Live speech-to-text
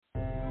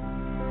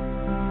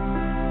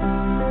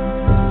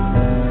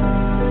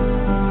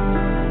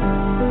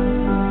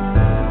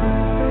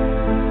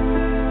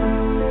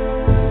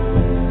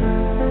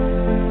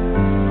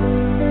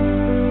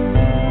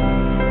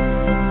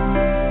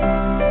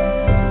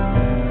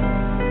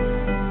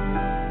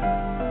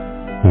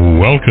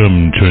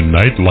Welcome to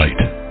Nightlight.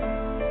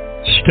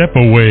 Step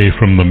away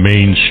from the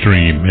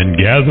mainstream and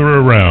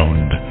gather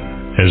around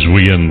as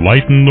we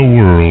enlighten the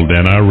world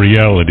and our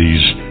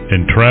realities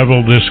and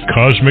travel this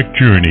cosmic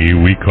journey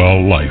we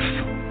call life.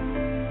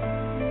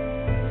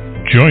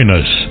 Join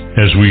us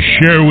as we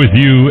share with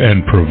you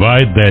and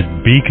provide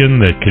that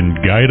beacon that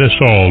can guide us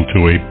all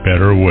to a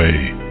better way.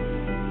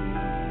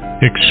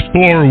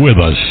 Explore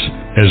with us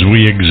as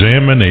we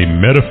examine a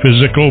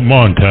metaphysical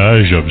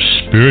montage of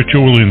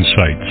spiritual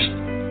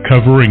insights,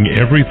 covering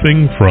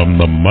everything from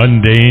the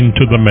mundane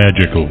to the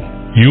magical,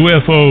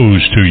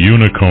 UFOs to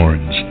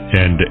unicorns,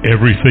 and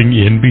everything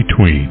in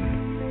between.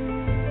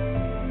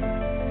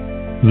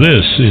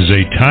 This is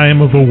a time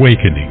of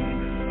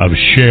awakening, of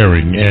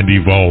sharing and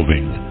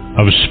evolving,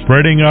 of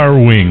spreading our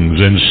wings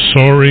and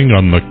soaring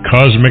on the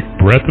cosmic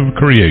breath of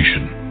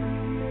creation.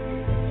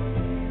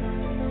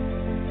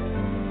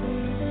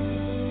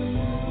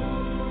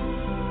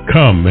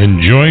 Come and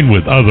join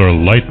with other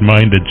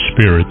light-minded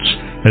spirits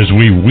as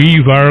we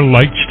weave our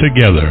lights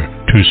together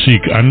to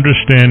seek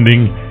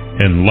understanding,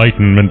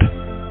 enlightenment,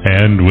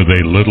 and, with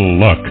a little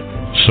luck,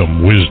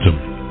 some wisdom.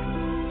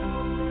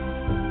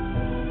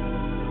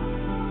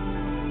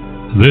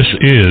 This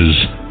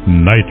is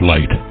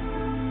Nightlight,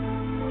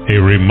 a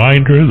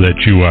reminder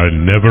that you are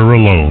never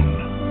alone.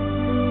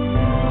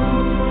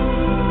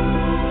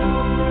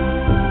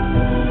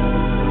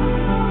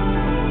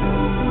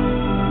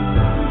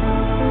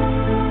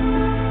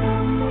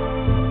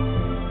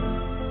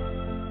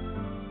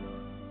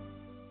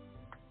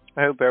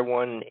 I hope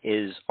everyone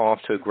is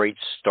off to a great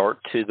start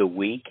to the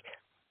week.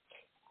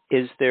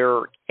 Is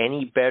there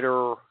any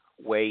better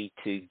way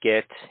to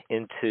get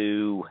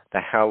into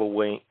the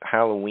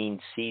Halloween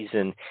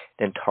season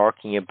than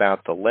talking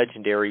about the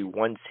legendary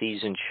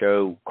one-season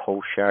show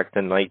Kolchak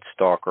the Night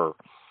Stalker?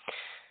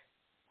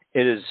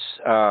 It is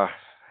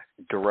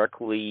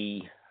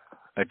directly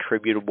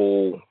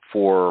attributable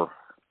for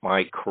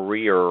my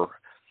career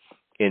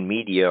in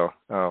media,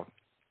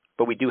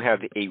 but we do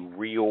have a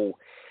real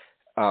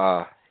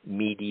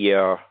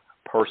media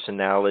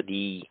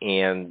personality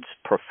and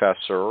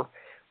professor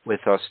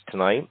with us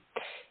tonight.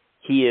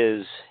 He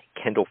is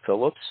Kendall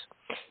Phillips.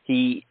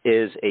 He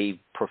is a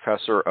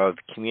professor of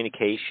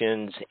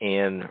communications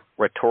and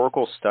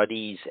rhetorical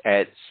studies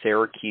at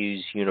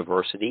Syracuse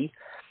University.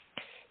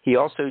 He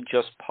also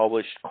just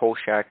published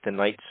Kolchak the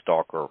Night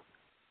Stalker.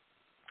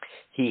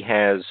 He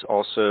has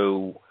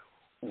also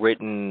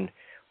written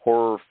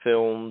horror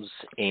films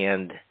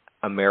and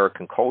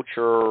American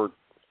culture,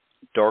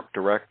 Dark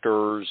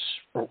Directors,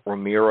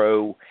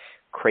 Romero,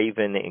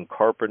 Craven and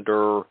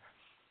Carpenter,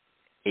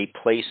 A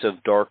Place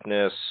of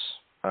Darkness.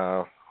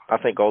 I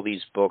think all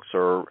these books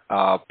are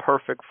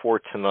perfect for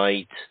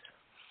tonight.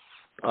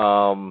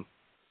 And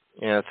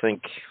I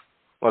think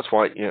that's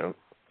why,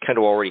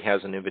 Kendall already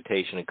has an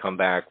invitation to come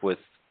back with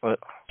a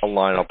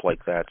lineup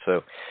like that.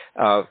 So,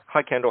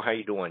 hi, Kendall. How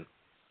you doing?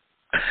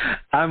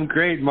 I'm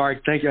great,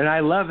 Mark. Thank you. And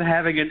I love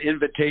having an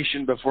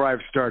invitation before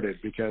I've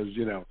started because,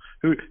 you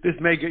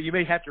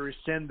may have to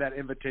rescind that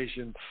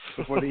invitation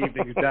before the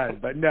evening is done.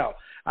 But no,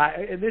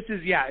 and this is,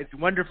 it's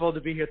wonderful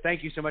to be here.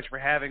 Thank you so much for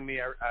having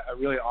me.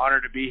 I'm really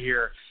honored to be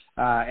here.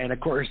 And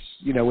of course,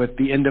 with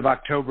the end of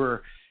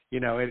October,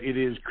 it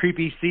is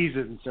creepy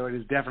season, so it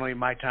is definitely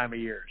my time of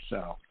year.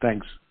 So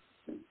thanks.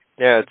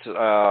 Yeah,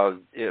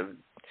 it's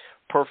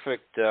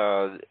perfect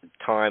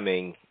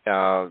timing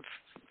for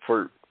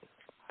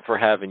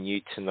having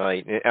you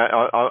tonight.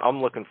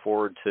 I'm looking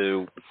forward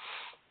to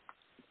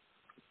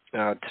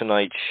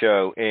tonight's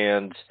show,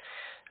 and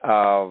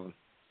I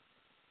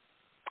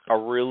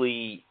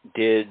really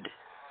did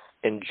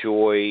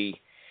enjoy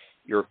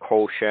your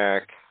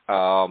Kolchak.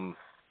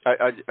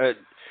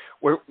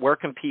 Where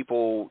can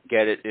people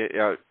get it?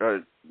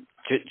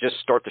 Just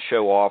start the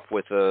show off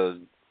with a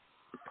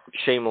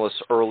shameless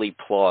early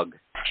plug.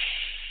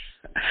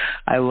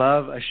 I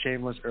love a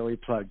shameless early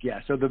plug. Yeah,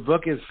 so the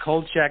book is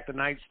Kolchak the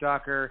Night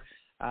Stalker.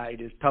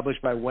 It is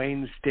published by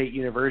Wayne State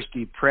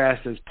University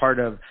Press as part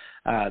of,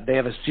 they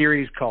have a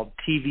series called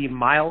TV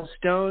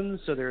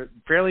Milestones. So they're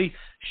fairly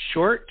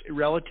short,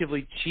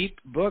 relatively cheap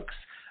books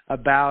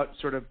about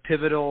sort of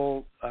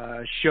pivotal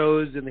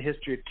shows in the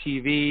history of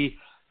TV.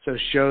 So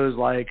shows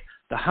like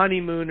The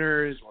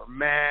Honeymooners or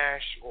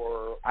MASH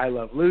or I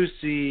Love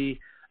Lucy.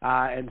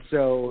 And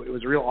so it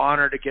was a real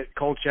honor to get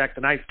Kolchak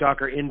the Night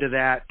Stalker into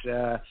that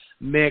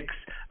mix,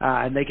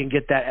 and they can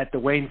get that at the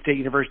Wayne State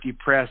University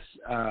Press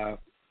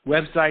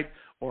website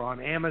or on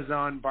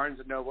Amazon, Barnes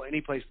 & Noble, any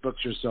place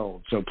books are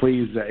sold. So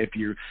please, if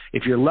you're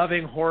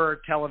loving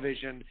horror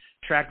television,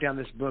 track down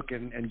this book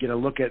and get a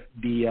look at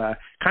the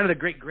kind of the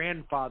great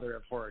grandfather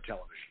of horror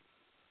television.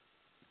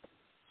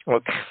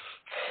 Okay,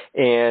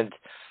 and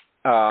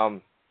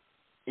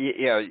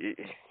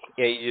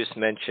you just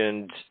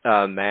mentioned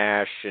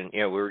MASH, and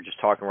we were just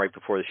talking right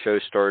before the show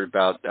started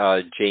about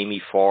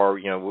Jamie Farr. I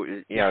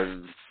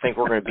think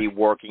we're going to be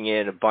working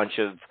in a bunch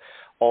of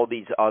all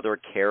these other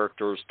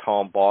characters,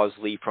 Tom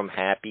Bosley from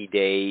Happy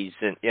Days,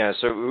 and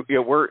so I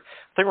think we're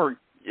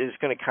is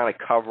going to kind of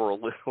cover a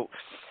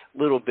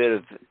little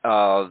bit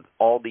of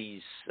all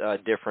these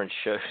different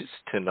shows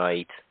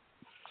tonight,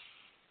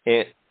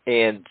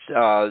 and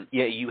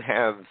you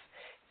have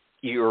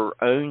your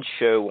own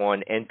show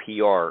on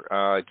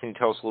NPR. Can you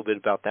tell us a little bit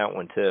about that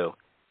one too?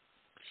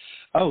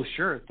 Oh,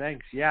 sure.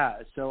 Thanks.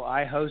 Yeah. So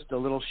I host a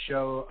little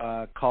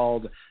show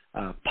called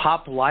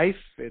Pop Life.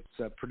 It's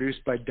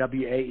produced by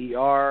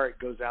WAER. It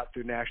goes out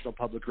through National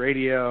Public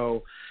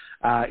Radio.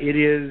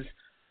 It's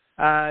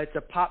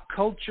a pop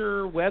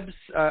culture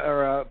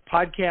or a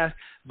podcast,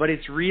 but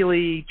it's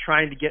really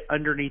trying to get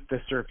underneath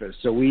the surface.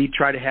 So we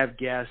try to have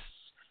guests.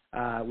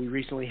 We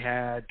recently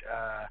had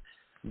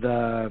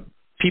the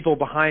people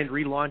behind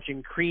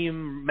relaunching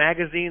Cream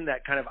magazine,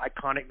 that kind of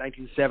iconic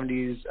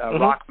 1970s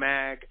rock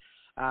mag.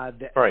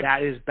 That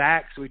is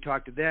back, so we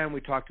talked to them.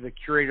 We talked to the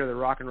curator of the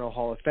Rock and Roll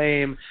Hall of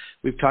Fame.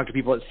 We've talked to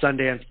people at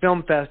Sundance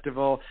Film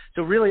Festival.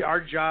 So really our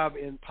job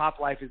in Pop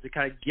Life is to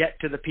kind of get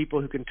to the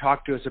people who can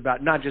talk to us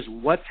about not just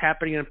what's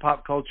happening in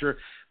pop culture,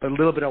 but a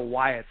little bit of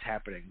why it's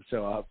happening.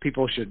 So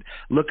people should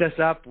look us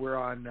up. We're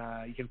on,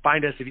 you can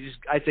find us,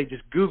 I'd say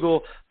just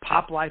Google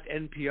Pop Life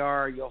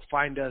NPR. You'll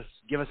find us.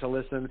 Give us a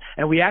listen.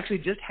 And we actually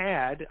just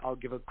had, I'll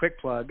give a quick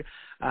plug,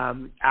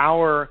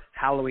 our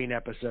Halloween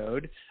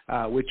episode,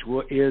 which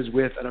is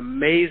with an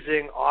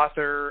amazing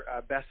author,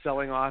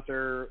 best-selling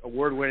author,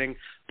 award-winning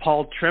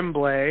Paul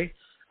Tremblay,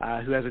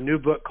 who has a new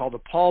book called The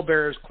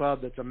Pallbearers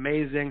Club that's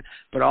amazing,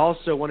 but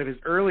also one of his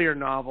earlier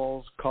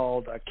novels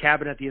called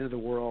Cabin at the End of the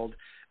World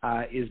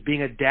is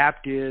being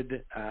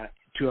adapted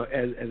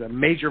as a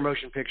major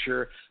motion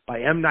picture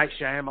by M. Night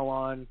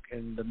Shyamalan,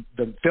 and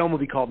the film will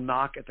be called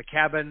Knock at the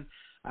Cabin.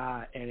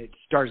 And it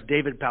stars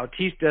David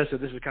Bautista, so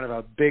this is kind of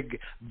a big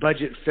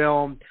budget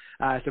film.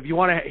 So if you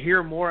want to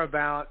hear more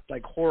about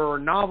like horror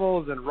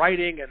novels and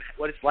writing and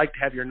what it's like to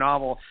have your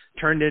novel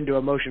turned into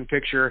a motion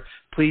picture,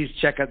 please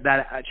check out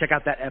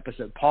that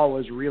episode. Paul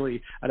was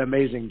really an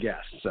amazing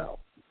guest. So.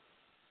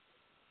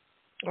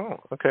 Oh,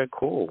 okay,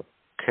 cool.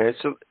 Okay,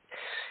 so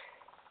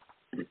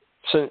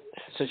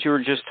since you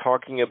were just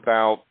talking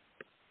about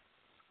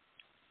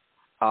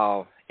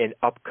an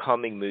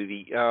upcoming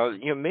movie,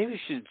 maybe we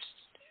should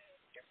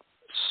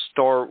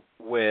start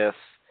with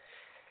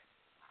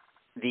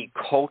the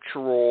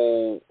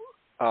cultural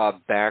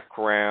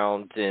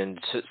background and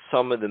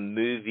some of the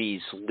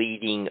movies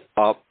leading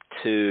up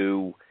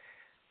to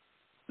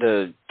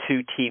the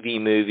two TV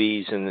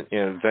movies and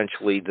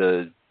eventually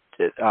the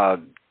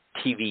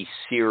TV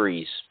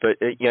series. But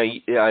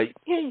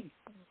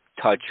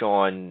touch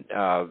on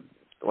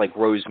like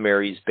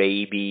Rosemary's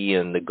Baby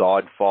and The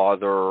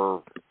Godfather,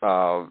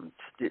 all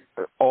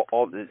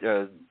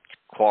the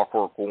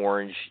Clockwork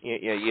Orange.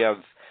 You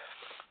have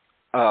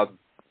a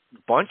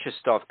bunch of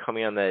stuff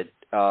coming on that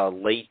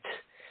late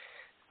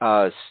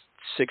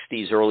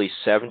 60s, early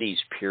 70s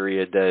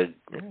period that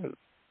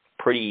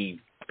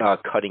pretty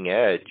cutting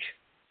edge.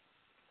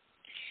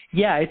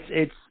 Yeah,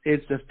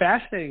 it's a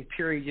fascinating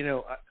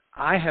period.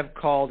 I have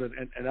called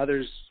and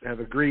others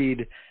have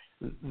agreed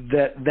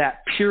that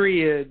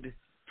period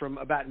from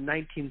about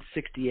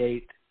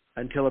 1968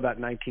 until about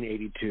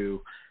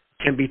 1982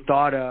 can be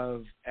thought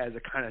of as a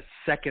kind of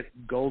second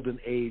golden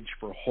age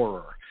for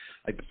horror.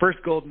 Like the first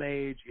golden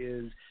age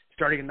is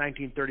starting in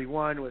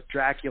 1931 with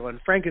Dracula and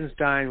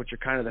Frankenstein, which are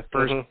kind of the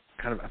first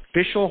kind of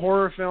official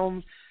horror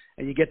films,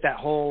 and you get that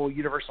whole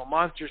Universal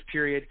Monsters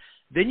period.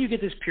 Then you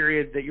get this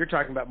period that you're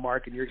talking about,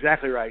 Mark, and you're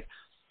exactly right.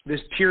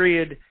 This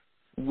period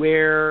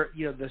where,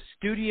 the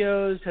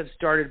studios have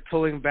started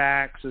pulling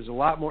back, so there's a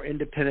lot more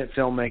independent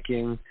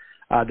filmmaking.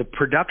 The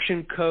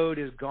production code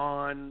is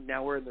gone.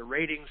 Now we're in the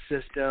rating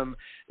system.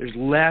 There's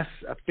less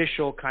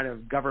official kind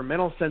of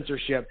governmental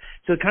censorship.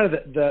 So kind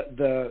of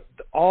the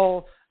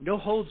all no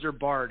holds are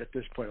barred at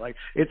this point. Like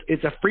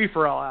it's a free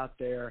for all out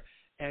there.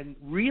 And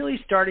really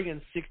starting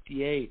in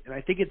 '68, and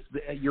I think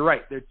you're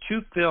right. There are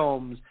two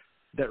films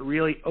that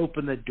really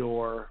open the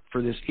door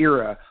for this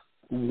era.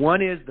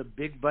 One is the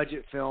big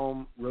budget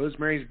film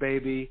Rosemary's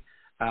Baby,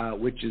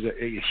 which is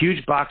a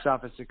huge box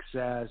office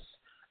success.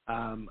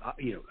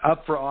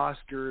 Up for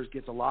Oscars,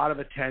 gets a lot of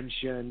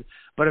attention,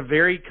 but a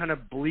very kind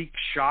of bleak,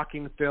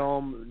 shocking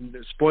film.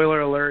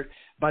 Spoiler alert,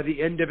 by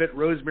the end of it,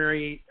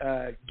 Rosemary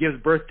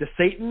gives birth to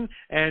Satan,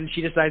 and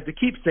she decides to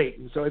keep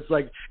Satan. So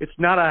it's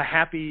not a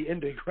happy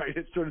ending, right?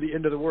 It's sort of the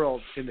end of the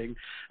world ending.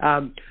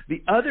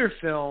 The other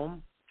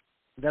film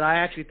that I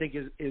actually think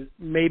is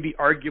maybe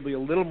arguably a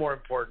little more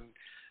important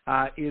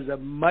is a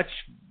much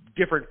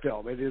different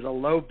film. It is a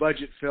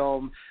low-budget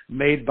film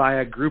made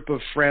by a group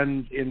of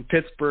friends in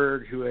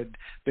Pittsburgh who had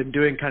been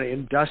doing kind of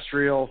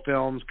industrial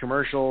films,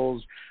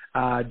 commercials.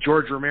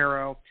 George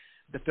Romero.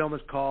 The film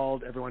is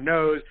called, everyone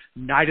knows,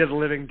 Night of the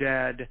Living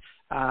Dead.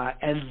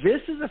 And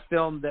this is a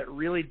film that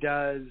really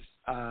does,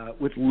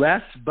 with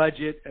less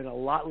budget and a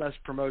lot less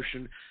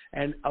promotion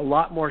and a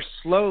lot more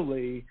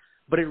slowly,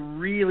 but it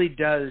really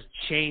does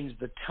change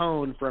the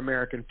tone for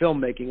American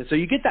filmmaking. And so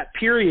you get that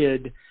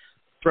period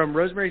from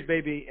Rosemary's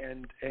Baby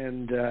and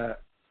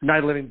Night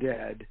of the Living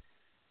Dead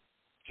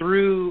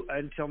through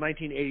until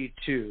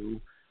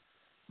 1982.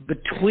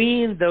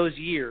 Between those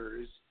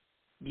years,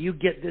 you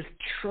get this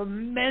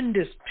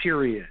tremendous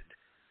period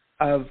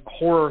of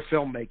horror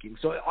filmmaking.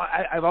 So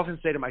I've often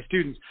said to my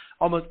students,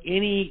 almost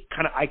any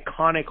kind of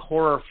iconic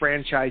horror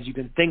franchise you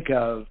can think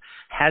of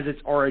has its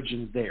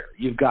origins there.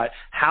 You've got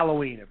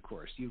Halloween, of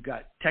course. You've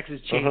got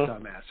Texas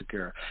Chainsaw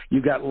Massacre.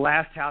 You've got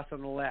Last House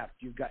on the Left.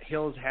 You've got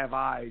Hills Have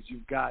Eyes.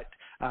 You've got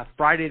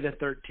Friday the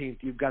 13th.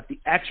 You've got The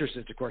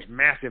Exorcist, of course,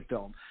 massive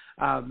film.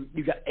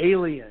 You've got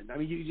Alien. I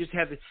mean, you just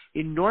have this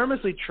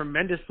enormously,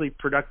 tremendously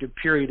productive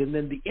period. And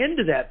then the end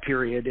of that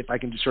period, if I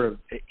can just sort of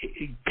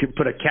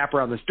put a cap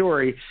around the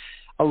story,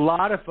 a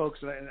lot of folks,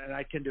 and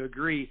I tend to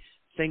agree,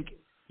 think,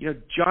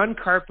 John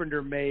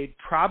Carpenter made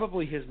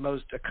probably his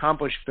most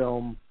accomplished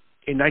film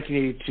in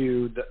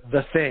 1982,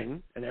 The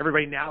Thing, and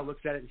everybody now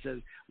looks at it and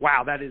says,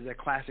 wow, that is a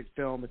classic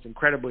film. It's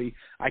incredibly,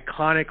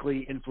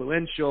 iconically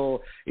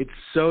influential. It's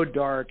so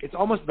dark. It's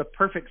almost the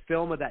perfect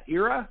film of that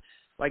era.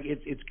 Like,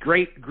 it's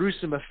great,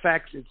 gruesome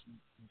effects. It's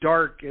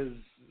dark as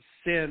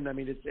sin. I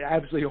mean, it's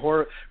absolutely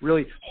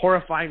really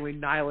horrifyingly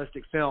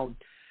nihilistic film.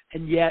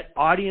 And yet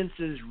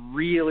audiences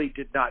really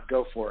did not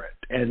go for it.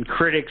 And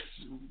critics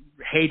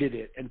hated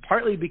it. And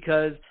partly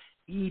because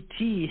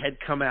E.T. had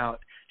come out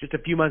just a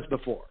few months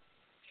before.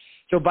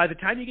 So by the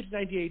time you get to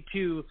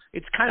 1982,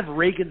 it's kind of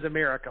Reagan's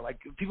America. Like,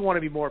 people want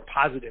to be more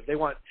positive. They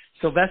want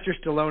Sylvester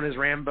Stallone as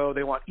Rambo.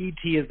 They want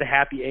E.T. as the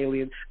happy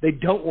alien. They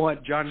don't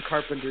want John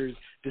Carpenter's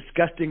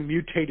disgusting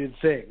mutated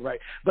thing, right?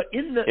 But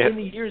in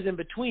the years in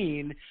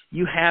between,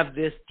 you have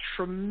this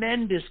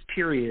tremendous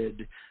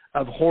period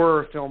of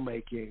horror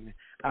filmmaking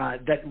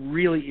that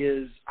really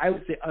is, I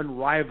would say,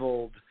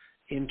 unrivaled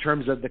in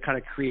terms of the kind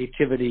of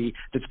creativity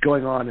that's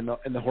going on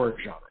in the horror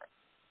genre.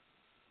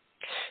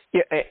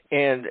 Yeah,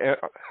 and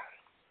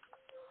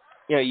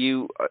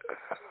you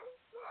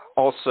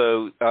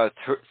also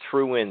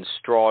threw in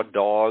Straw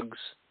Dogs.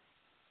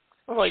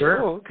 I'm like,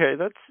 sure. Oh, okay,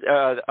 that's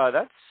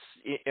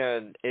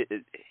an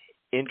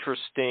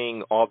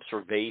interesting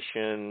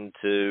observation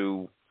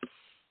to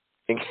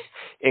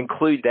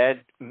include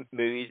that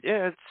movie.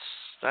 Yeah,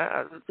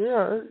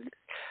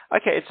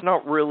 okay. It's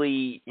not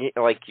really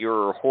like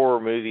your horror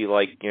movie,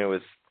 like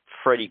with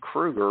Freddy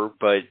Krueger,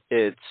 but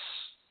it's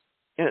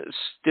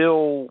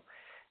still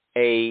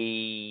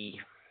a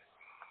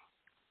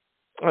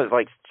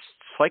like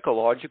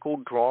psychological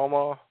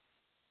drama.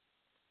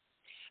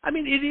 I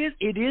mean,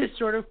 it is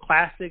sort of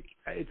classic.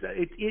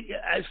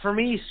 It's for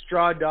me,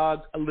 Straw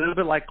Dogs, a little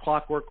bit like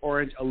Clockwork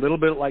Orange, a little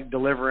bit like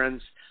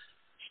Deliverance,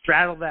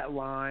 straddle that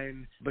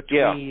line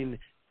between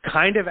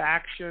kind of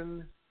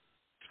action,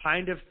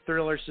 kind of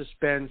thriller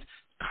suspense,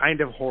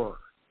 kind of horror.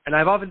 And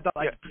I've often thought,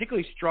 like,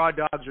 particularly Straw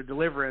Dogs or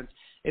Deliverance,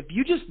 if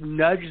you just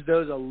nudge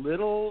those a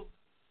little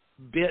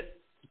bit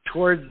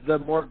towards the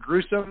more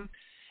gruesome,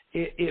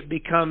 it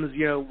becomes,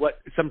 what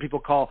some people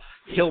call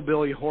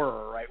hillbilly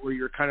horror, right? Where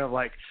you're kind of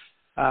like,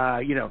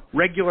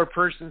 regular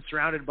person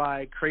surrounded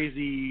by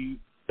crazy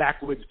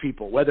backwoods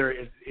people, whether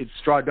it's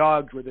Straw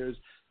Dogs, where there's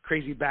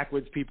crazy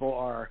backwoods people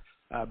are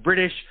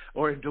British,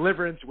 or in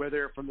Deliverance, where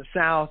they're from the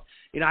South.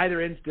 In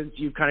either instance,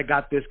 you've kind of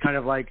got this kind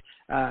of like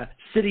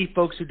city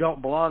folks who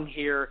don't belong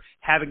here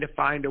having to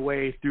find a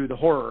way through the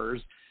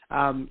horrors.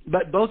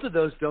 But both of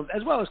those films,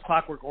 as well as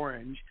Clockwork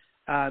Orange,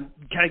 kind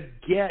of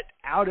get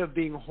out of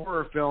being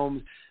horror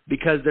films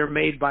because they're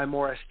made by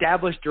more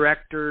established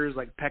directors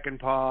like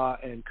Peckinpah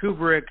and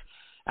Kubrick,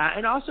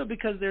 and also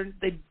because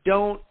they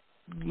don't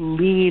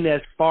lean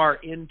as far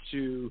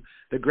into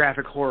the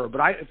graphic horror.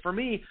 But for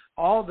me,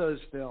 all those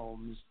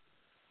films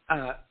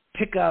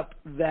pick up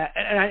that,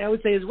 and I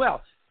would say as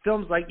well,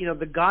 films like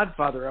The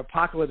Godfather,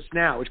 Apocalypse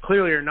Now, which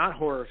clearly are not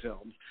horror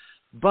films,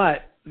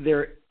 but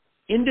they're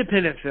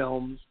independent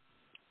films.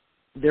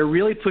 They're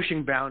really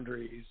pushing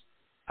boundaries.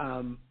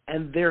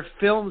 And they're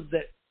films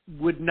that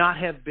would not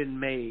have been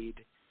made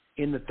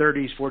in the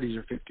 30s, 40s,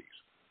 or 50s.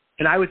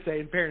 And I would say,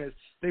 in fairness,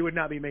 they would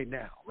not be made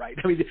now, right?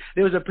 I mean,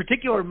 there was a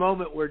particular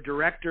moment where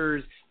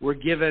directors were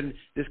given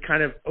this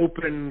kind of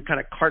open, kind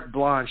of carte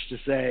blanche to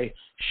say,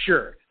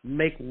 sure,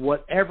 make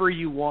whatever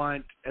you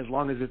want as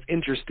long as it's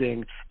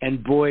interesting.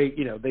 And boy,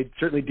 they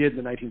certainly did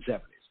in the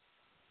 1970s.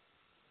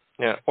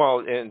 Yeah, well,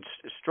 and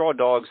Straw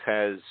Dogs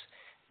has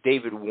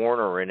David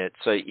Warner in it,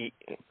 so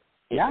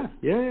Yeah.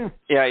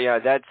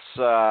 That's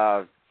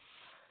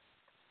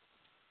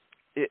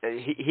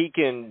he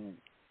can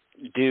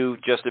do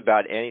just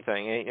about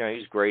anything.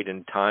 He's great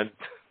in Time,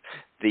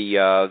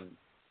 the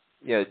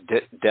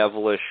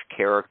devilish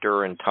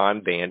character in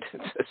Time Bandits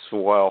as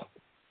well.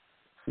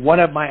 One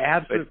of my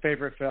absolute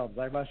favorite films,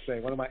 I must say.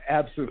 One of my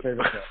absolute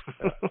favorite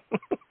films.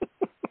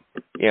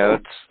 Yeah,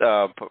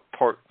 that's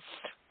part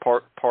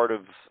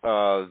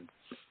of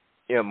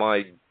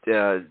my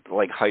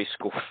like high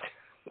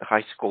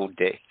school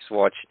days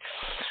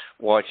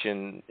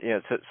watching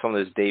some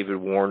of those David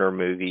Warner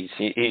movies.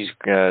 He's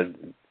the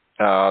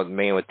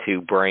man with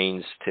two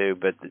brains too,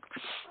 but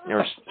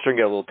starting to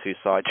get a little too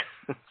sidetracked.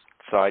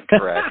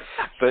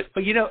 But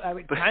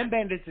Time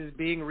Bandits is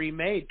being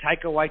remade.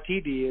 Taika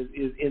Waititi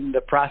is in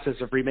the process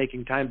of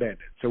remaking Time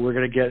Bandits, so we're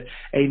going to get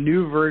a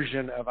new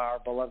version of our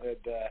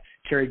beloved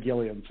Terry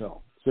Gilliam film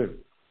soon.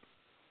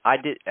 I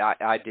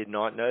did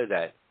not know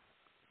that.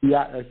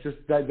 Yeah, it's just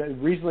that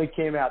recently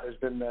came out. There's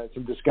been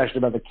some discussion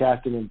about the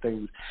casting and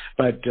things,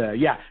 but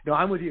no,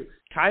 I'm with you.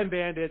 Time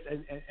Bandits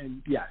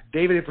and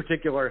David in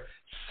particular,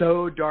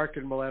 so dark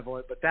and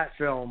malevolent. But that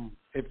film,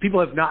 if people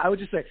have not, I would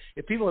just say,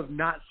 if people have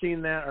not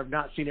seen that or have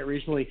not seen it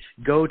recently,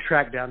 go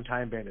track down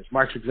Time Bandits.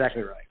 Mark's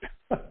exactly right.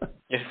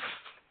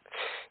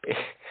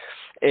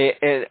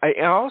 And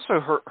I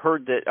also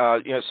heard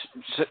that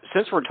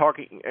since we're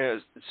talking,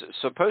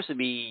 supposed to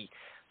be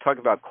talking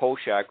about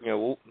Kolchak, we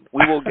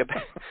will get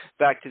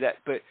back to that.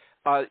 But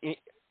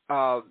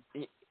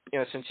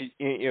since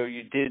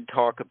you did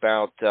talk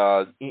about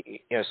some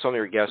of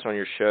your guests on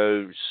your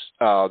shows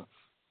are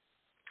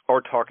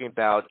talking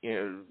about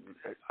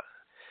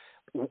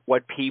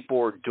what people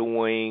are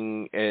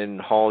doing in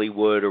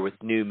Hollywood or with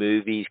new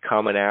movies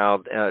coming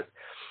out.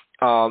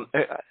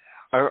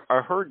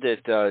 I heard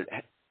that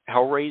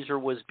Hellraiser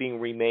was being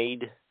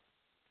remade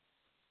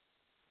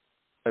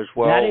as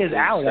well. That is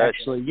out,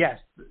 actually. Yes,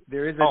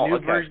 there is a new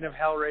version of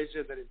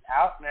Hellraiser that is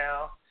out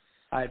now.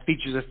 It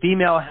features a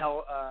female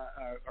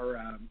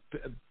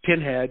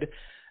Pinhead.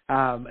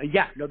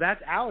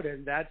 That's out,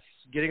 and that's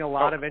getting a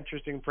lot of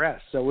interesting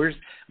press. So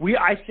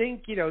I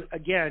think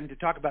again, to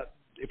talk about,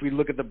 if we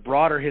look at the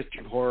broader history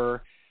of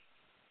horror,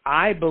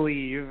 I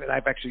believe, and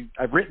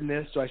I've written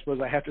this, so I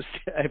suppose I have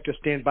to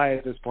stand by it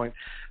at this point.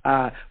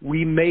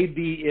 We may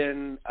be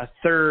in a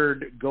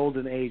third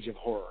golden age of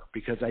horror,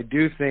 because I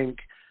do think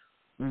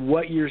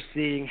what you're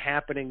seeing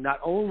happening not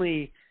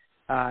only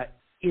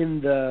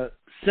in the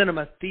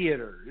cinema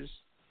theaters,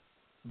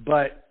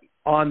 but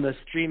on the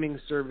streaming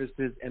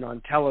services and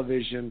on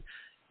television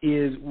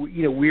is,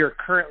 we are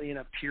currently in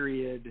a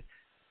period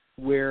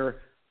where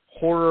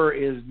horror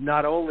is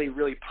not only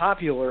really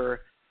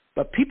popular,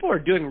 but people are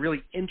doing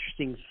really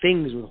interesting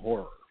things with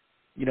horror.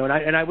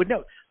 And I would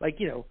note,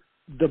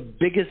 the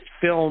biggest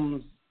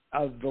films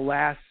of the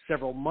last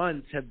several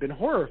months have been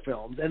horror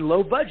films and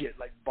low budget,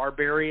 like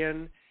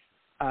Barbarian,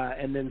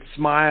 and then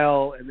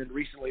Smile, and then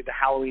recently The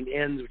Halloween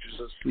Ends, which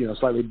is a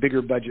slightly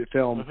bigger budget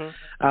film.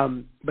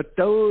 Mm-hmm. But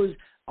those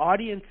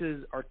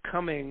audiences are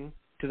coming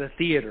to the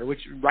theater, which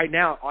right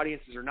now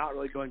audiences are not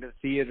really going to the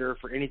theater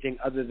for anything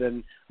other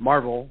than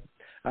Marvel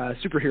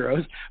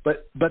superheroes,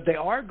 but they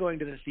are going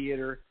to the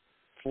theater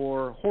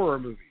for horror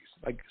movies.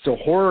 So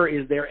horror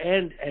is there,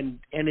 and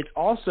it's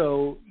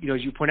also,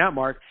 as you point out,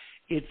 Mark,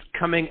 it's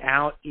coming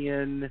out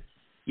in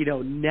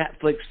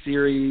Netflix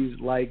series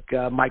like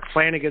Mike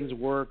Flanagan's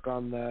work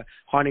on The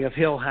Haunting of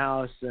Hill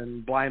House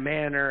and Bly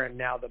Manor, and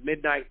now The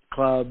Midnight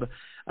Club.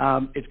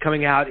 It's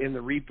coming out in the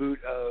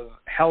reboot of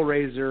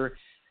Hellraiser.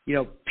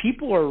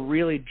 People are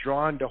really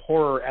drawn to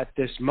horror at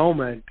this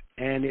moment,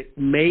 and it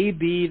may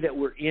be that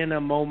we're in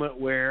a moment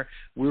where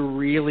we're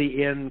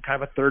really in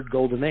kind of a third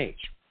golden age.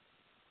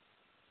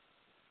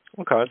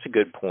 Okay, that's a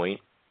good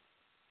point.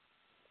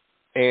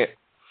 And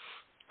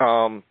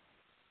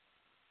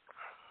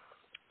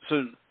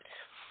so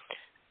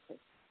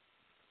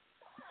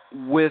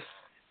with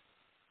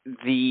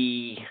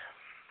the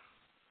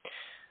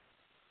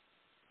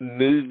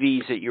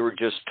movies that you were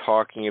just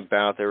talking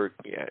about, they were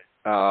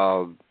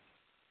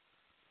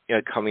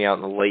coming out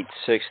in the late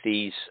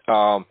 60s.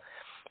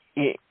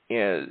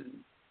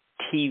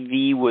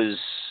 TV was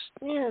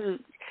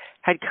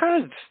had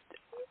kind of.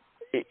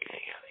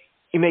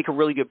 You make a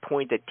really good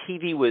point that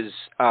TV was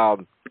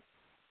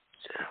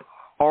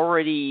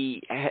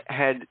already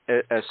had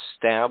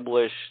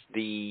established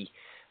the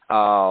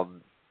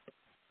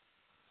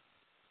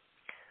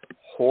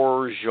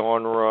horror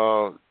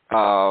genre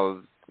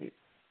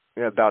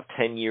about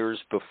 10 years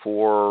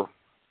before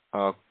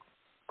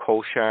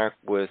Kolchak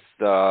with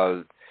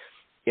the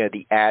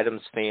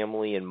Addams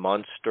Family and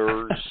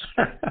Monsters.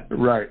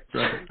 Right. So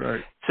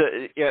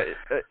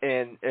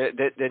and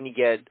then you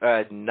get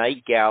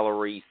Night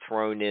Gallery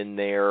thrown in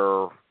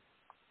there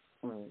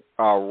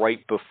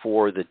right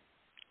before the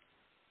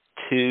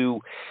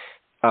two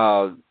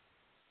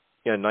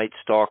Night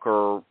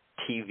Stalker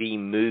TV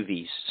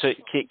movies. So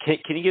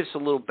can you give us a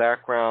little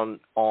background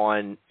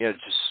on just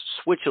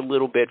switch a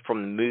little bit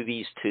from the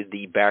movies to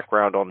the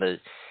background on the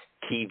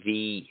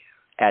TV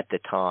at the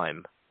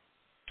time?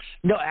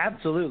 No,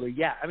 absolutely.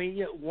 Yeah. I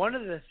mean, one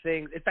of the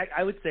things, in fact,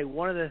 I would say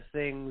one of the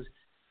things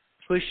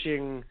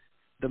pushing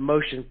the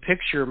motion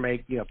picture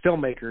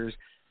filmmakers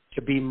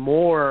to be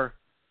more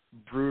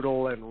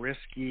brutal and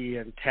risky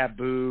and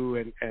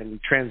taboo and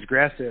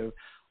transgressive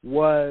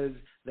was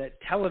that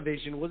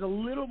television was a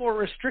little more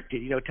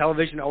restricted.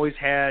 Television always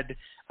had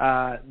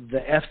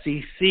the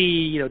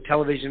FCC.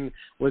 Television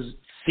was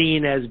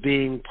seen as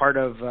being part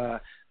of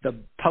the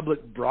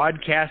public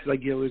broadcast.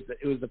 It was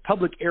the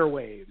public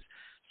airwaves.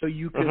 So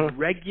you could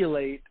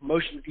regulate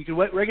motion. You could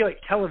regulate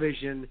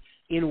television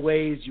in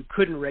ways you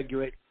couldn't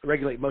regulate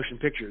motion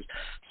pictures.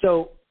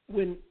 So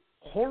when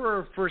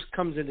horror first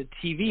comes into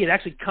TV, it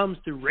actually comes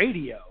through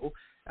radio.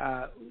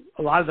 A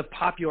lot of the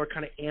popular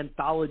kind of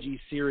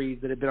anthology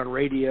series that have been on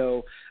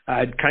radio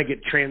kind of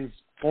get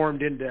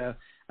transformed into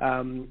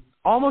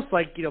almost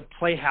like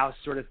Playhouse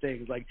sort of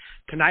things. Like,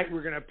 tonight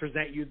we're going to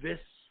present you this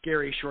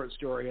scary short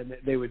story, and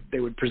they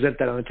would present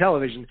that on the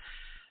television.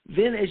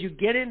 Then as you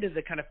get into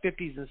the kind of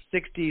 50s and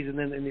 60s, and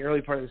then in the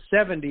early part of the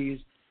 70s,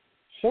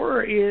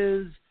 horror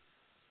is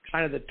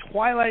kind of the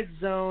Twilight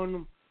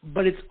Zone,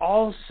 but it's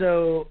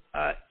also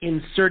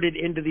inserted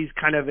into these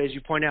kind of, as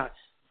you point out,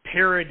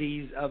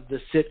 parodies of the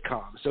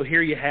sitcom. So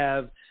here you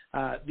have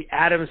the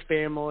Addams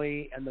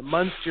Family and the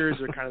Munsters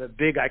are kind of the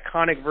big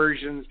iconic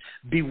versions.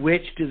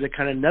 Bewitched is a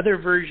kind of another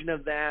version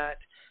of that.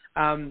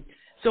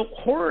 So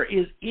horror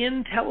is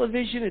in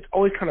television. It's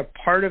always kind of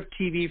part of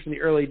TV from the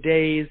early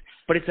days,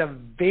 but it's a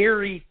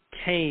very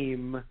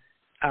tame,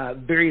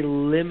 very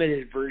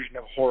limited version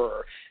of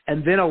horror.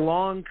 And then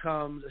along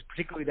comes,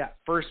 particularly that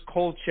first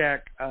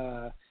Kolchak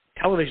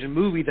television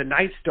movie, The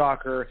Night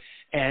Stalker,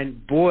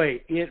 and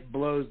boy, it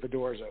blows the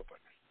doors open.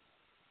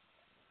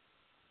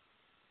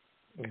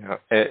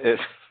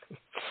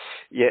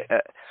 Yeah,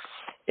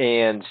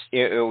 and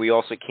we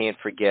also can't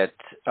forget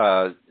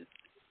the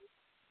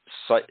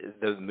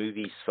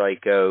movie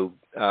Psycho,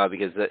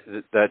 because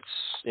that's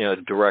a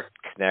direct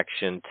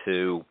connection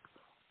to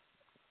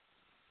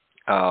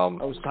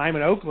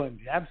Simon Oakland,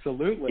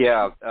 absolutely.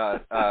 Yeah,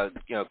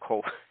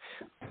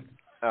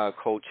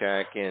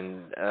 Kolchak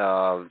and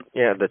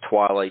the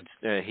Twilight.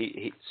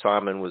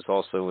 Simon was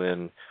also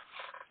in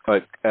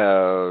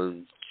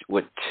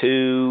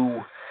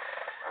two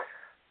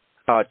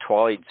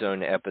Twilight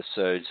Zone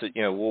episodes. So,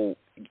 we'll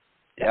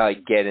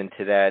get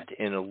into that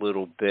in a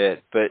little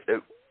bit, but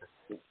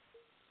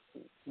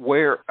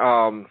where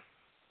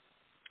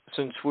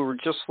since we were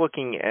just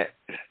looking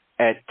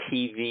at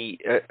TV,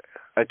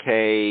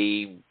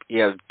 okay,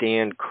 you have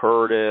Dan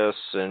Curtis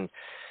and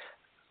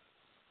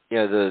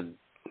the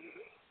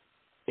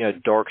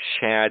Dark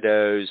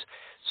Shadows.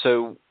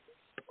 So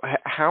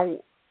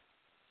how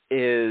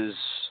is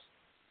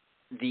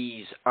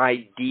these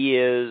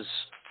ideas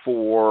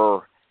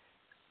for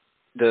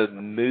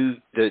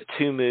the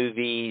two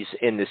movies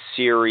in the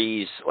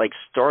series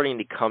starting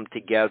to come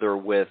together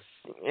with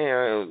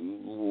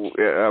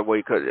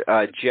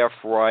Jeff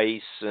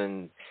Rice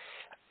and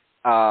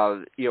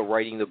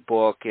writing the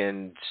book,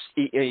 and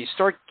you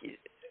start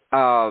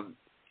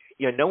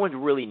no one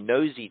really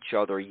knows each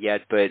other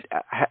yet, but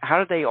how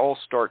do they all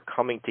start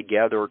coming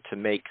together to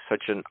make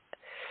such an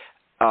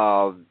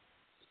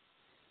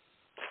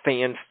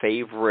fan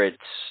favorite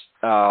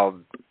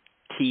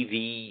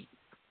TV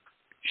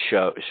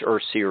show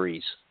or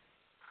series?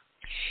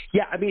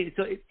 Yeah, I mean,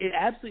 so it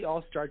absolutely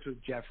all starts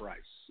with Jeff Rice,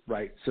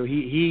 right? So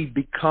he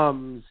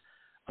becomes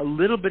a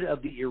little bit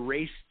of the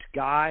erased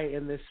guy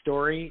in this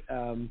story,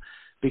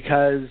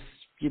 because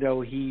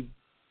he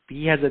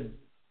has an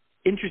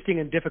interesting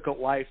and difficult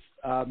life.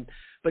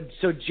 But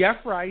so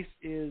Jeff Rice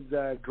is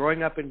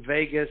growing up in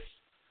Vegas.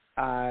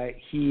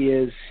 He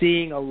is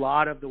seeing a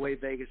lot of the way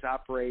Vegas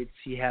operates.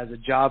 He has a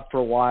job for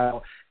a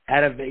while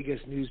at a Vegas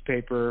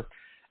newspaper,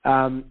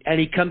 and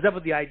he comes up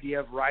with the idea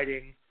of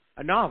writing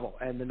a novel.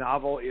 And the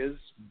novel is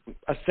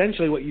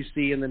essentially what you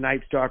see in the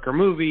Night Stalker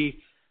movie,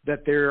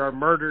 that there are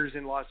murders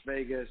in Las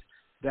Vegas,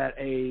 that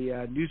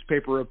a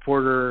newspaper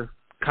reporter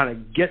kind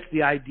of gets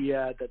the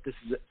idea that this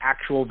is an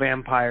actual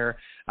vampire,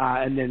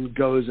 and then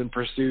goes and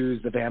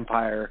pursues the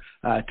vampire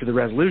to the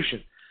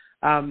resolution.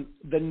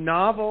 The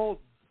novel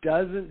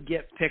doesn't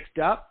get picked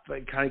up.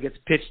 It kind of gets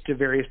pitched to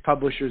various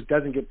publishers,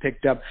 doesn't get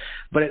picked up,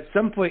 but at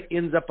some point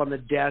ends up on the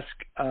desk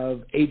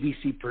of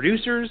ABC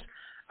producers.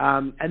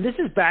 And this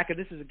is back, and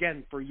this is,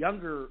 again, for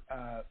younger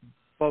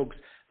folks,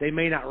 they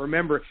may not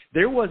remember,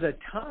 there was a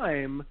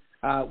time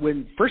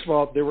when, first of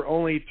all, there were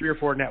only 3 or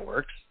 4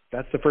 networks.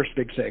 That's the first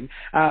big thing.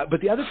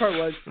 But the other part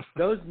was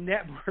those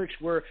networks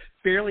were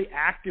fairly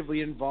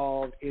actively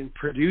involved in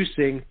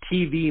producing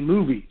TV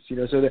movies.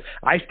 So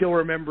I still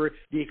remember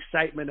the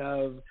excitement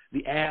of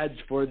the ads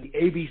for the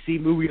ABC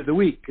Movie of the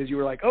Week, because you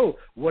were like, oh,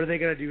 what are they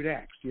going to do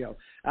next?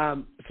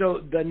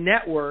 So the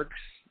networks,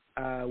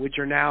 which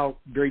are now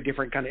very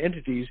different kind of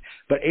entities,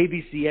 but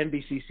ABC,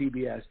 NBC,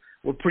 CBS,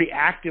 were pretty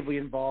actively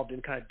involved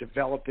in kind of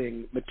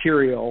developing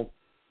material,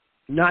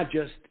 not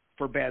just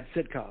for bad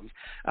sitcoms.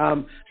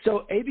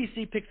 So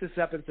ABC picks this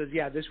up and says,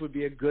 yeah, this would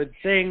be a good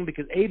thing,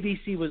 because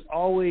ABC was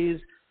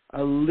always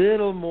a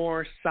little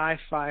more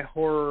sci-fi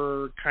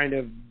horror, kind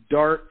of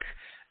dark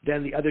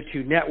than the other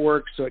 2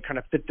 networks, so it kind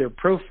of fit their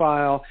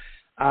profile.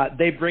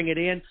 They bring it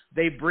in.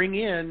 They bring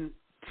in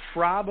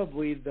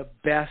probably the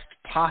best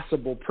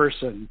possible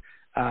person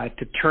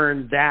to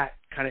turn that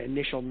kind of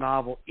initial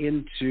novel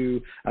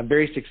into a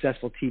very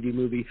successful TV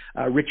movie,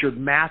 Richard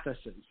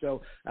Matheson.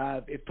 So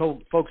if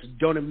folks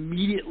don't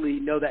immediately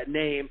know that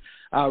name,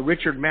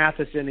 Richard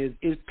Matheson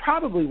is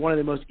probably one of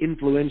the most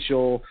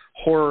influential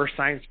horror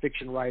science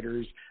fiction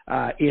writers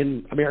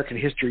in American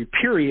history,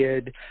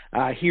 period.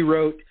 He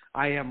wrote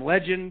I Am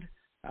Legend,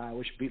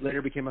 which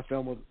later became a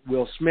film with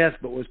Will Smith,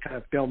 but was kind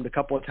of filmed a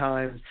couple of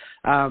times.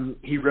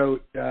 He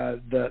wrote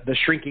The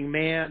Shrinking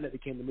Man, that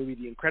became the movie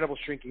The Incredible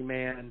Shrinking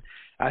Man.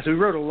 So he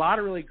wrote a lot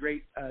of really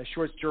great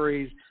short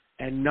stories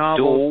and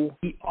novels. Duel.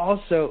 He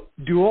also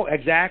Duel,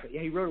 exactly.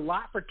 Yeah, he wrote a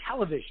lot for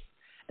television,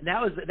 and that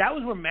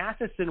was where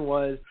Matheson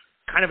was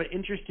kind of an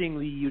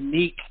interestingly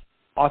unique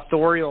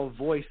authorial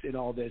voice in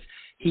all this.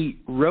 He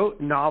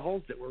wrote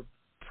novels that were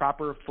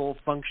proper,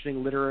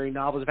 full-functioning literary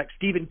novels. In fact,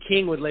 Stephen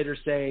King would later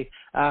say,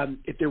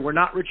 if there were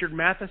not Richard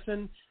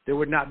Matheson, there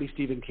would not be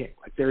Stephen King.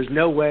 Like, there's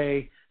no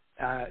way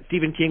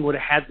Stephen King would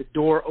have had the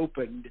door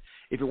opened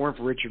if it weren't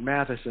for Richard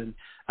Matheson.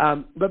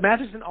 But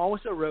Matheson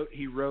also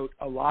wrote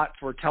a lot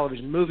for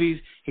television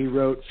movies. He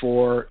wrote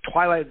for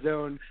Twilight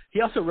Zone.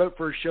 He also wrote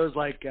for shows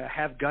like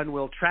Have Gun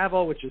Will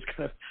Travel, which is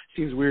kind of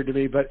seems weird to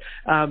me. But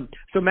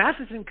so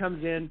Matheson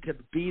comes in to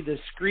be the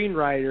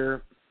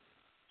screenwriter,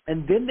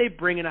 and then they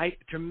bring in,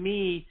 to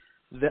me,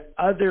 the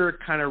other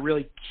kind of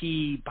really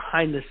key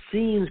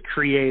behind-the-scenes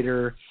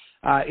creator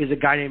is a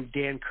guy named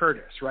Dan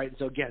Curtis, right? And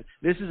so, again,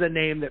 this is a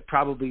name that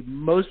probably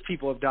most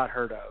people have not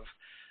heard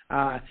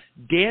of.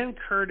 Dan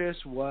Curtis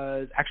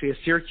was actually a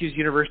Syracuse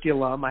University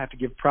alum. I have to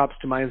give props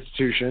to my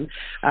institution,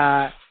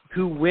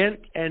 who went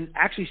and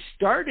actually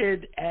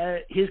started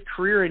his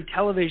career in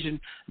television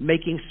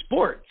making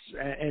sports.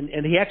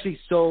 And he actually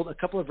sold a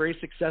couple of very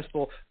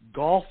successful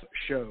golf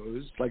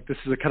shows. Like, this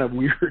is a kind of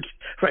weird,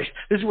 right?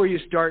 This is where you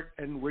start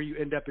and where you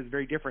end up is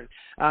very different.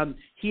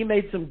 He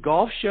made some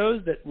golf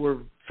shows that were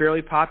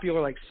fairly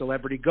popular, like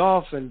Celebrity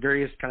Golf and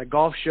various kind of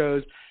golf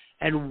shows.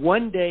 And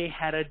one day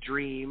had a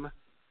dream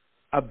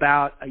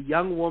about a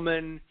young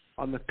woman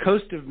on the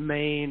coast of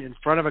Maine in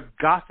front of a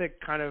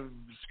Gothic kind of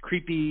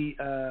creepy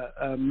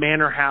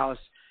manor house,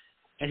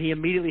 and he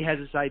immediately has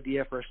this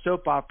idea for a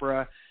soap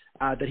opera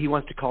that he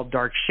wants to call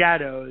Dark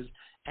Shadows,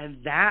 and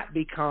that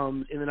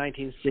becomes, in the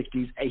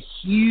 1960s, a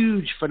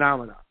huge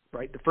phenomenon,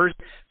 right? The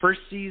first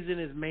season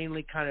is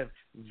mainly kind of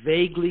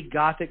vaguely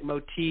Gothic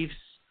motifs.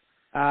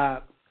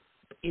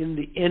 In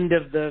the end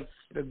of the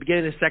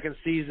beginning of the second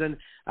season,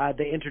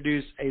 they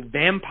introduce a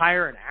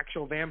vampire, an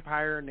actual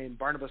vampire named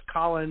Barnabas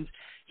Collins.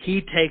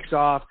 He takes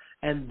off,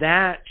 and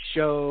that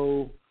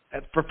show,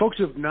 for folks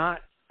who have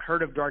not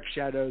heard of Dark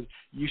Shadows,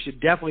 you should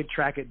definitely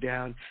track it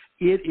down.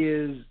 It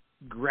is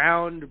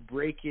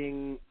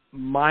groundbreaking,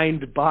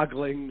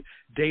 mind-boggling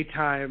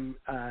daytime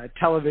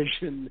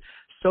television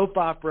soap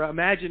opera.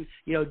 Imagine,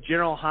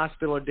 General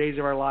Hospital or Days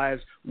of Our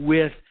Lives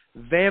with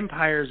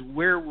vampires,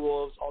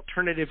 werewolves,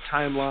 alternative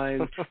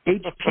timelines,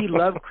 H.P.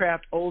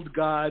 Lovecraft, old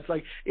gods.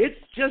 Like, it's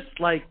just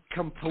like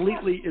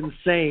completely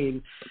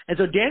insane. And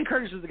so Dan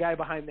Curtis is the guy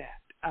behind that.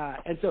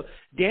 And so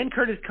Dan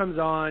Curtis comes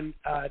on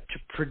to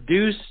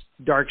produce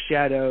Dark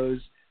Shadows,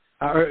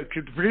 or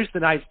to produce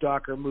the Night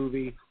Stalker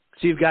movie.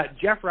 So you've got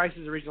Jeff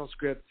Rice's original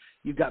script.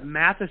 You've got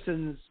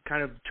Matheson's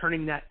kind of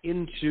turning that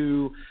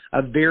into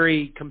a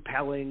very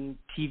compelling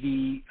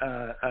TV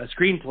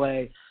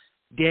screenplay.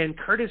 Dan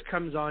Curtis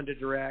comes on to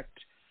direct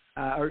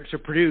or to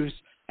produce,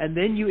 and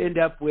then you end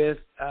up with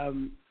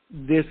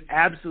this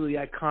absolutely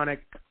iconic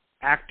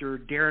actor,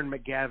 Darren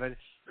McGavin,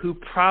 who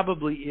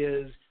probably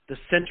is the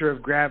center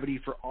of gravity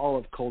for all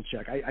of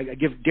Kolchak. I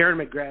give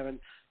Darren McGavin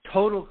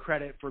total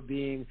credit for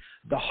being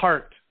the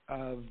heart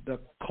of the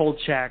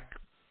Kolchak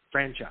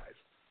franchise.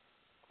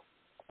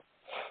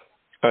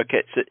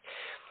 Okay, so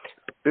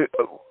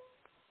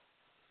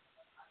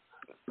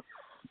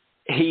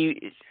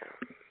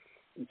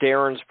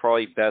Darren's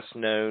probably best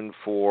known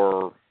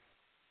for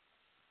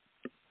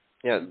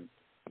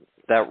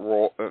that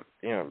role,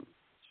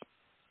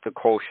 the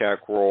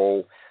Kolchak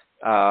role,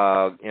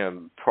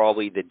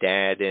 probably the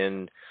dad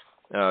in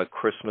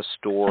Christmas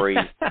Story.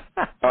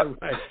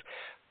 Right.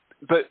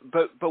 But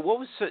what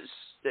was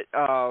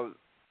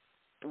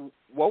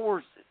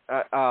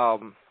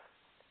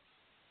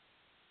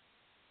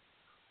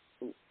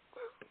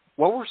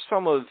what were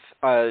some of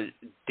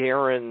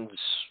Darren's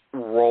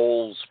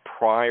roles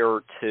prior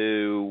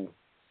to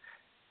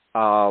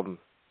the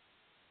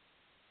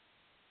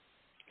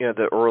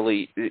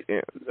early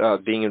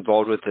being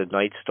involved with the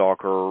Night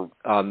Stalker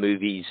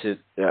movies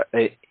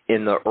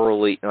in the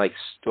early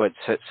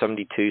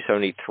 72,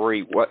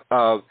 73? What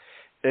was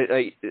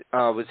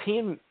he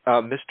in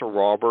Mr.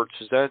 Roberts?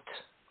 Is that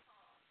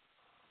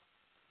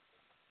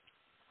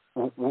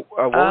what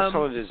were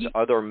some of his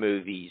other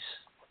movies?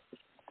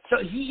 So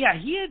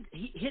Darren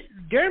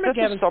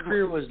McGavin's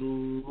career was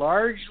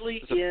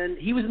largely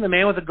he was in The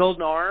Man with the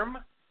Golden Arm.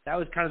 That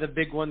was kind of the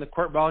big one, the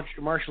court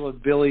martial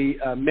of Billy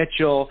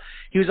Mitchell.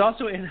 He was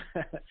also in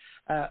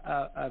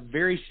a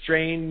very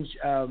strange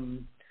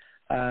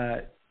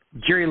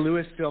Jerry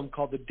Lewis film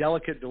called The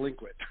Delicate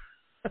Delinquent.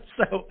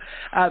 So,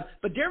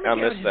 but Darren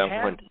McGavin has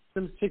had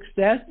some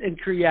success in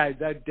career.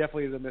 That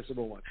definitely is a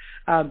missable one.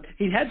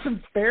 He had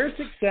some fair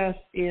success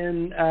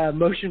in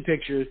motion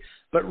pictures,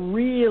 but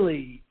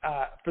really,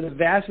 for the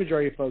vast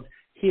majority of folks,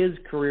 his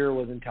career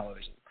was in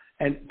television.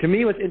 And to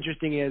me, what's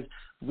interesting is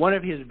one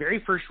of his very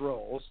first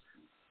roles,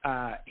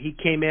 he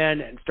came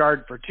in and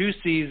starred for 2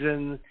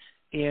 seasons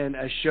in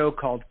a show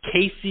called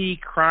Casey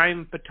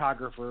Crime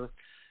Photographer,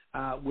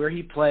 where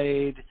he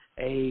played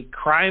a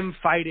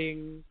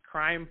crime-fighting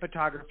crime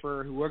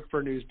photographer who worked for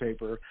a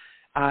newspaper.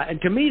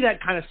 And to me,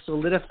 that kind of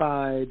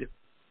solidified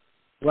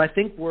what I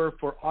think were,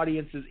 for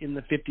audiences in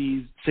the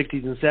 50s,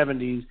 60s, and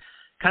 70s,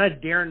 kind of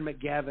Darren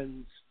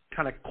McGavin's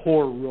kind of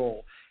core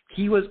role.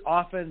 He was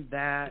often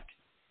that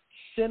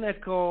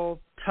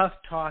cynical,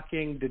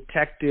 tough-talking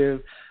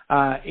detective.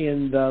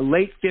 In the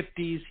late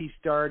 50s, he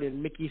starred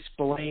in Mickey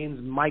Spillane's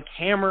Mike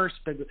Hammer.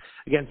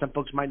 Again, some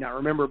folks might not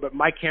remember, but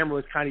Mike Hammer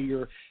was kind of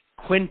your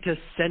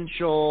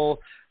quintessential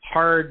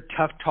hard,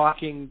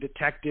 tough-talking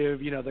detective.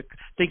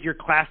 Think your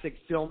classic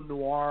film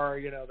noir.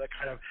 The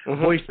kind of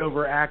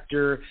voiceover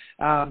actor.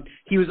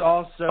 He was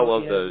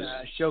also in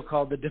a show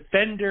called The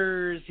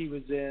Defenders. He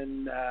was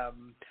in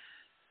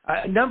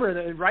a number of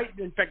them. Right,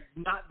 in fact,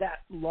 not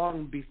that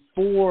long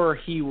before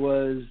he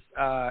was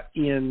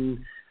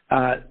in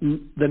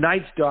The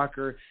Night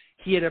Stalker,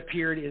 he had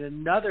appeared in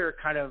another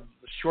kind of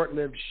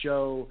short-lived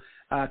show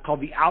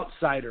called The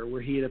Outsider,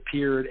 where he had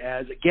appeared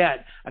as, again,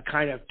 a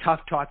kind of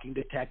tough-talking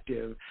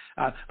detective.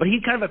 But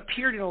he kind of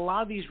appeared in a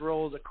lot of these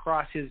roles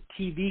across his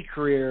TV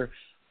career.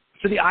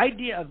 So the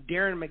idea of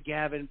Darren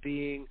McGavin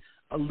being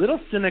a little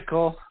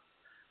cynical,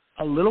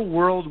 a little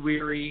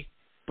world-weary,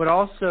 but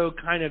also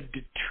kind of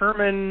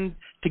determined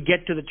to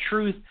get to the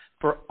truth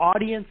for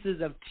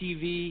audiences of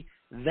TV,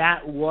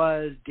 that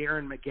was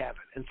Darren McGavin.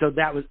 And so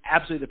that was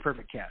absolutely the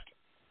perfect casting.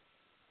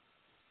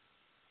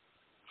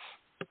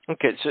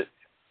 Okay,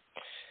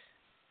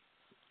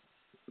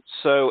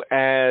 so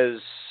as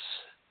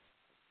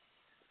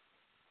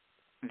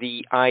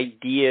the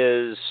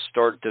ideas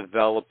start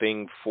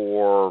developing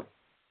for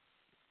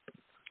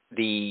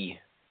the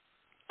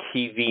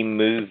TV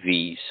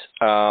movies,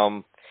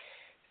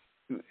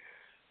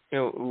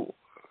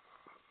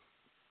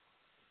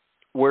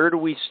 where do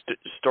we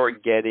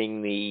start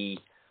getting the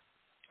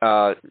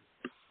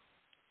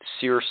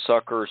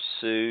seersucker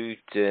suit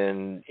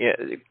and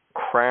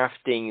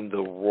crafting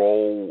the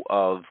role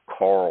of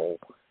Carl?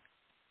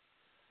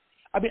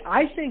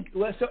 I think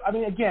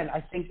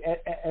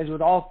as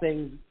with all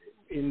things,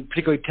 in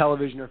particularly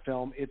television or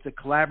film, it's a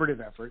collaborative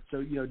effort.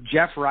 So,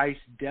 Jeff Rice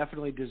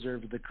definitely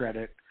deserved the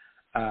credit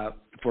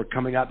for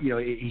coming up.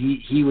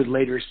 He would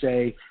later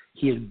say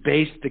he had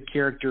based the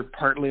character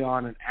partly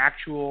on an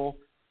actual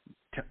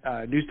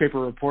newspaper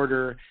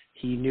reporter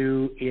he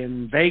knew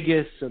in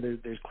Vegas. So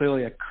there's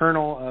clearly a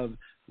kernel of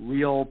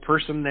real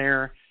person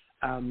there.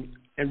 And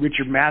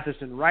Richard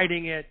Matheson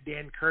writing it,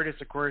 Dan Curtis,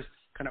 of course,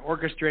 kind of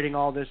orchestrating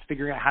all this,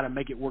 figuring out how to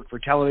make it work for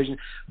television.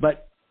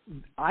 But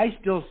I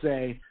still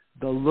say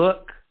the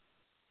look,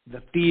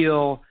 the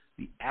feel,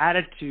 the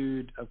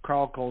attitude of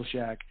Carl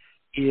Kolchak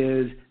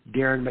is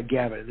Darren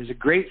McGavin. There's a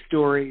great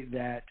story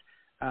that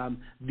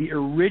the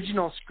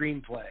original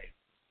screenplay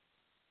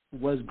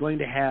was going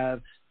to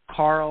have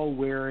Carl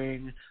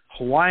wearing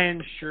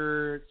Hawaiian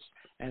shirts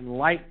and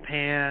light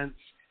pants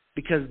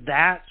because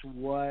that's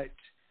what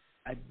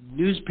a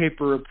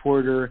newspaper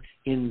reporter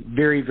in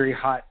very, very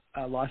hot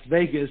Las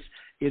Vegas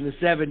in the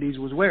 70s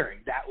was wearing.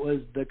 That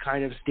was the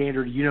kind of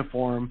standard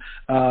uniform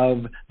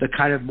of the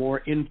kind of more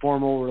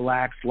informal,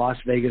 relaxed Las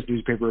Vegas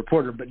newspaper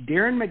reporter. But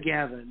Darren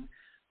McGavin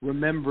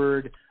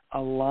remembered a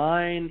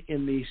line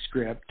in the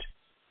script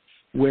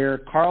where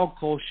Carl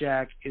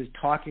Kolchak is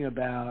talking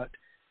about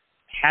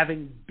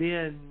having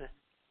been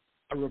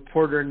a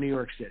reporter in New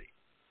York City.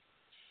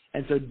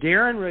 And so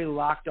Darren really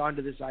locked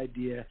onto this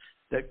idea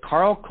that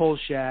Carl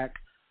Kolchak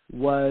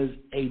was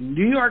a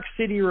New York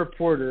City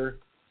reporter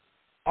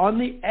on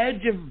the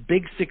edge of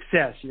big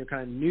success,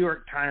 kind of New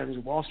York Times,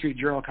 Wall Street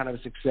Journal kind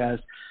of success,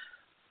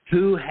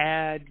 who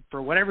had,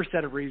 for whatever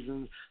set of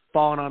reasons,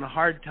 fallen on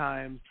hard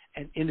times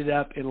and ended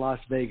up in Las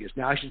Vegas.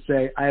 Now, I should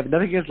say, I have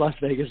nothing against Las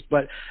Vegas,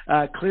 but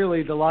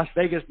clearly the Las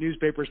Vegas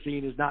newspaper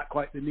scene is not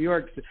quite the New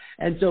York.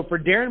 And so for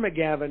Darren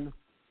McGavin,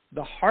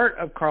 the heart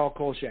of Carl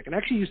Kolchak, and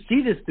actually you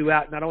see this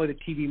throughout not only the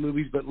TV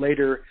movies, but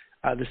later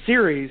the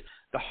series,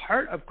 the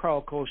heart of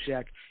Carl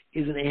Kolchak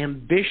is an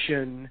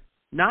ambition,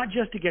 not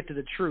just to get to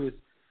the truth,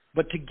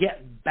 but to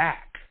get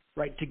back,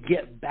 right? To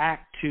get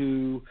back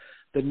to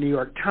the New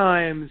York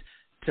Times,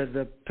 to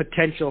the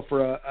potential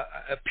for a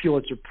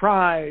Pulitzer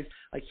Prize.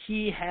 Like,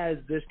 he has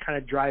this kind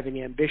of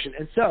driving ambition.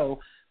 And so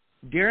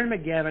Darren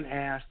McGavin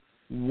asked,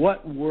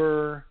 what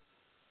were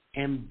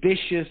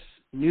ambitious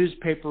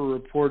newspaper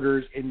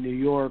reporters in New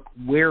York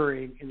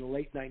wearing in the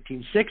late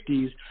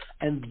 1960s?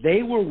 And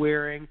they were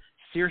wearing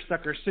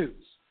seersucker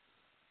suits.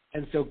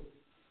 And so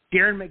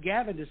Darren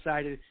McGavin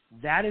decided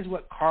that is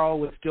what Carl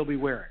would still be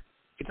wearing.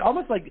 It's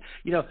almost like,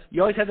 you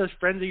always have those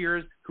friends of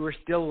yours who are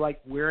still like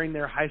wearing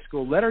their high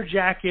school letter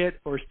jacket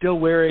or still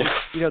wearing,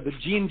 the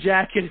jean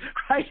jacket,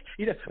 right?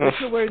 They're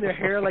still wearing their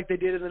hair like they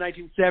did in the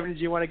 1970s.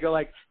 You want to go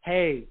like,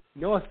 hey,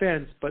 no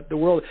offense, but the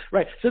world,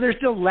 right? So they're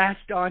still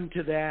latched on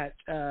to that,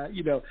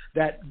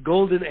 that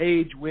golden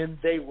age when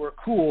they were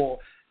cool.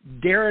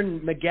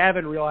 Darren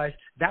McGavin realized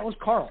that was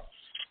Carl.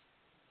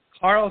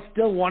 Carl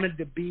still wanted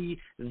to be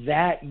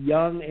that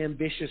young,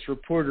 ambitious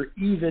reporter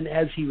even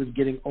as he was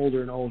getting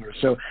older and older.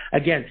 So,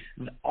 again,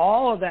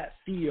 all of that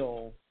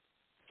feel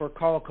for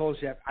Carl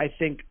Kolchak, I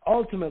think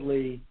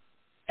ultimately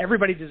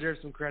everybody deserves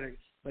some credit,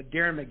 but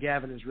Darren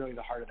McGavin is really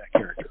the heart of that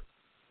character.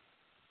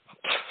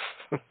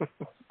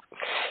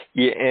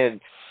 Yeah,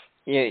 and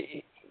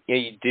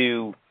you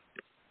do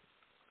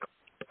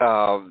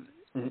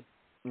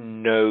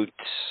note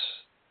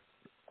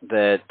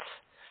that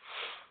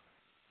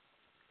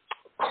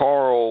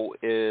Carl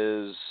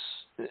is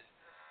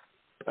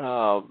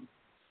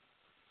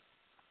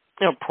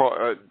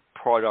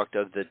product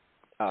of the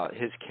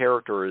his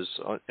character is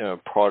a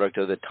product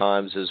of the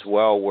times as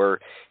well, where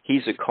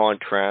he's a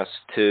contrast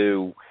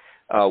to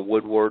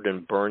Woodward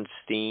and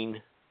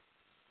Bernstein.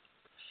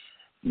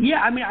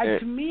 Yeah, I mean,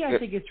 to me, I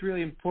think it's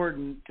really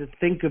important to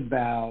think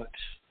about,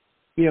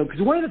 because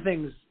one of the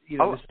things, this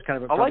is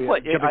kind of I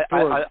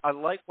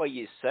like what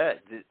you said.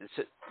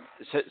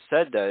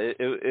 Said that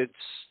it's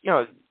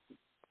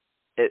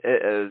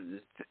a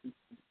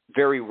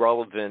very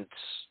relevant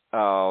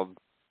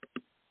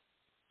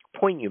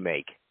point you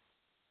make.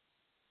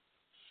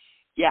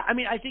 Yeah, I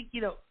mean, I think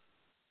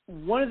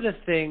one of the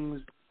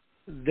things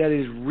that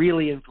is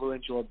really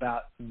influential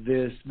about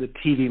the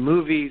TV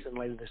movies and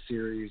later the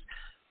series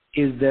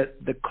is that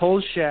the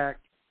Kolchak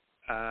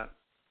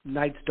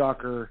Night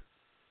Stalker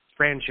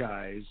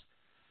franchise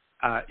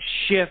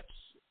shifts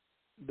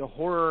the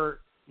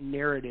horror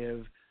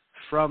narrative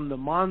from the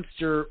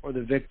monster or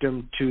the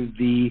victim to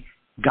the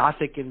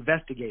Gothic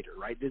investigator,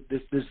 right?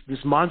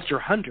 This monster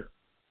hunter,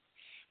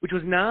 which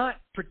was not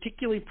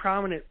particularly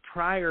prominent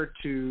prior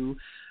to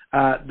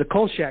the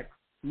Kolchak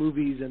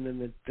movies and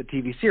then the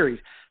TV series.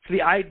 So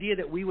the idea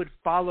that we would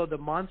follow the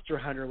monster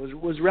hunter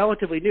was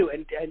relatively new.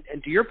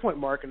 And to your point,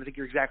 Mark, and I think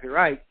you're exactly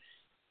right,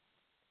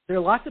 there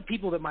are lots of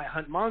people that might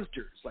hunt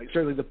monsters. Like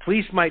certainly the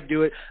police might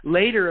do it.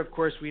 Later, of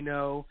course, we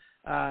know,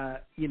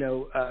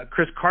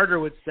 Chris Carter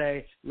would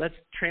say, let's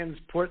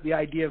transport the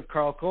idea of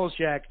Carl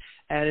Kolchak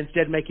and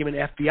instead make him an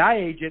FBI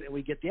agent and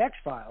we get the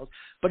X-Files.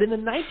 But in the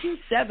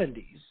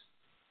 1970s,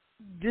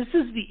 this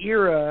is the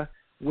era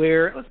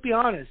where, let's be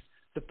honest,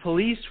 the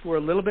police were a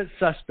little bit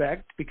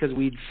suspect because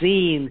we'd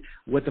seen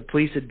what the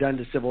police had done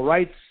to civil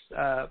rights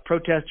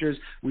protesters.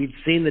 We'd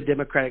seen the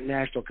Democratic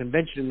National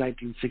Convention in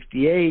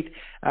 1968.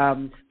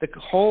 The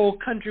whole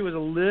country was a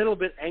little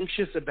bit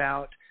anxious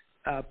about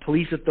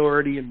police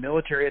authority and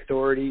military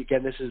authority.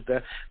 Again, this is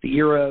the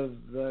era of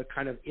the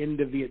kind of end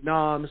of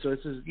Vietnam. So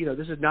this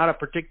is not a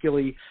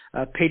particularly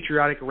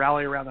patriotic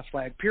rally around the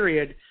flag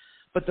period.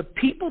 But the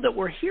people that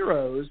were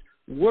heroes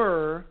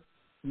were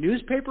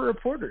newspaper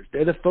reporters.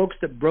 They're the folks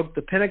that broke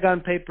the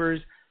Pentagon Papers.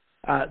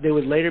 They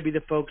would later be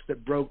the folks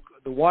that broke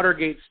the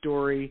Watergate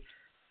story.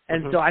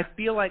 And so I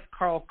feel like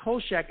Carl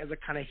Kolchak, as a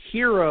kind of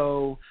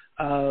hero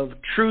of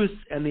truth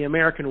and the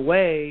American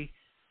way,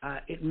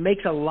 it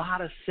makes a lot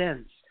of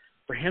sense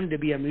for him to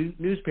be a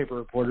newspaper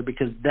reporter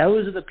because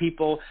those are the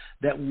people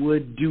that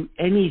would do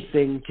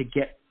anything to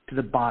get to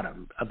the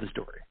bottom of the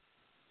story.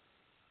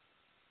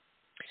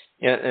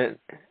 Yeah, and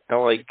I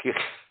like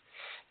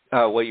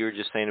what you were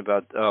just saying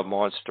about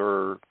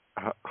monster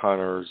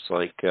hunters,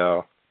 like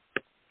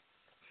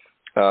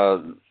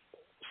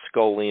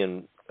Scully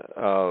and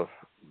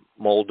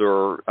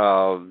Mulder.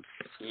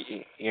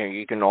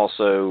 You can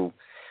also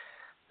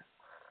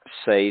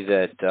say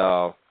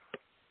that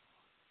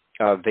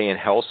Van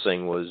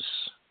Helsing was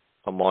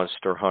a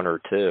monster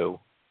hunter too.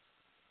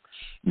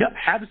 No,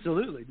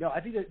 absolutely. No, I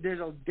think that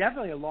there's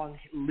definitely a long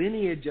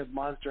lineage of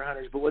monster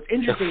hunters. But what's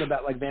interesting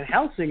about Van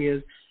Helsing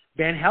is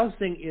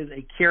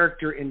a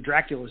character in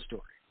Dracula's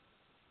story.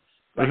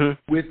 Like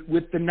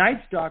with the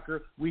Night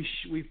Stalker, we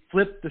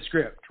flip the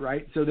script,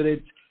 right? So that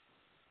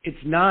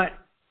it's not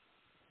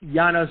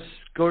Janos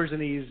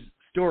Skorzeny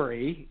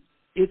story.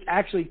 It's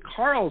actually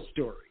Carl's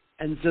story.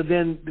 And so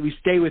then we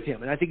stay with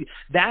him. And I think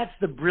that's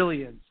the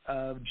brilliance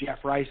of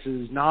Jeff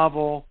Rice's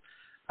novel.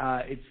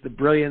 It's the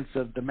brilliance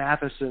of the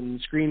Matheson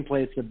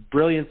screenplay. It's the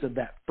brilliance of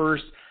that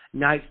first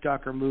Night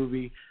Stalker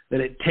movie, that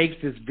it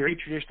takes this very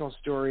traditional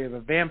story of a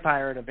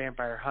vampire and a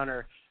vampire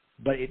hunter,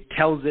 but it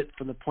tells it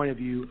from the point of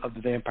view of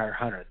the vampire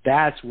hunter.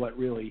 That's what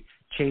really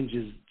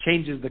changes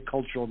the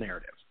cultural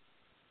narrative.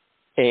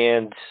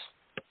 And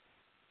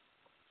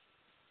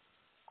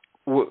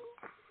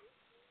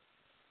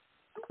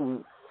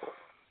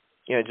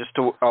just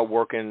to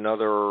work in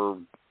another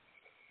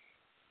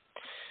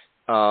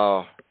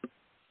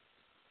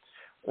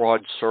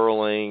Rod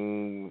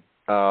Serling,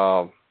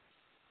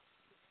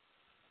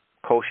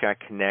 Kolchak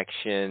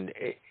connection.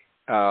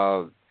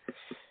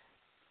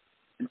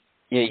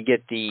 You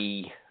get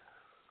the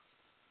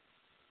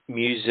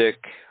music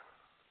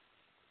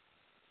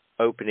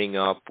opening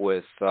up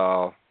with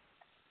the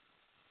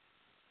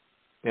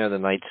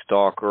Night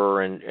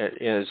Stalker, and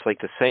it's like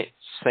the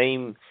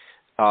same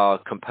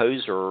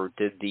composer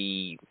did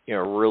the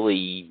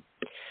really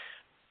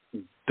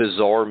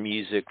bizarre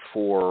music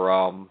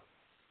for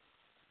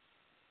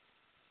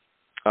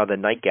the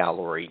Night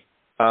Gallery.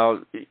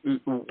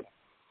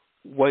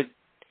 What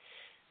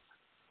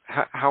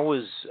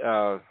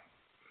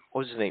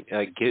was his name?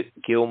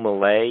 Gil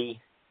Millet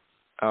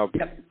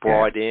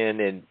brought in,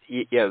 and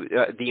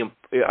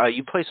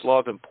you place a lot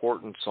of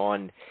importance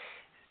on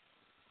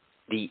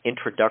the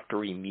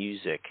introductory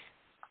music.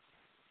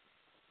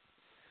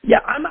 Yeah,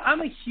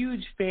 I'm a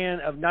huge fan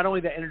of not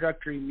only the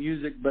introductory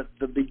music, but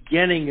the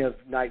beginning of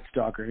Night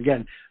Stalker.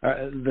 Again,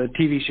 the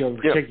TV show in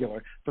particular.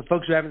 Yeah. For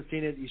folks who haven't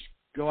seen it, you should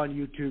go on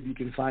YouTube. You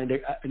can find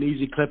an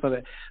easy clip of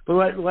it. But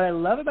what I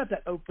love about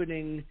that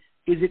opening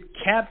is it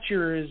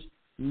captures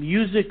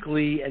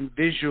musically and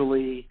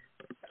visually,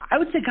 I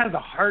would say kind of the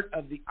heart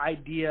of the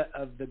idea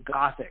of the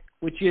Gothic,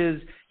 which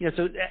is,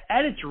 so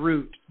at its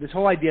root, this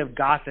whole idea of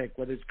Gothic,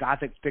 whether it's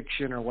Gothic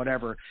fiction or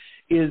whatever,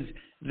 is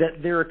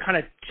that there are kind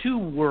of two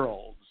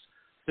worlds.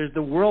 There's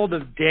the world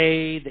of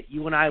day that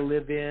you and I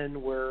live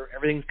in, where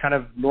everything's kind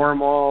of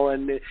normal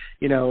and,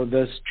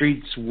 the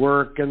streets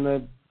work and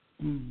the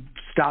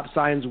stop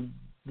signs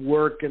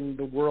work and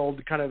the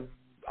world kind of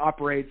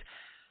operates.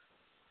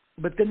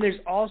 But then there's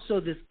also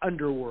this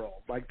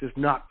underworld, like this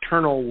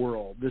nocturnal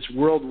world, this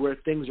world where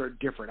things are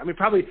different. I mean,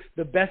 probably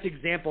the best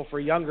example for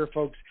younger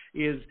folks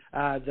is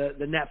the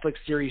Netflix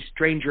series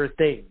Stranger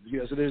Things.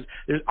 So there's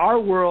our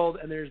world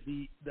and there's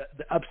the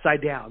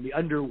upside down, the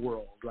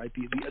underworld, right?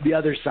 The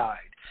other side.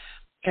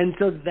 And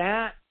so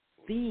that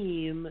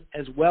theme,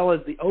 as well as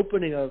the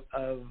opening of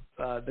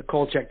the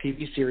Kolchak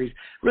TV series,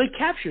 really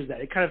captures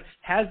that. It kind of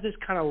has this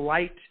kind of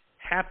light,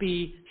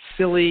 happy,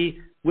 silly,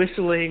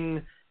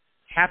 whistling,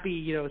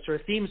 happy, sort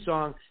of theme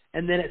song,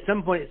 and then at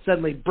some point it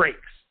suddenly breaks,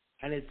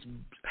 and it's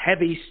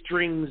heavy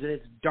strings, and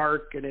it's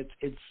dark, and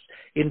it's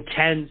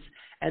intense,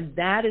 and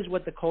that is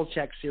what the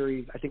Kolchak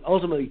series, I think,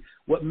 ultimately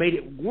what made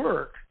it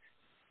work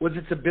was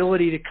its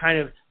ability to kind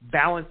of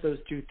balance those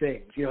two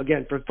things.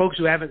 Again, for folks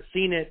who haven't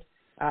seen it,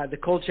 the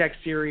Kolchak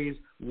series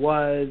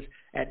was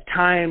at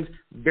times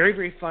very,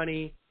 very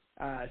funny.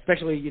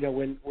 Especially,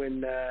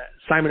 when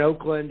Simon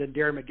Oakland and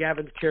Darren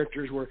McGavin's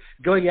characters were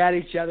going at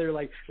each other.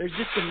 Like, there's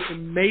just some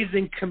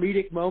amazing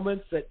comedic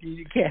moments that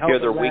you can't help but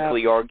laugh. Their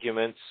weekly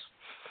arguments.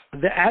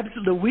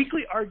 The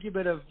weekly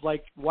argument of,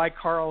 like, why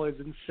Carl is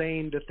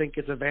insane to think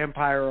it's a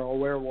vampire or a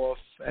werewolf,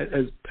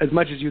 as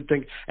much as you'd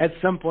think at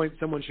some point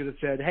someone should have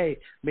said, hey,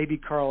 maybe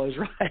Carl is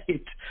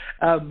right.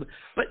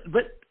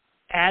 But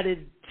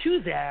added to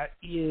that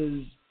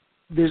is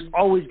there's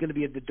always going to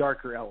be the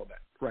darker element.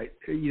 Right.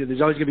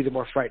 There's always going to be the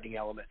more frightening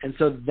element. And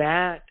so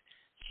that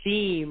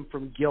theme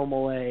from Gil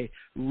Millet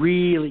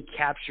really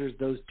captures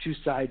those two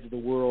sides of the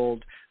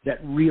world that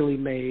really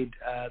made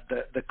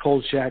the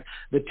Kolchak,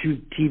 the two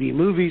TV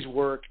movies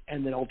work,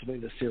 and then ultimately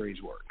the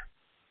series work.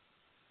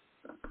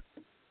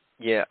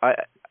 Yeah.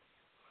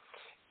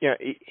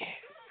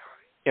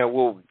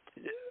 We'll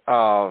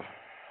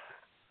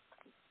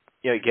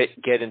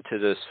get into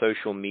the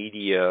social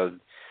media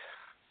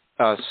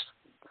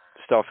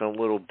stuff in a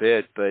little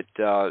bit, but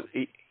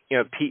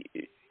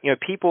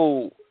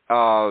people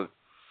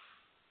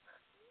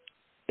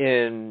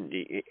in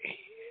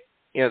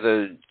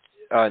the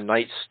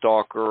Night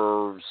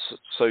Stalker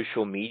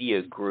social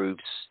media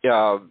groups,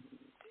 about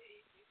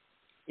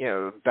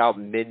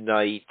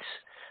midnight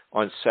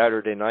on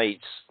Saturday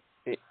nights,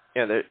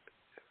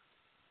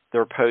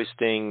 they're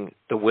posting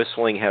the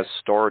whistling has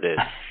started.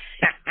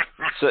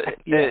 So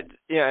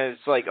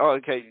it's like, oh,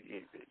 okay,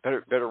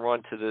 better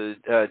run to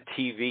the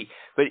TV.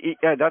 But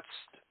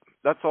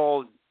that's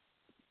all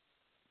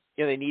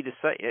they need to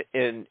say.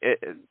 And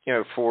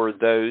for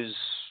those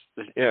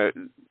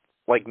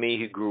like me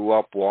who grew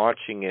up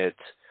watching it,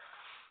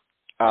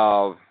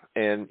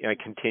 and I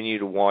continue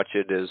to watch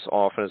it as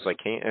often as I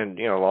can. And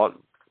a lot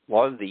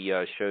of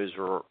the shows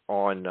are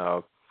on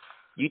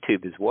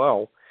YouTube as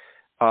well.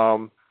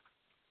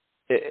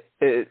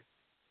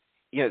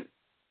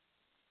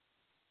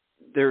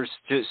 There's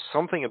just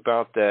something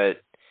about that,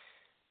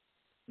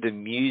 the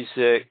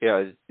music,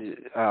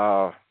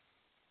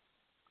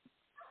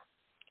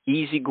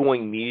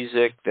 easygoing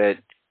music that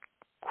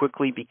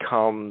quickly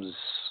becomes,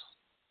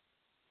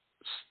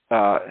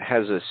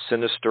 has a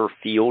sinister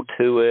feel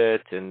to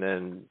it, and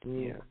then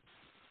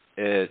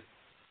it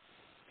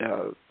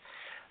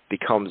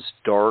becomes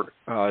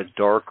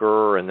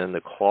darker, and then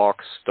the clock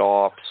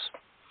stops.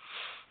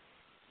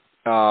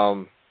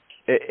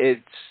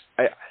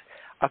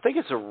 I think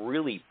it's a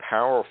really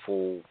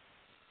powerful,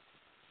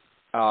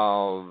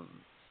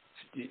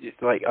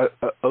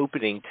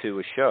 opening to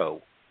a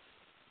show.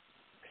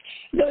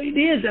 No, it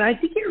is, and I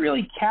think it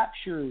really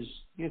captures.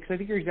 Because I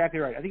think you're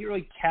exactly right. I think it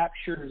really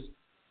captures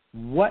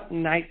what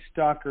Night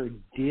Stalker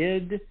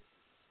did,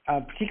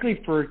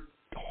 particularly for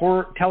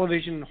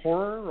television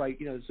horror, right?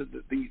 So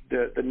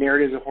the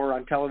narratives of horror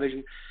on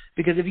television.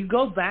 Because if you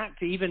go back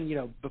to even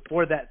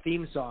before that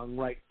theme song,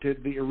 right, to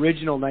the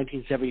original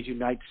 1972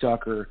 Night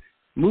Stalker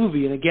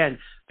movie, and again,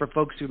 for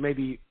folks who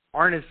maybe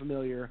aren't as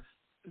familiar,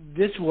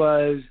 this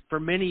was for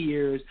many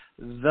years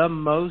the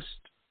most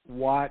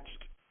watched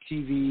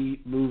TV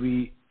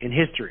movie in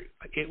history.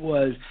 It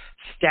was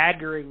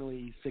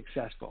staggeringly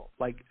successful.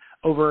 Like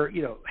over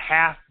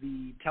half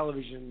the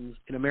televisions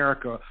in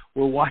America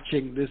were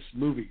watching this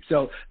movie.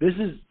 So this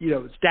is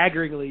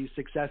staggeringly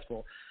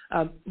successful.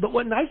 But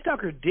what Night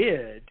Stalker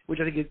did, which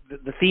I think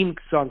the theme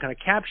song kind of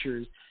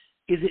captures,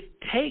 is it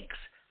takes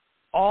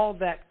all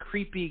that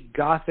creepy,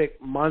 gothic,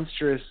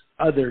 monstrous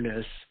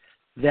otherness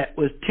that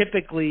was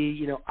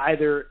typically,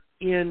 either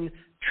in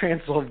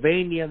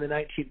Transylvania in the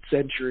 19th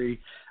century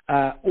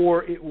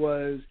or it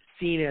was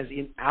seen as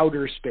in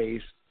outer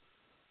space,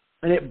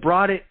 And it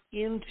brought it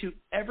into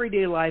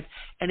everyday life,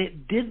 and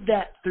it did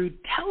that through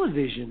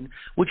television,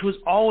 which was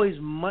always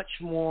much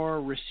more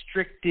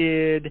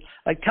restricted.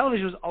 Like,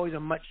 television was always a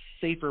much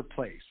safer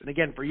place. And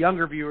again, for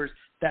younger viewers,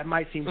 that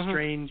might seem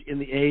strange in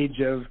the age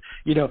of,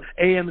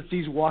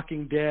 AMC's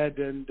Walking Dead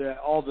and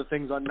all the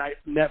things on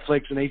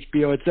Netflix and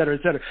HBO, et cetera,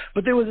 et cetera.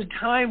 But there was a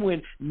time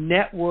when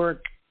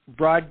network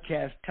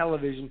broadcast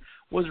television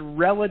was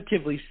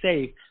relatively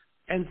safe.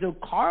 And so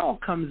Carl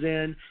comes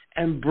in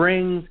and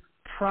brings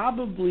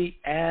probably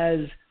as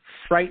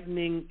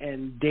frightening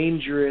and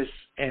dangerous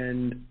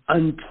and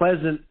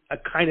unpleasant a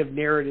kind of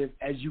narrative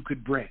as you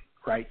could bring,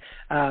 right?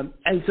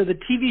 And so the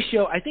TV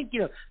show, I think,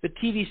 the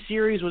TV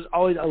series was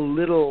always a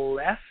little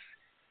less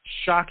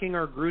shocking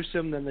or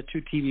gruesome than the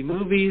 2 TV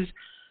movies,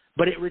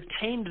 but it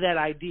retained that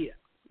idea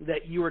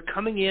that you were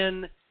coming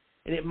in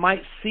and it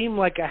might seem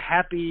like a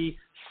happy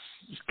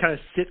kind of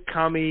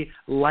sitcom-y,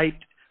 light,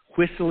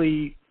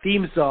 whistly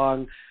theme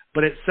song,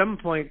 but at some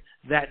point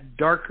that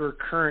darker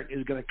current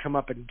is going to come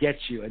up and get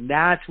you, and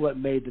that's what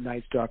made The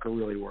Night Stalker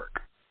really work.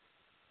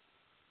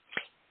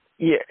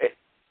 Yeah,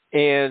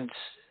 and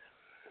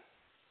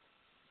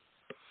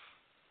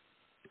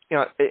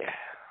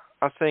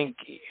I think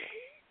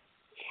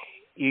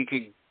you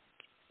could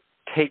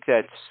take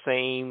that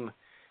same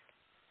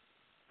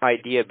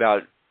idea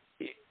about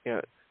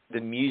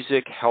the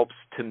music helps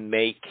to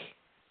make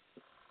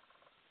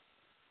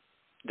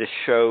the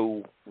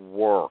show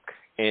work,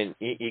 and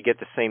you get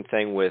the same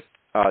thing with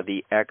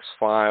the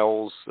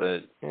X-Files.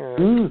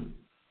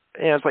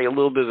 It's like a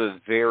little bit of a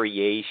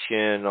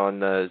variation on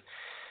the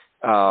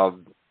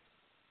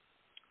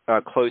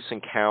Close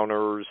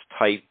Encounters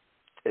type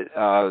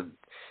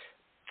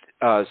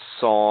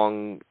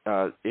song,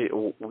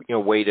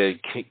 way to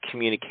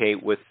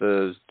communicate with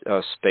the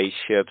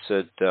spaceships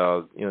at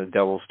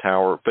Devil's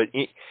Tower. But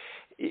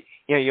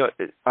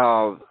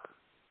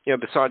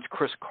besides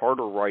Chris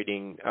Carter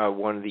writing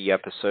one of the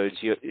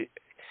episodes,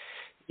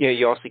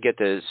 you also get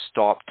the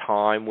Stop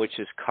Time, which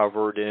is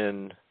covered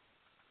in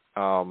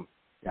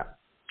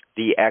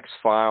the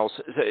X-Files.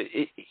 So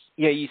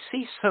you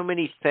see so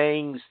many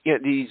things,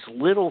 these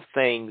little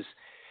things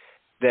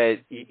that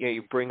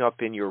you bring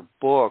up in your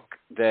book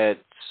that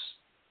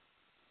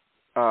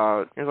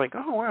you're like,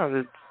 oh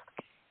wow,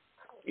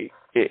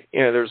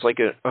 there's like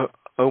a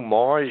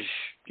homage,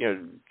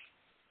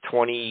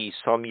 20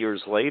 some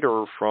years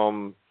later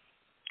from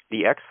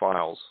the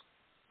X-Files,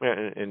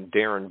 and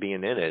Darren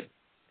being in it.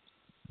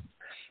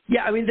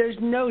 Yeah, I mean, there's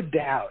no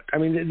doubt. I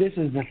mean, this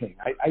is the thing.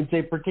 I'd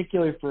say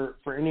particularly for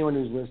anyone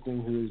who's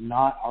listening who is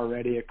not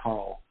already a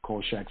Carl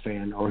Kolchak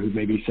fan, or who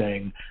may be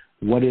saying,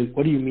 what do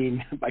you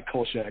mean by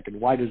Kolchak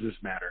and why does this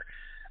matter?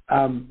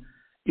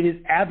 It is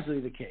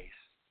absolutely the case,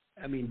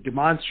 I mean,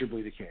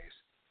 demonstrably the case,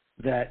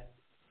 that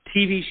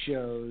TV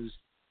shows,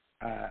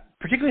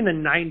 particularly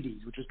in the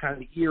 90s, which was kind of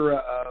the era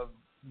of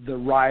the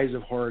rise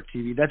of horror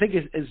TV, that I think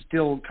is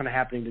still kind of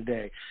happening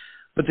today.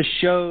 But the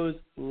shows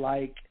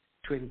like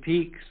Twin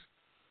Peaks,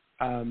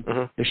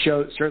 the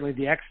show, certainly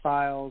the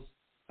X-Files,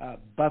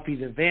 Buffy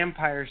the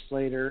Vampire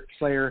Slayer,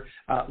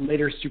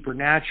 later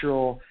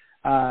Supernatural,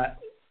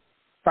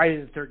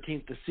 Friday the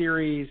 13th, the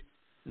series,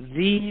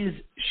 these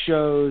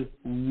shows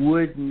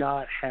would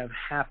not have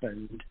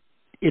happened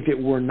if it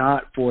were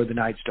not for The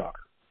Night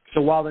Stalker.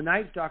 So while The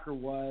Night Stalker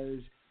was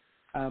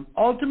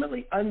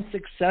ultimately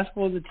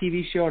unsuccessful as a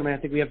TV show, I mean, I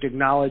think we have to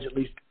acknowledge, at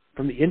least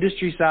from the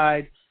industry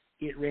side,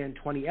 it ran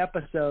 20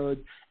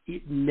 episodes.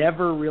 It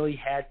never really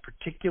had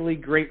particularly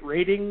great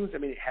ratings. I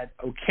mean, it had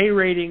okay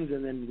ratings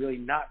and then really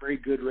not very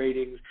good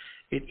ratings.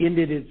 It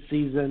ended its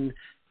season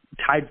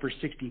tied for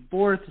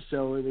 64th,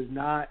 so it was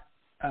not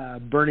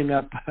burning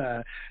up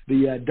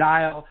the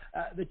dial.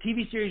 The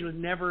TV series was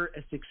never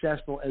as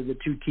successful as the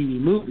 2 TV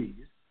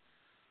movies,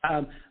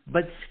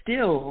 but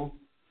still,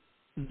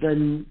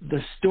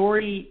 the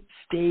story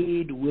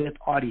stayed with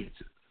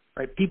audiences.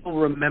 Right? People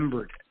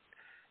remembered it.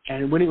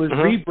 And when it was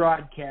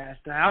rebroadcast,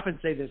 and I often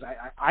say this,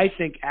 I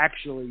think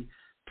actually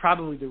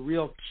probably the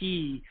real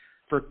key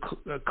for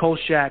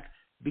Kolchak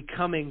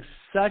becoming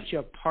such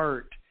a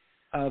part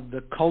of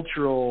the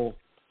cultural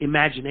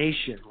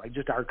imagination, like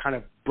just our kind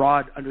of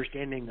broad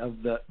understanding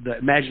of the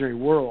imaginary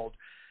world,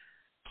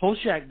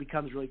 Kolchak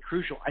becomes really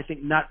crucial, I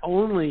think, not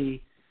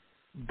only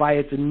by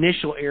its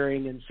initial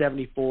airing in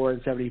 74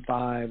 and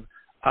 75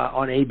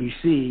 on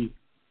ABC,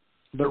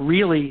 but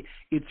really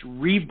its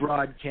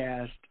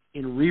rebroadcast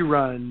in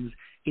reruns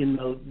in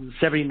the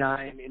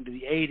 79 into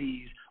the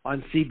 80s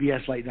on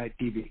CBS late night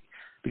TV.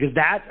 Because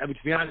that's, I mean,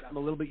 to be honest, I'm a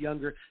little bit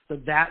younger, so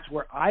that's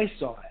where I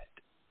saw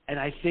it. And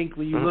I think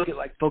when you look at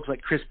like folks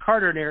like Chris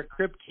Carter and Eric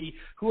Kripke,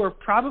 who are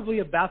probably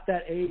about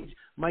that age,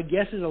 my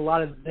guess is a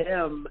lot of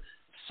them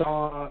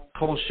saw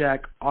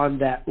Kolchak on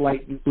that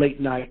late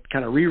night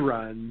kind of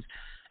reruns,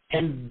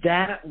 and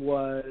that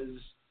was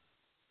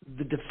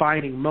the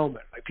defining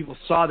moment. Like, people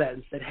saw that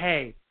and said,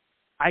 hey,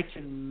 I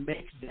can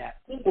make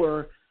that.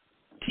 Or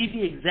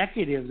TV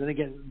executives, and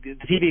again, the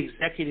TV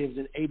executives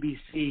at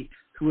ABC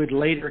who would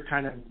later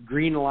kind of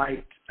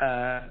greenlight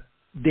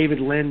David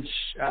Lynch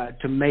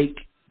to make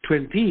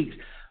Twin Peaks,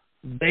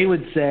 they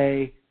would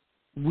say,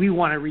 we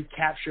want to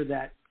recapture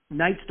that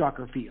Night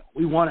Stalker feel.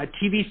 We want a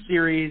TV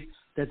series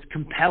that's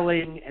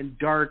compelling and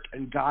dark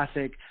and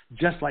gothic,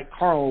 just like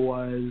Carl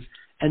was.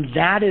 And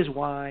that is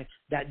why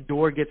that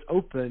door gets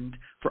opened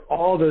for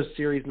all those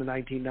series in the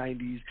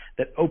 1990s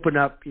that open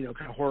up, kind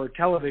of horror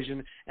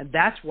television. And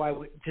that's why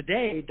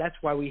today, that's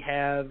why we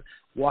have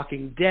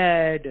Walking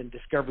Dead and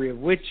Discovery of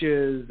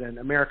Witches and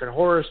American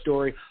Horror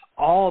Story.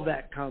 All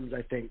that comes,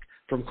 I think,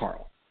 from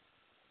Carl.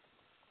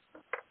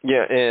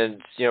 Yeah,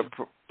 and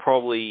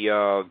probably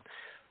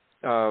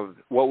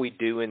What We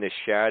Do in the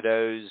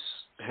Shadows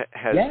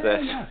has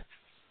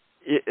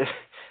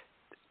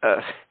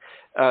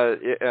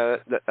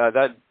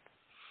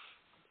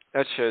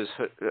that show's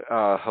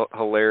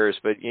hilarious,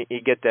 but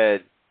you get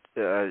that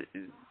the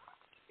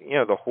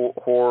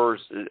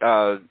horrors,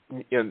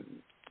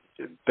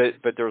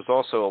 but there's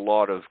also a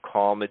lot of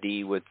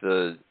comedy with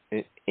the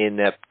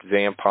inept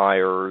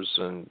vampires,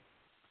 and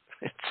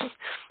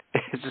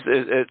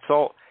it's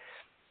all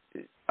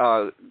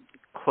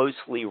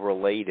closely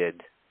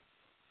related.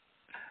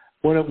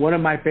 One of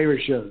my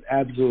favorite shows,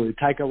 absolutely.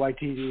 Taika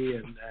Waititi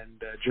and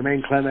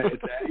Jermaine Clement.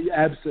 It's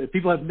absolutely. If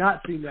people have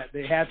not seen that,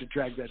 they have to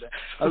track that down.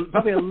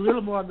 Probably a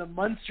little more on the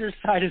Munster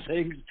side of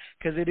things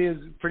because it is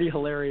pretty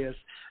hilarious.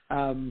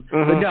 But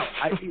no,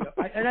 I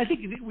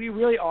think we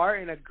really are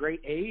in a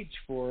great age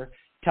for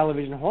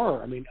television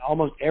horror. I mean,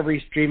 almost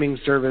every streaming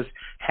service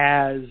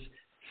has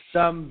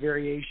some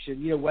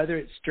variation, whether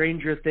it's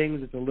Stranger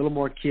Things, it's a little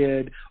more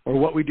kid, or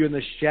What We Do in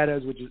the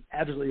Shadows, which is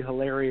absolutely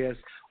hilarious,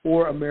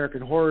 or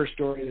American Horror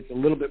Story, that's a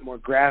little bit more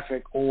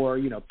graphic, or,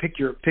 pick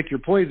your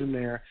poison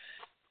there.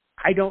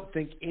 I don't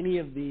think any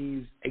of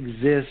these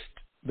exist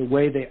the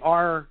way they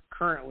are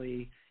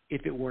currently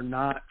if it were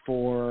not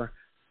for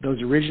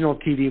those original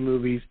TV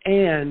movies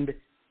and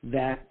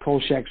that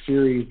Kolchak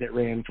series that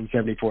ran from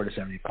 74 to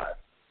 75.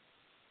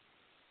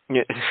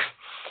 Yeah.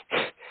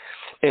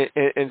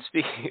 And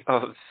speaking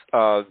of,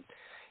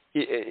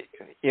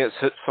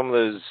 some of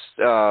those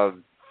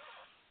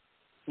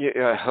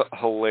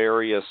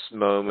hilarious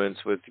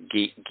moments with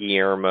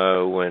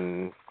Guillermo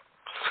and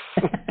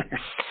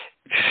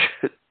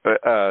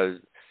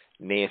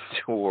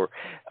Nandor,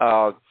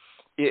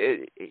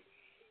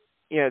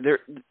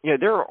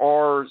 there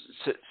are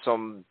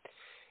some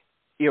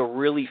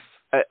really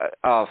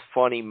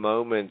funny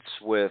moments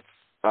with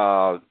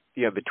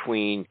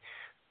between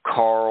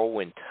Carl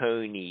and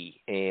Tony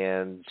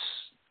and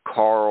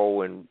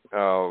Carl and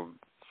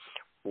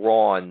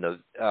Ron, the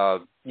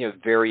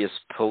various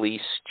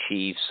police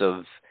chiefs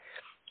of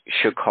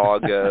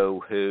Chicago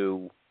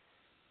who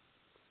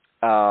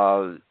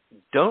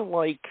don't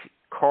like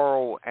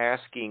Carl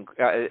asking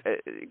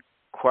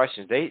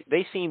questions.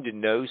 They seem to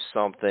know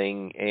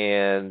something,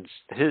 and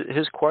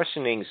his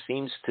questioning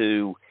seems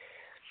to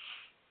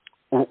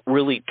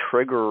really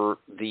trigger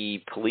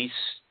the police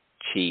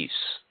chiefs.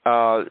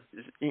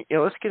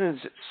 Let's get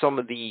into some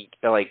of the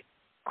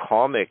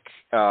comic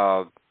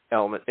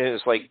element. And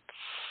it's like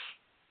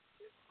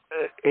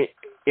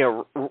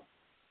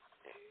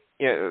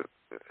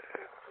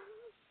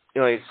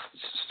I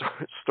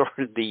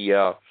started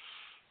the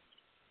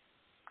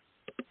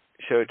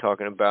show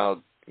talking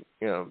about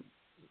I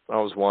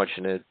was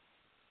watching it.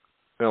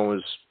 It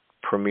was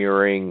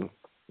premiering,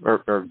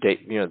 or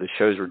the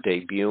shows were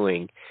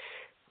debuting,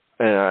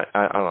 and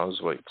I don't know, it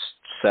was like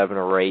 7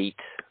 or 8.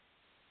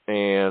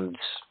 And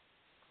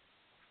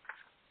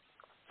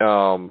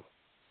I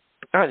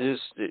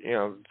just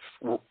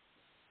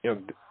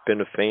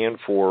been a fan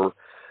for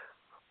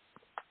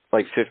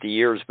like 50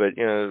 years, but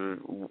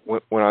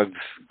when I've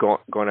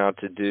gone out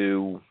to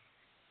do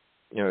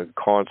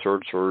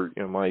concerts or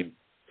my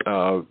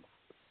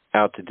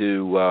out to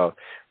do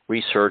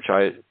research,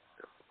 I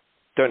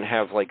don't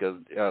have like a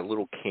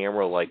little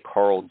camera like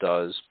Carl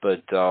does,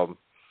 but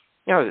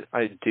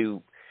I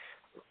do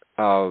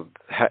have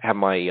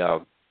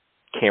my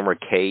camera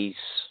case.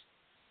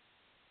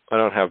 I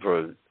don't have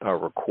a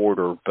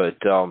recorder, but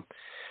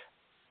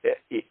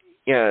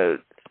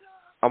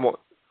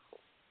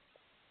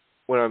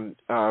when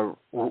I'm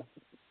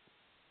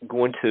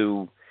going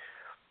to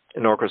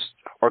an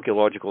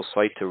archaeological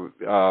site to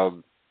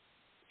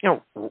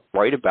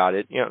write about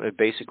it,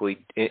 basically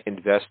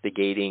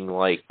investigating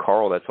like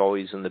Carl. That's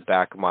always in the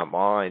back of my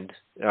mind.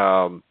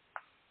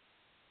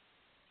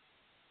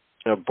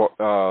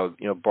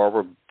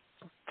 Barbara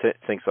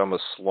thinks I'm a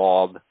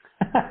slob.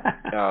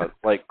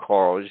 Like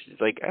Carl,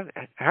 she's like,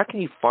 how can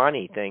you find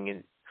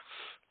anything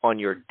on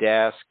your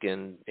desk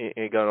and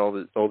you got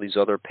all these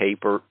other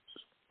papers,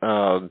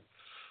 like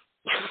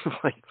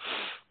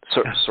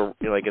so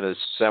like in a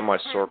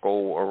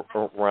semicircle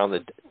around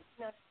the.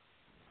 No,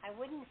 I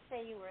wouldn't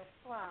say you were a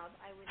slob.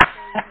 I would say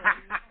you were a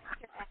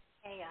master at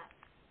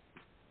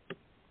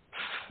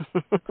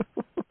chaos.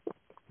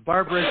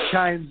 Barbara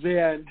chimes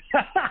in.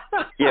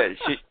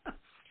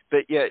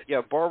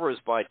 Barbara's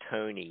by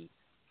Tony.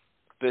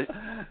 But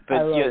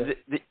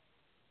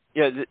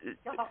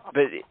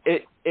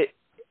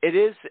it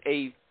is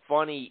a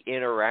funny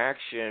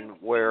interaction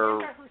where.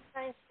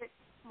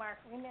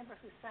 Remember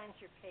who signs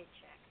your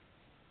paycheck.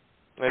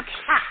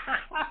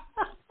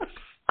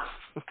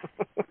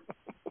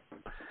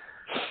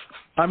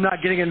 I'm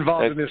not getting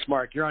involved in this,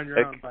 Mark. You're on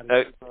your own, buddy.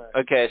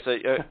 Okay, so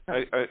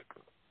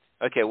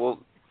okay, well,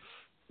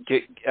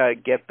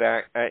 get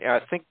back. I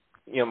think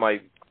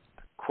my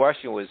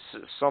question was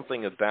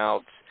something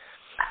about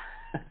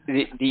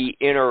the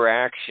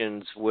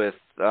interactions with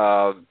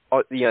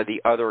the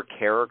other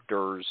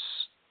characters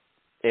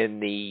in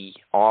the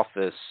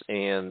office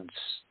and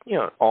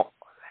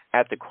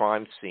at the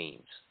crime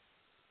scenes.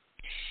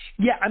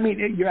 Yeah, I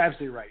mean, you're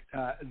absolutely right.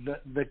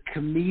 The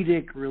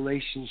comedic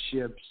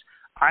relationships,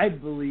 I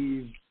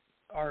believe,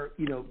 are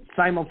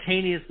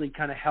simultaneously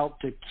kind of help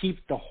to keep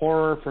the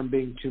horror from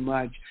being too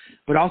much,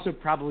 but also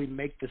probably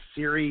make the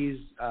series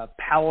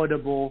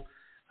palatable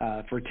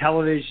for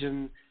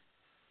television.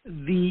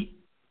 The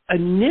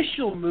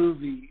initial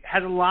movie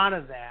had a lot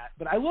of that,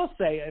 but I will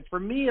say, for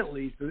me at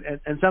least,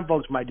 and some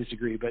folks might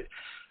disagree, but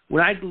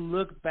when I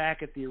look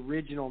back at the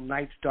original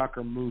Night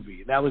Stalker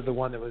movie, that was the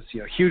one that was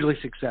hugely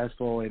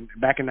successful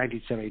back in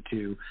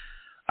 1972.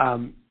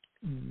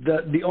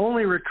 The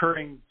only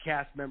recurring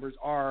cast members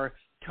are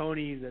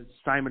Tony, that's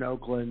Simon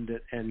Oakland,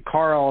 and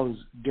Carl is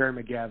Darren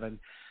McGavin.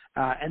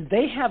 And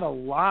they have a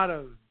lot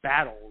of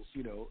battles,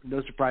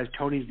 no surprise.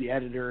 Tony's the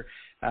editor.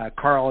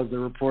 Carl is the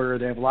reporter.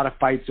 They have a lot of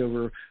fights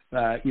over,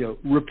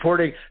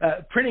 reporting,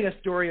 printing a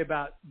story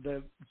about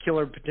the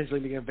killer potentially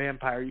being a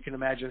vampire. You can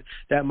imagine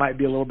that might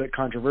be a little bit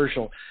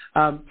controversial.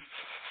 But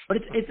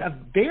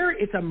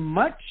it's a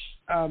much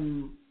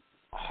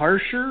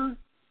harsher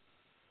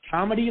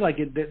comedy. Like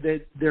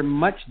they're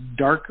much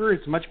darker.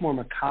 It's much more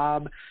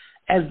macabre.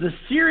 As the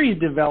series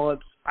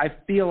develops, I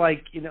feel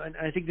like, and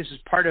I think this is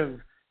part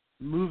of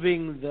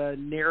moving the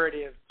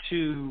narrative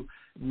to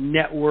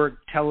network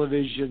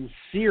television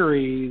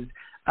series,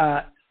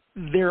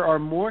 there are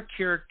more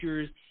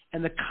characters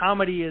and the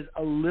comedy is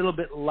a little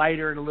bit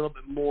lighter and a little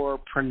bit more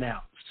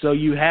pronounced. So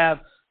you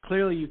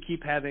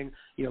keep having,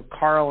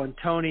 Carl and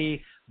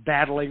Tony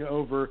battling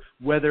over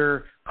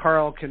whether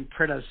Carl can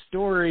print a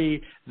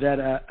story that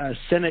a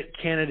Senate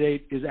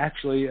candidate is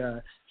actually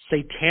a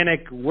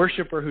satanic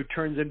worshiper who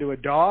turns into a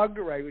dog,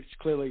 right? Which is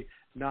clearly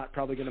not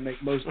probably going to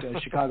make most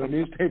Chicago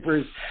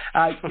newspapers.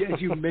 As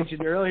you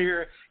mentioned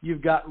earlier,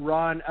 you've got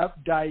Ron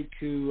Updike,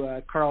 who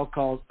Carl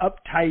calls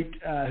uptight,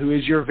 who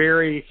is your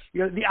very,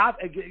 the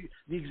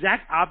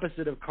exact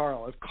opposite of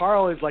Carl. If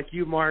Carl is like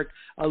you, Mark,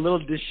 a little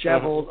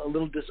disheveled, a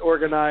little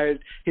disorganized,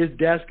 his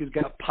desk has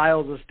got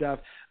piles of stuff.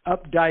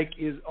 Updike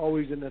is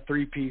always in a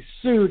three-piece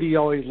suit. He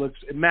always looks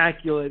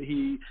immaculate.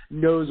 He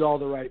knows all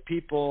the right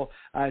people.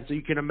 So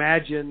you can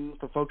imagine,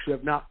 for folks who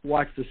have not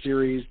watched the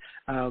series,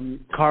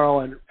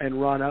 Carl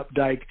and Ron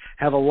Updike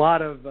have a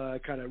lot of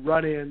kind of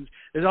run-ins.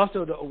 There's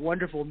also the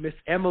wonderful Miss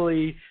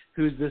Emily,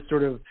 who's this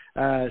sort of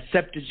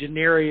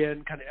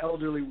septuagenarian kind of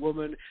elderly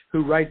woman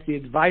who writes the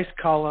advice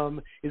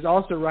column, is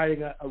also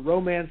writing a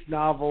romance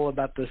novel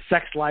about the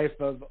sex life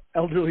of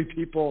elderly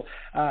people.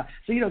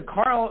 So,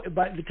 Carl,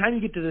 by the time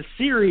you get to the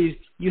series,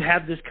 you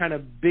have this kind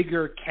of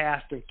bigger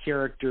cast of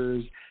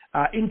characters,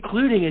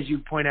 including, as you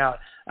point out,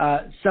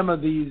 some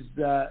of these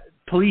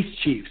police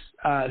chiefs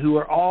who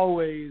are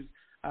always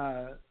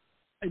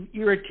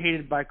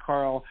irritated by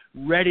Carl,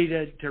 ready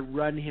to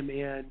run him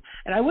in.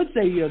 And I would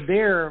say,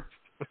 there,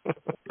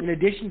 in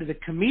addition to the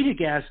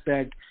comedic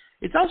aspect,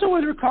 it's also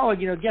worth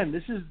recalling, again,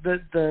 this is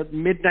the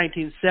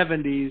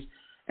mid-1970s,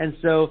 and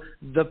so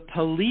the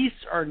police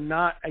are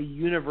not a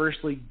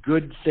universally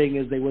good thing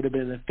as they would have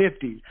been in the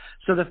 50s.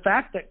 So the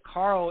fact that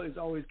Carl is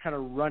always kind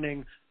of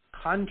running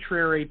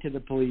contrary to the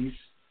police,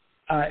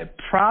 it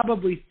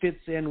probably fits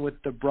in with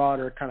the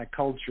broader kind of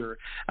culture.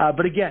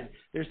 But again,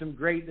 there's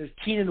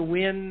Keenan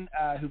Wynn,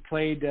 who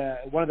played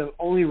one of the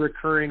only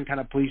recurring kind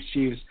of police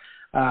chiefs,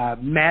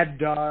 Mad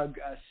Dog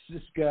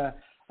Siska,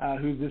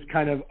 who's this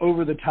kind of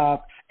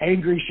over-the-top,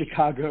 angry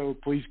Chicago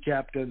police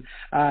captain.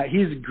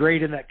 He's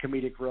great in that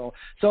comedic role.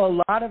 So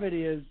a lot of it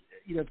is,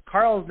 if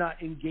Carl's not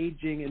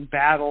engaging in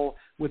battle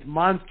with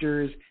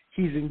monsters,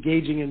 he's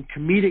engaging in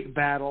comedic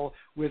battle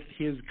with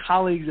his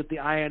colleagues at the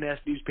INS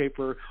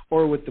newspaper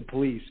or with the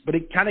police. But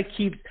it kind of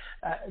keeps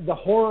the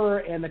horror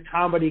and the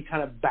comedy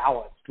kind of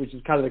balanced, which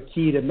is kind of the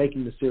key to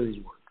making the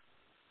series work.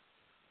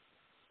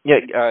 Yeah,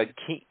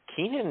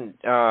 Keenan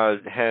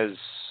has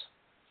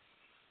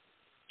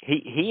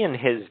he and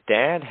his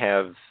dad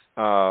have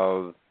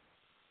Rod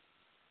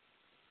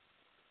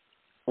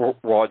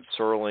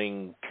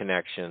Serling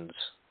connections.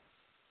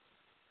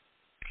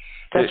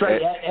 That's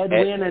right, Ed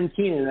Wynn and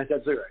Keenan. That's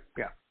absolutely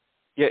right.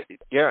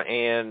 Yeah,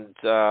 and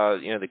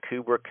the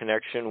Kubrick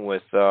connection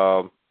with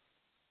you're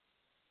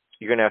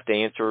going to have to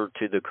answer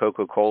to the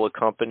Coca-Cola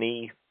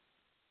Company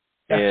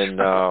in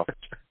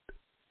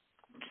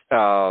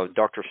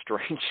Dr.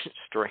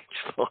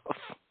 Strangelove.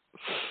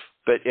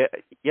 But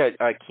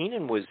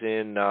Keenan was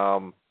in,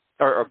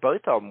 or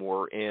both of them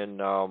were in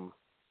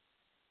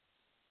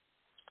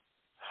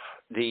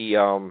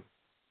the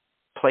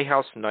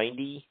Playhouse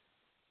 90.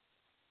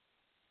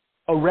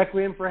 Oh,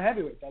 Requiem for a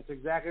Heavyweight. That's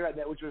exactly right.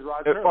 That which was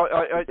Rod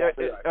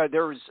Serling.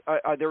 There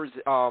was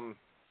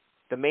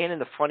the Man in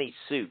the Funny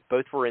Suit.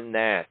 Both were in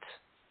that.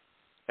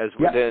 as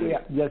yeah, then.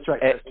 Yeah, that's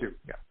right. That's true.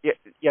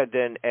 Yeah.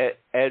 Then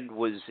Ed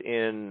was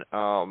in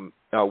One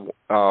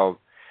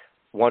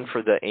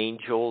for the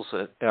Angels.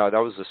 That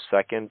was the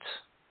second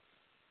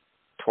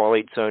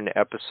Twilight Zone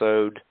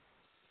episode.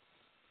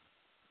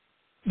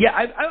 Yeah,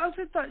 I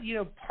also thought,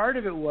 part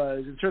of it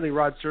was, and certainly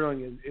Rod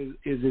Serling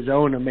is his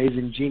own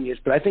amazing genius,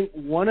 but I think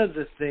one of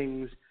the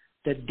things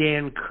that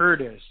Dan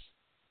Curtis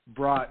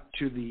brought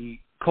to the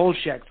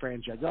Kolchak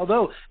franchise,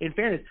 although, in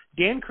fairness,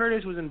 Dan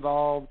Curtis was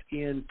involved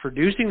in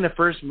producing the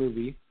first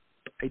movie.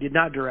 He did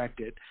not direct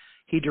it.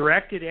 He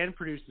directed and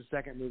produced the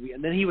second movie,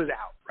 and then he was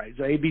out, right?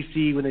 So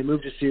ABC, when they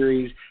moved to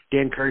series,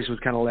 Dan Curtis was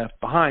kind of left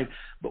behind.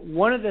 But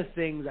one of the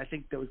things I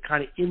think that was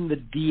kind of in the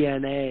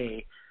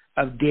DNA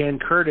of Dan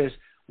Curtis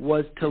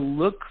was to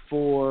look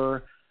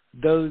for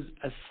those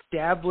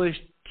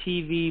established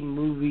TV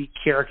movie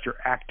character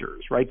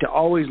actors, right? To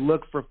always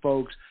look for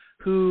folks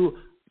who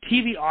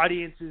TV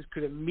audiences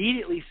could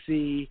immediately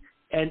see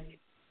and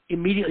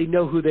immediately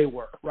know who they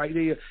were, right?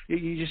 You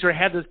just sort of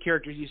have those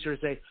characters. You sort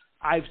of say,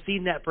 I've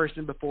seen that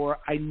person before.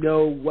 I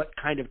know what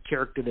kind of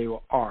character they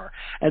are.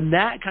 And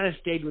that kind of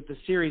stayed with the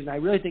series. And I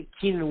really think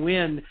Keenan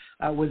Wynn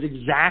was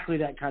exactly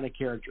that kind of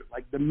character.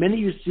 Like the minute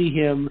you see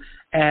him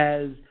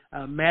as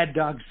Mad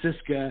Dog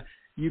Siska,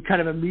 you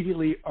kind of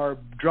immediately are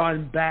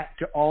drawn back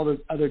to all those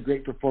other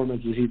great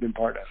performances he's been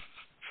part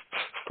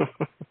of.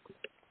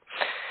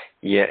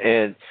 Yeah,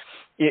 and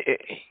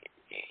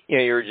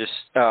you're just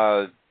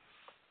I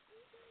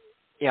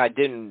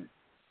didn't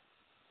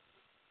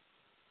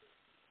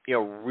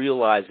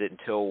realize it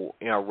until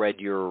I read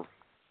your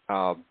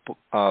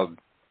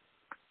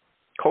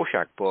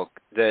Kolchak book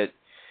that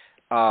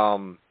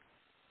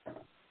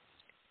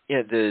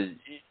the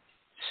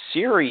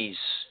series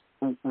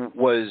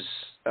was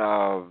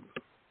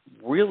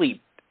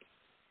really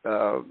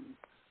a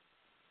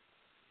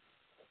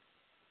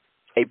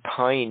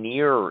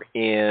pioneer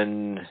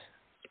in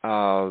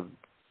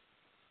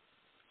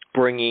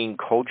bringing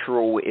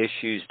cultural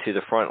issues to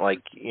the front,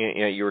 like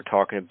you were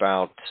talking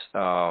about.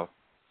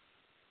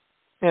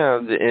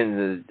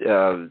 In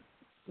the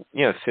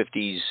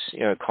 50s,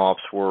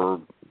 cops were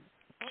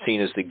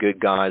seen as the good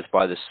guys.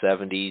 By the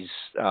 70s,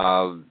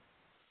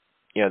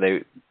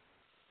 they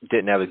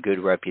didn't have a good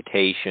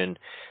reputation.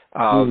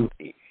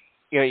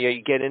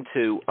 You get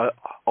into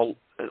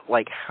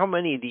like how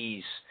many of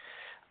these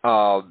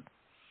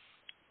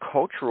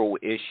cultural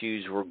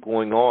issues were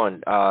going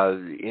on.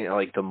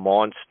 Like the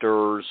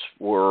monsters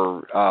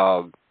were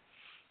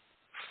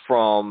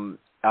from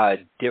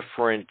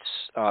different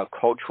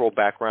cultural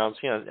backgrounds.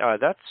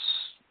 That's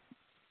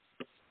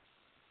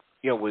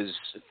was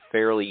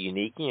fairly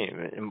unique.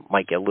 You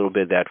might get a little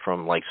bit of that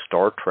from like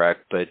Star Trek,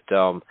 but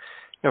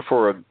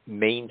for a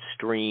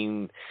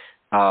mainstream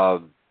TV,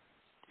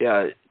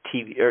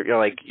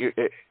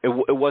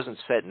 it wasn't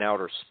set in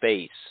outer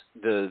space.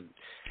 The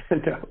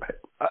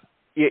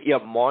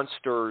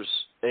monsters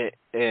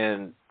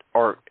and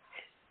are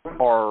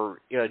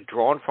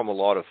drawn from a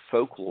lot of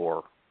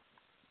folklore.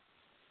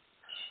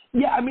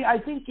 Yeah, I mean, I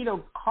think,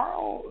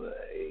 Carl,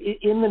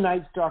 in The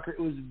Night Stalker, it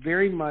was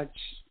very much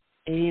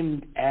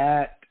aimed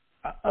at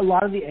a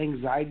lot of the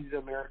anxieties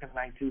of American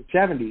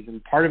 1970s.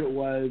 And part of it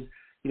was,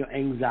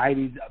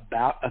 anxieties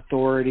about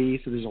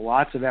authority. So there's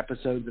lots of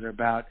episodes that are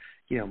about,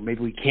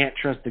 maybe we can't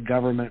trust the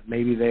government.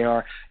 Maybe they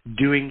are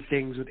doing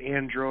things with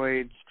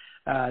androids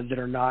that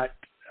are not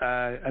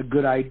a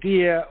good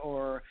idea,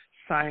 or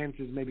science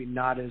is maybe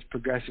not as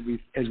progressive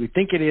as we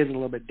think it is, and a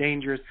little bit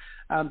dangerous.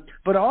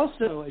 But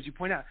also, as you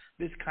point out,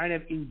 this kind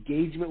of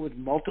engagement with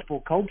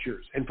multiple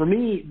cultures. And for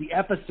me, the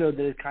episode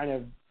that is kind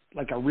of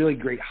like a really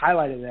great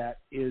highlight of that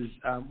is,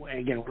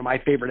 again, one of my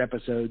favorite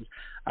episodes,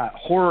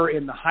 Horror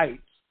in the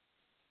Heights,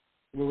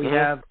 where we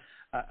have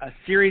a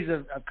series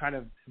of kind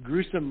of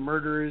gruesome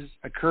murders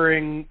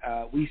occurring.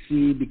 We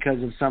see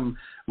because of some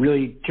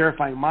really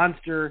terrifying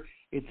monster.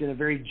 It's in a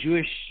very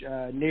Jewish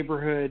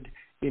neighborhood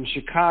in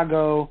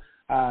Chicago.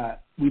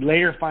 We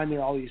later find there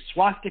are all these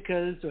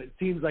swastikas, so it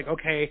seems like,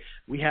 okay,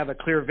 we have a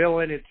clear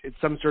villain. It's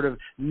some sort of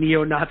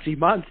neo-Nazi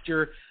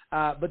monster.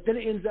 But then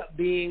it ends up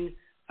being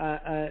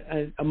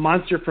a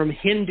monster from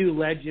Hindu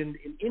legend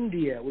in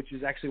India, which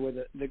is actually where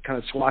the kind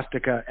of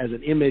swastika as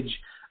an image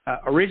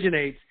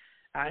originates.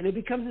 And it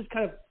becomes this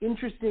kind of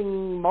interesting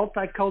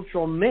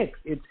multicultural mix.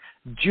 It's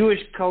Jewish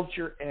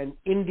culture and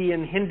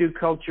Indian Hindu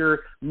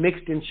culture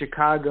mixed in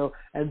Chicago,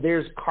 and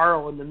there's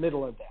Carl in the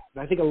middle of that.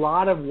 And I think a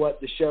lot of what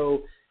the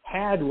show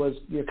had was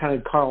kind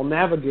of Carl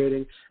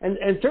navigating, and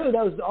certainly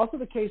that was also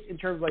the case in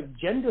terms of like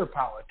gender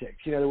politics.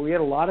 We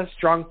had a lot of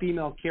strong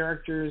female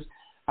characters.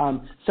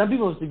 Some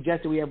people have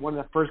suggested we have one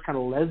of the first kind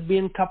of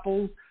lesbian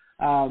couples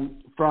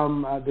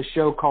from the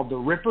show called The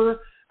Ripper,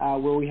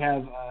 where we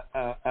have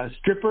a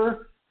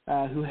stripper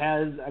who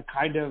has a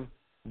kind of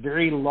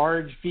very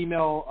large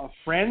female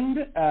friend,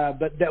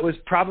 but that was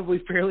probably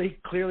fairly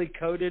clearly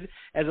coded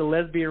as a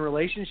lesbian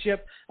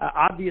relationship.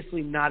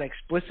 Obviously not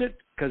explicit,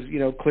 because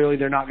clearly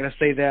they're not going to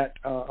say that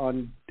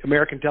on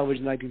American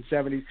television in the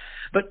 1970s.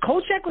 But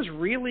Kolchak was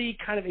really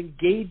kind of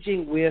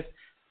engaging with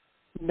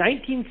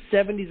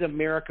 1970s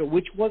America,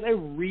 which was a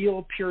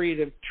real period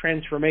of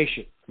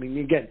transformation. I mean,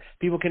 again,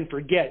 people can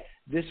forget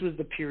this was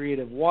the period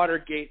of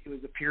Watergate. It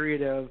was the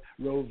period of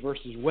Roe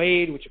versus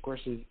Wade, which, of course,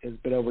 has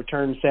been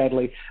overturned,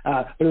 sadly.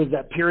 But it was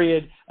that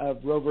period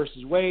of Roe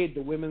versus Wade,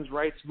 the women's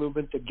rights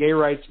movement, the gay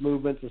rights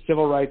movement, the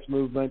civil rights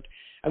movement.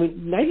 I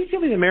mean,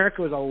 1970s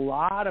America was a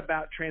lot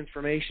about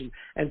transformation,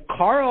 and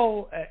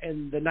Carl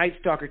and the Night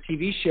Stalker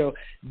TV show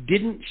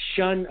didn't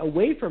shun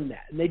away from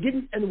that. And they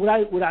didn't. And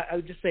I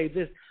would just say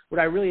this: what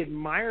I really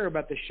admire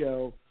about the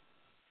show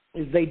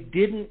is they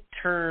didn't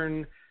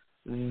turn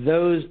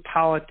those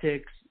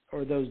politics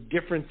or those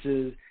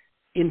differences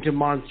into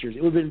monsters.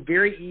 It would have been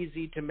very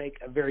easy to make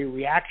a very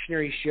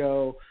reactionary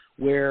show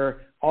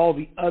where all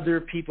the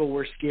other people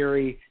were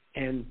scary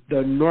and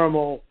the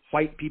normal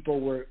white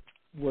people were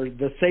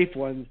the safe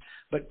ones.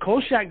 But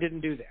Kolchak didn't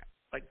do that.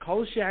 Like,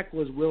 Kolchak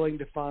was willing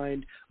to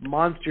find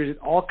monsters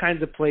in all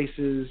kinds of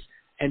places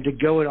and to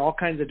go in all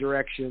kinds of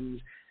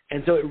directions.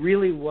 And so it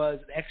really was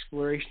an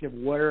exploration of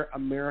where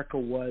America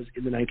was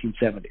in the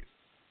 1970s.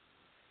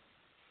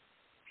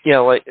 Yeah,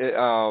 like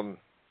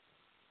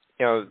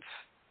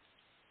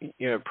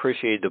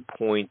appreciate the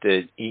point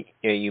that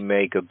you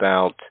make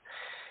about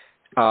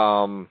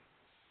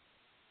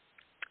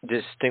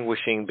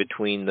distinguishing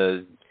between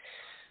the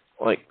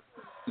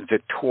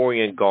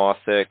Victorian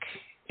Gothic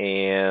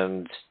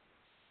and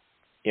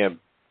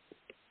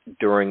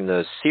during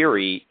the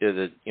series,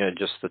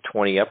 just the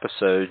 20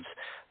 episodes,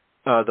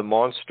 the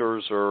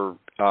monsters are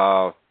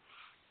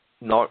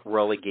not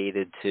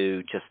relegated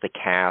to just the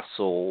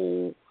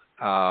castle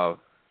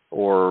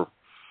or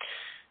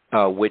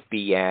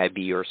Whitby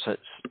Abbey or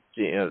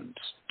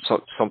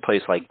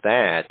someplace like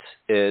that.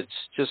 It's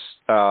just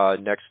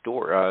next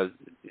door.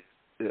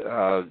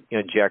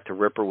 Jack the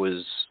Ripper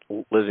was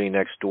living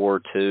next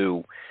door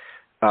to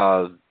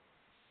the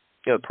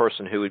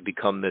person who would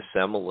become Miss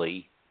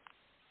Emily.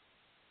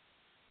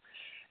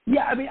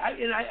 Yeah, I mean,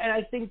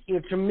 I think,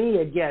 to me,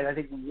 again, I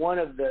think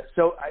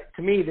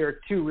to me, there are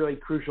two really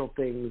crucial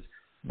things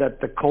that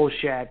the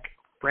Kolchak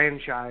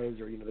franchise,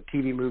 or the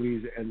TV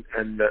movies and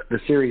the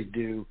series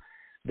do,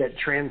 that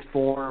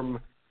transform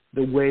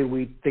the way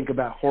we think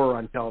about horror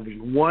on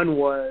television. One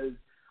was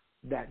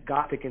that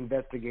Gothic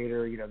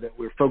investigator, that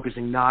we're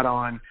focusing not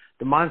on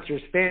the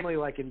monster's family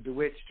like in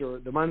Bewitched or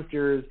the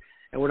Munsters,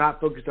 and we're not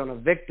focused on a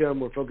victim,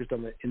 we're focused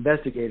on the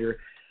investigator.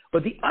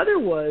 But the other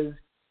was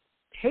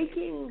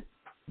taking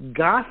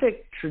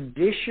Gothic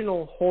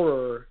traditional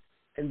horror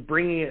and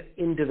bringing it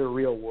into the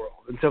real world.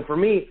 And so for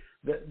me,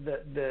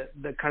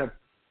 the kind of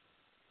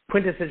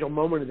quintessential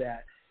moment of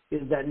that is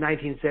that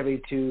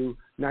 1972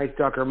 Night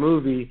Stalker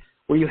movie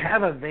where you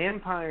have a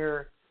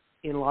vampire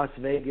in Las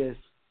Vegas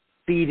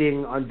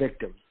feeding on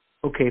victims.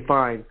 Okay,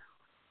 fine.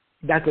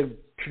 That's a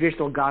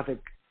traditional Gothic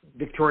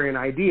Victorian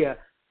idea.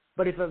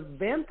 But if a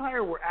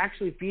vampire were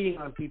actually feeding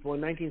on people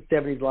in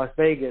 1970s Las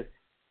Vegas,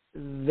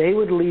 they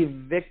would leave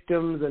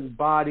victims and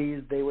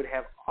bodies. They would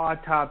have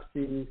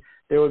autopsies.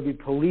 There would be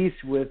police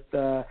with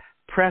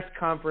press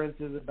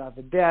conferences about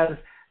the deaths.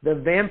 The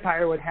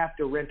vampire would have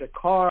to rent a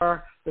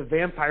car. The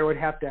vampire would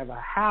have to have a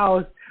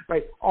house,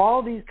 right?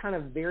 All these kind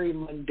of very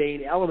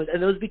mundane elements,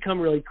 and those become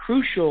really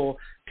crucial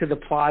to the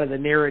plot of the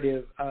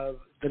narrative of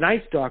The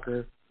Night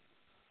Stalker.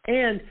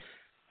 And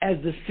as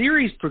the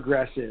series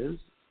progresses,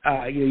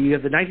 you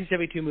have the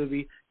 1972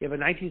 movie, you have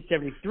a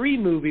 1973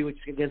 movie, which,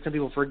 again, some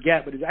people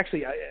forget, but is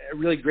actually a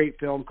really great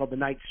film called The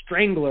Night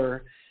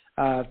Strangler,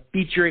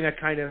 featuring a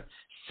kind of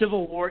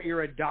Civil War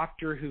era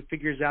doctor who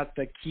figures out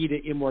the key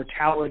to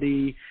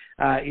immortality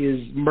is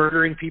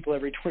murdering people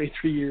every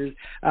 23 years.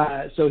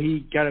 So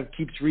he kind of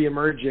keeps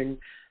reemerging.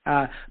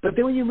 But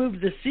then when you move to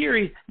the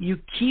series, you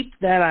keep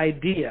that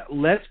idea.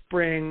 Let's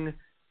bring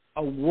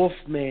a wolf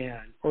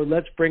man, or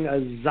let's bring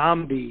a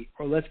zombie,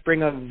 or let's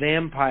bring a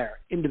vampire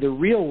into the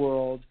real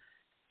world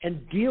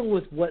and deal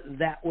with what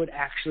that would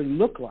actually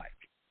look like.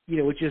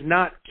 Which is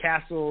not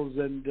castles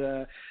and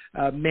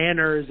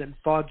manors and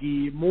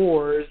foggy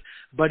moors,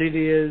 but it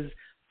is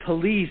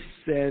police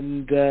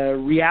and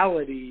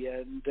reality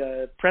and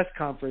press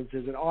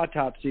conferences and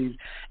autopsies.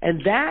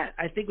 And that,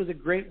 I think, was a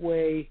great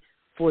way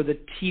for the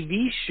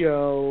TV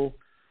show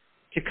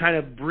to kind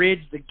of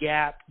bridge the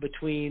gap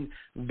between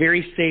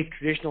very safe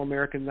traditional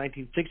American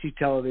 1960s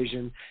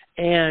television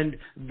and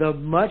the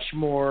much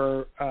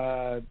more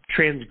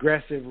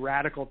transgressive,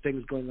 radical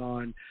things going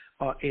on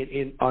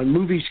on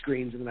movie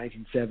screens in the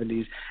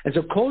 1970s. And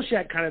so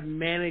Kolchak kind of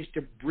managed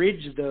to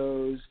bridge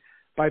those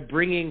by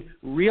bringing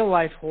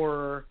real-life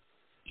horror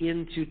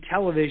into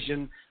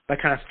television by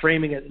kind of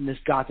framing it in this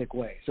Gothic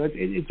way. So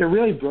it's a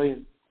really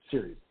brilliant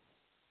series.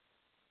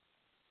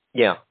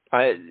 Yeah.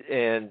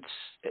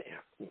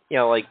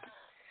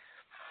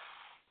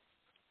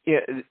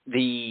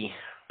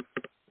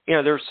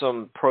 There's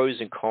some pros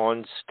and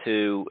cons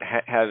to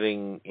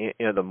having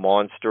the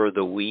monster of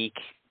the week,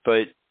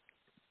 but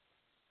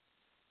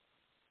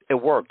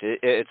it worked.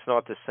 It's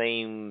not the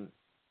same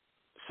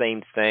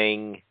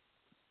thing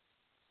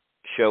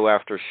show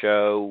after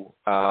show,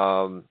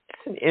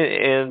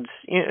 and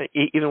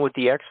even with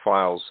the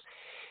X-Files,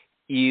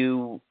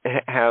 you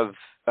have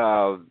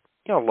a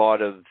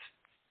lot of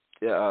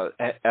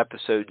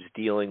episodes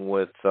dealing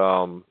with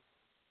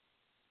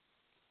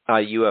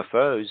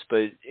UFOs,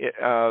 but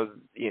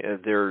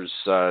there's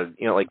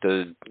like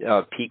the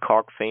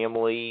Peacock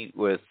family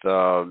with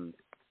all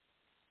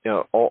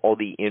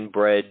the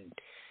inbred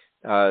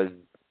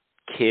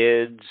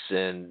kids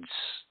and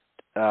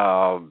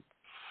all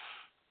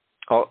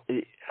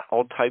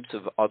types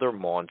of other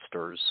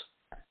monsters.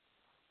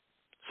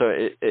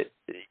 So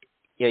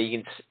you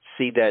can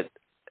see that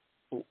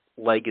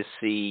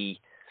legacy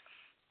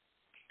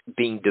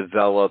being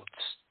developed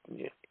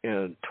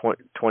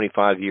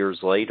 25 years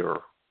later.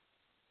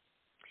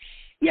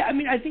 Yeah, I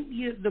mean, I think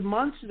the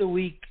Monster of the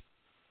Week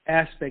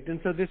aspect, and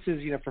so this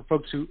is, for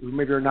folks who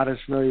maybe are not as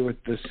familiar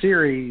with the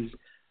series,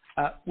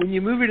 when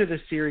you move into the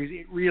series,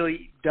 it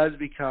really does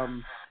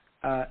become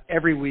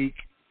every week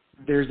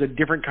there's a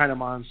different kind of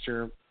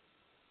monster.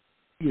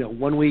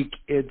 1 week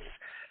it's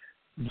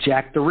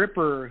Jack the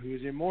Ripper,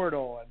 who's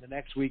immortal, and the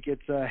next week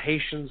it's a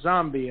Haitian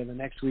zombie, and the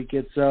next week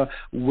it's a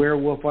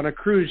werewolf on a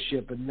cruise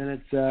ship, and then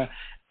it's a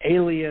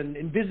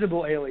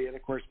invisible alien,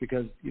 of course,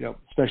 because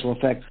special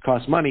effects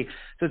cost money.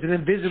 So it's an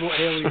invisible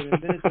alien,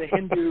 and then it's a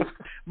Hindu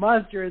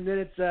monster, and then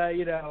it's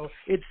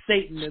it's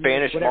Satan. And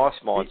Spanish moss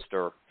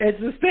monster. It's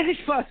the Spanish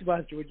moss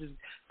monster, which is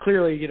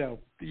clearly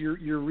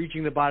you're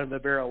reaching the bottom of the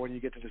barrel when you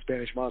get to the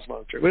Spanish moss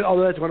monster.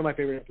 Although that's one of my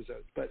favorite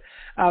episodes. But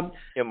mine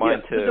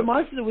too. The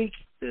Monster of the Week,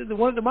 the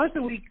Monster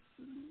of the Week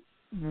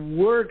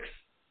works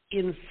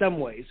in some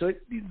ways. So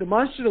the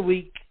Monster of the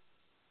Week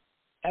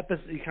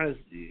episode kind of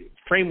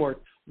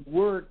framework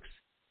works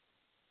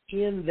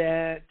in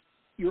that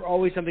you're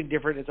always something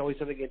different. It's always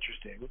something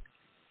interesting.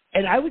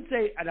 And I would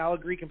say, and I'll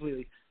agree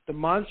completely, the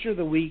Monster of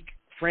the Week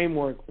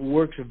framework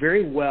works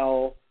very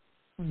well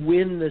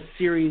when the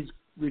series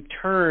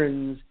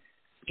returns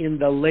in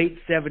the late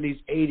 70s,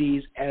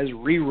 80s as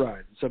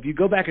reruns. So if you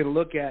go back and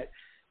look at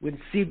when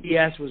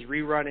CBS was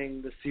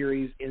rerunning the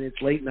series in its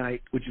late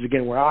night, which is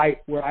again where I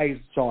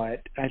saw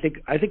it, I think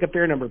a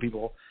fair number of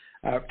people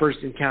first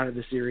encountered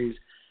the series.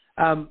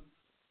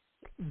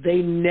 They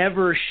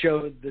never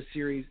showed the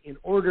series in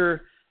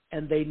order,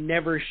 and they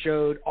never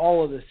showed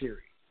all of the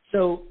series.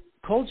 So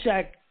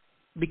Kolchak,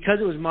 because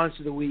it was Monster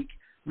of the Week,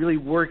 really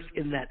works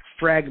in that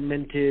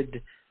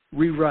fragmented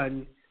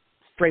rerun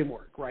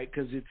framework, right?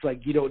 Because it's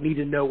like you don't need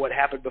to know what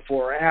happened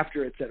before or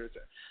after, et cetera, et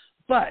cetera.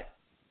 But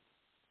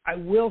I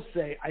will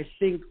say, I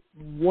think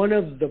one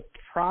of the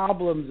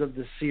problems of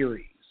the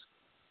series,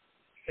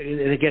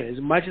 and again,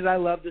 as much as I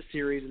love the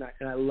series,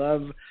 and I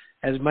love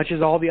as much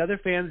as all the other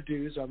fans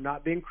do, so I'm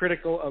not being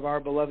critical of our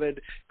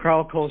beloved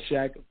Carl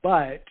Kolchak,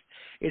 but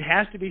it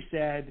has to be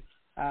said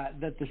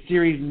that the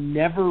series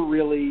never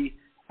really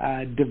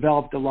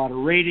developed a lot of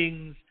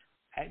ratings.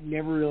 It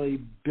never really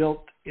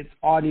built its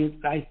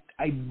audience. I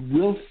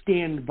will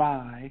stand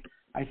by,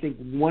 I think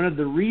one of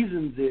the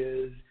reasons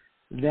is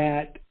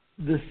that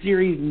the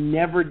series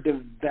never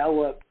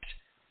developed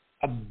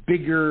a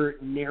bigger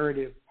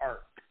narrative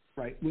arc,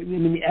 right? I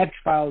mean, the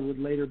X-Files would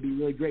later be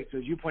really great. So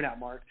as you point out,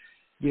 Mark,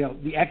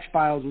 the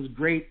X-Files was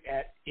great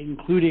at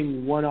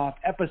including one-off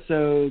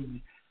episodes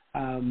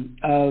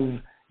of,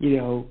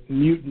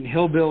 mutant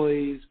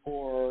hillbillies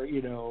or,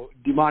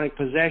 demonic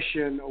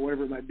possession or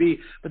whatever it might be.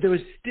 But there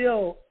was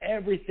still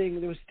there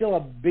was still a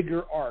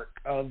bigger arc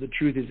of the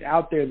truth is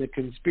out there, the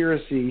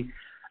conspiracy.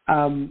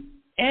 And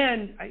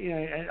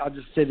I'll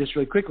just say this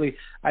really quickly.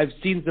 I've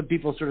seen some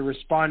people sort of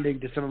responding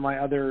to some of my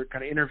other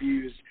kind of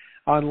interviews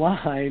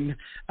online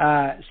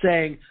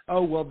saying,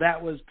 oh, well,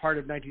 that was part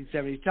of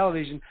 1970s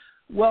television.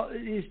 Well,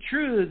 it is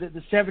true that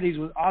the 70s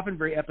was often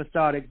very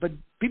episodic, but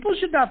people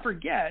should not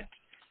forget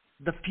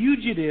The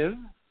Fugitive,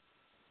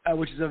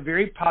 which is a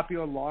very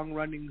popular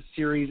long-running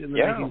series in the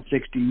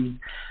 1960s,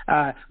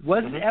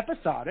 was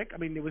episodic. I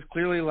mean, it was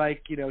clearly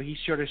like, he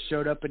sort of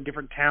showed up in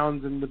different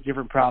towns and with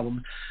different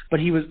problems, but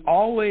he was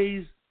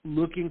always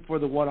looking for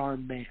the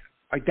one-armed man.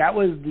 Like, that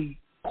was the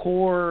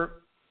core,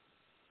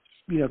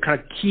 kind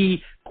of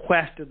key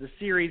quest of the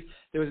series.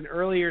 There was an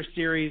earlier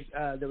series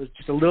that was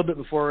just a little bit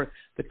before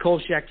the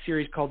Kolchak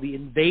series called The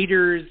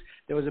Invaders.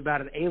 That was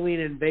about an alien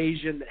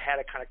invasion that had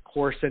a kind of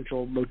core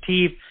central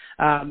motif.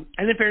 And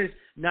in fairness,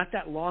 not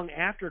that long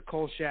after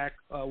Kolchak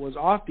was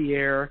off the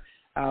air,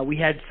 we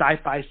had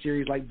sci-fi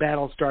series like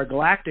Battlestar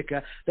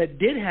Galactica that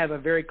did have a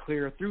very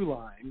clear through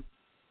line.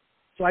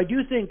 So I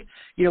do think,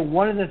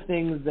 one of the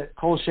things that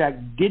Kolchak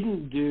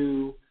didn't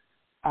do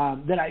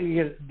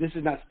this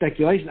is not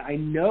speculation. I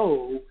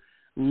know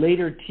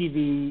later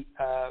TV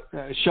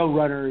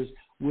showrunners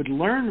would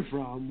learn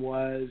from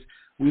was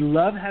we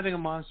love having a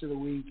Monster of the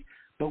Week,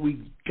 but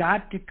we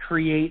got to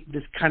create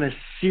this kind of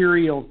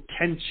serial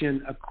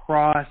tension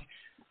across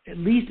at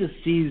least a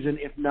season,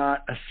 if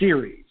not a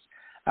series.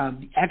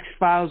 The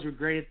X-Files were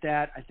great at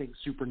that. I think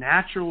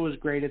Supernatural was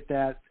great at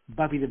that.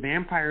 Buffy the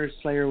Vampire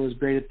Slayer was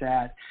great at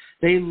that.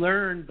 They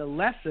learned the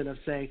lesson of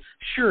saying,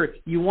 sure,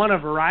 you want a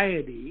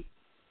variety.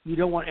 You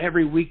don't want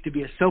every week to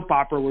be a soap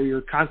opera where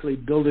you're constantly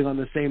building on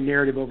the same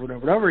narrative over and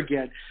over and over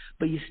again,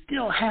 but you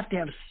still have to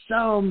have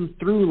some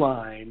through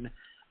line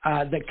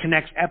that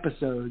connects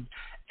episodes.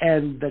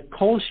 And the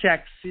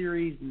Kolchak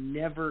series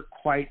never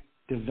quite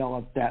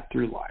developed that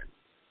through line.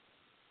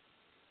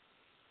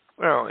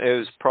 Well, it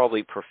was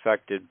probably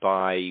perfected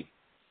by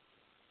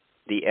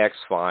the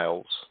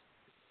X-Files.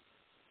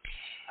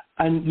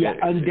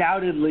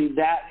 Undoubtedly,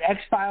 that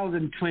X-Files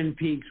and Twin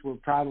Peaks were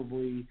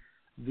probably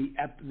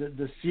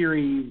the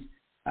series.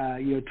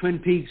 Twin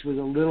Peaks was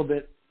a little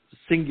bit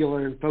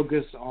singular and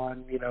focused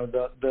on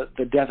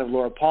the death of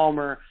Laura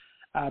Palmer,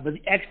 but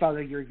the X-Files, I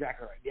think you're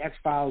exactly right. The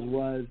X-Files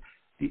was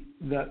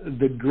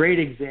the great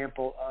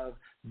example of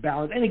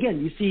balance. And again,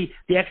 you see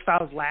the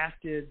X-Files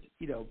lasted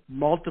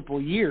multiple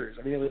years.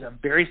 I mean, it was a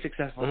very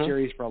successful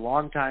series for a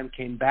long time.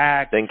 Came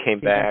back, then came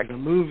back. The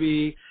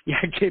movie,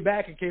 came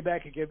back,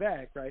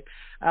 right?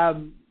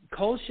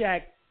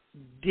 Kolchak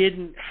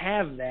didn't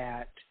have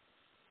that,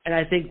 and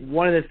I think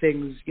one of the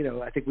things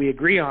I think we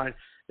agree on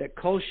that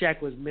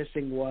Kolchak was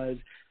missing was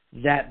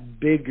that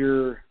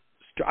bigger.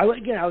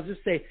 Again, I would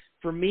just say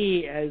for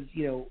me, as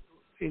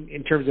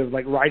in terms of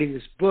like writing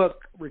this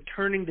book,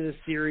 returning to the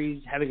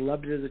series, having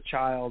loved it as a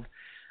child,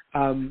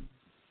 there are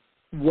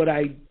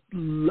a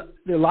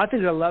lot of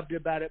things I loved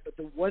about it, but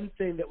the one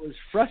thing that was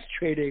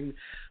frustrating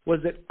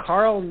was that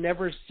Carl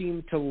never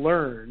seemed to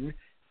learn,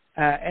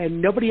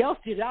 and nobody else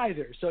did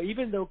either. So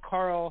even though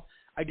Carl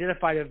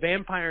identified a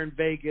vampire in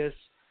Vegas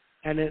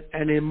and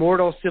an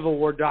immortal Civil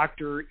War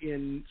doctor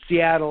in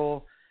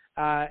Seattle,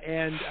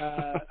 and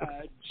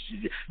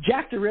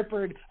Jack the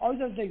Ripper and all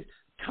these other things,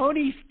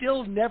 Tony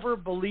still never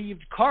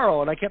believed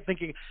Carl. And I kept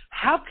thinking,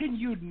 how can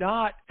you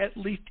not at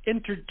least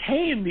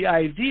entertain the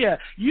idea?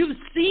 You've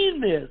seen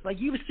this.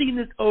 You've seen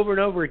this over and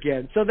over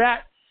again. So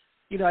that,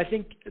 I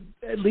think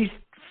at least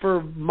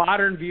for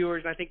modern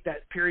viewers, I think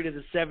that period of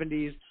the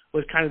 70s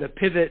was kind of the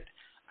pivot.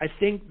 I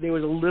think there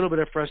was a little bit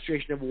of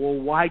frustration of, well,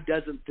 why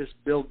doesn't this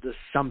build to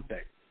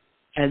something?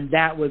 And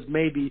that was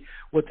maybe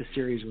what the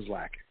series was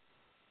lacking.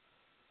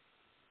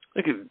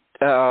 Okay.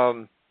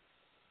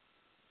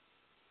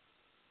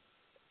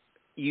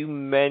 You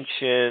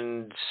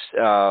mentioned,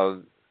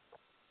 the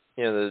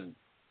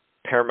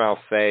Paramount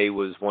Fae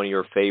was one of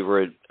your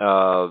favorite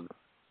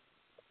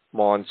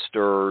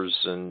monsters,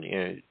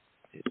 and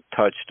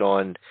touched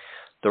on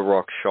the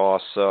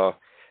Rakshasa.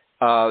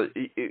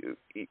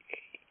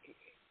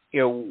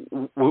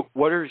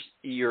 What are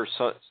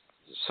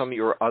some of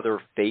your other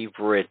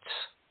favorite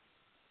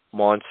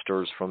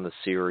monsters from the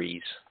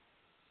series?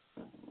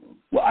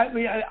 Well, I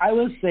mean, I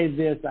will say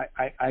this.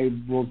 I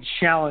will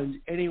challenge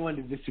anyone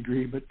to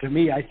disagree, but to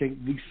me, I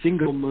think the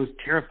single most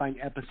terrifying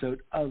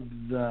episode of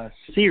the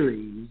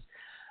series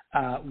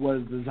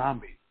was the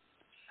zombie.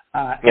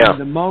 And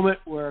the moment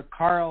where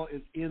Carl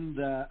is in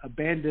the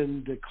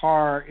abandoned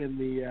car in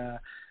the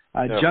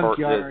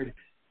junkyard.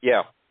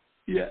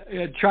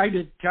 Trying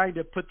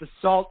to put the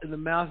salt in the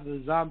mouth of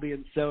the zombie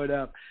and sew it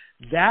up.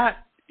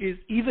 That is,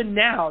 even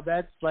now,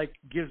 that's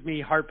gives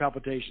me heart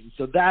palpitations.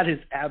 So that is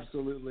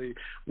absolutely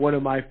one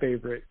of my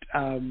favorite.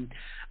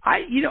 I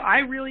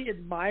really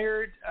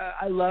admired.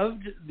 I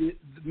loved the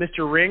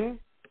Mr. Ring.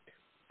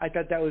 I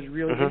thought that was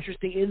really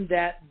interesting in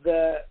that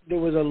there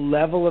was a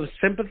level of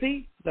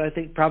sympathy that I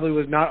think probably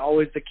was not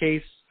always the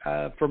case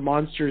for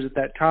monsters at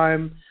that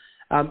time.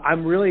 I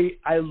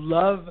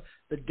love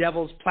the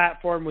Devil's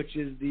Platform, which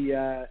is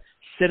the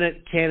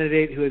Senate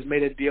candidate who has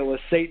made a deal with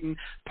Satan,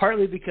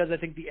 partly because I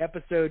think the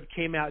episode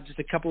came out just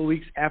a couple of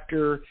weeks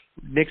after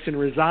Nixon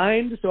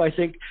resigned. So I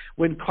think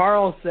when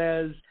Carl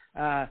says,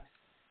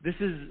 this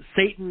is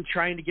Satan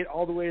trying to get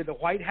all the way to the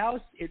White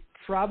House, it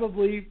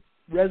probably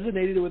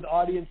resonated with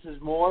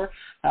audiences more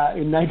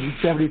in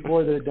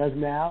 1974 than it does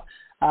now.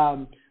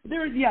 I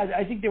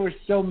think there were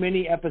so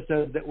many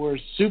episodes that were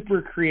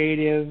super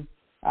creative.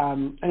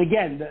 And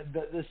again,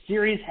 the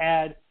series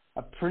had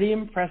a pretty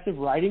impressive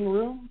writing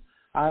room.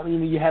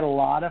 You had a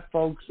lot of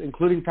folks,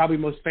 including probably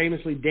most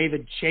famously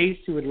David Chase,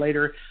 who would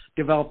later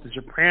develop The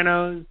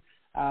Sopranos,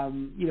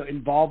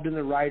 involved in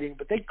the writing.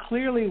 But they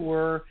clearly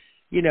were,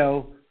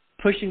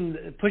 pushing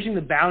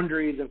the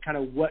boundaries of kind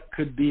of what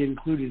could be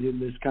included in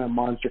this kind of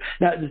monster.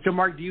 Now, so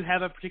Mark, do you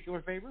have a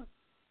particular favorite?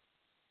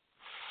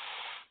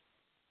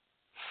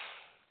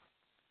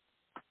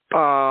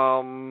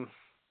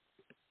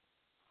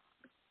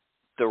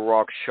 The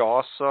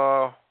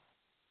Rakshasa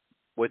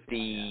with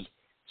the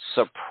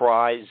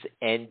surprise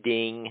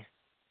ending,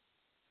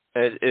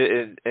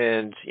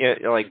 and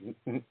I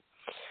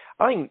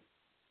think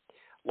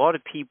a lot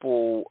of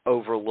people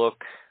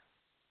overlook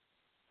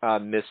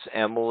Miss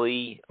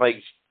Emily.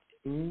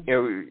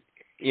 You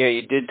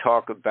did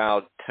talk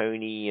about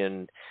Tony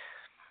and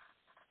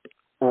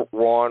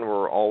Ron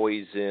were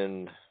always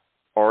in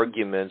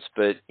arguments,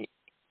 but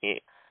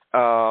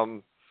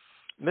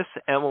Miss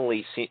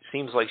Emily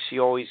seems like she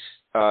always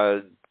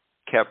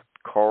kept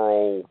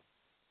Carl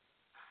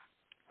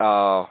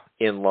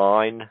in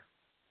line.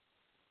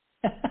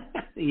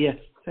 Yes.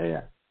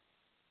 Yeah.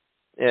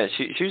 Yeah,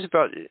 she was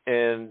about,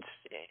 and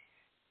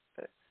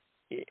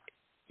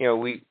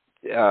we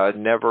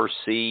never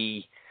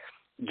see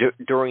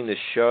during the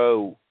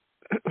show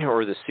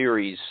or the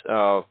series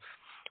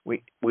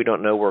we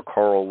don't know where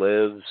Carl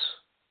lives.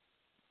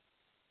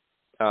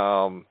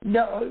 No,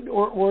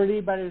 or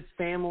anybody's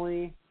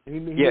family.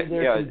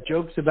 There's some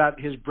jokes about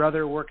his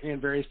brother working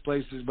in various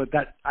places, but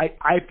that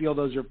I feel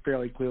those are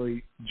fairly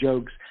clearly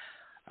jokes.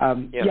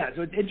 So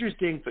it's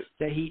interesting that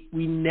there's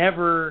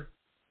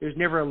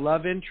never a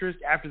love interest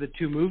after the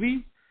two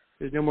movies.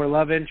 There's no more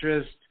love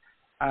interest.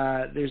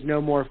 There's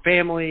no more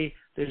family.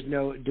 There's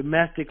no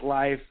domestic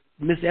life.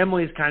 Miss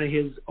Emily is kind of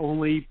his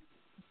only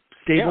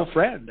stable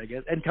friend, I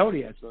guess, and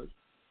Tony, I suppose.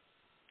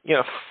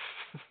 Yeah,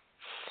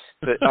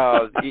 but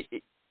I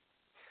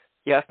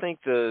think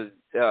the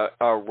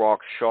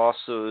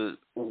Rakshasa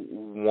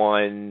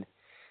one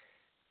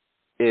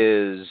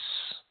is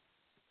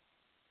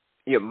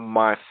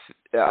my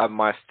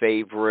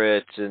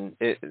favorite, and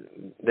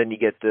then you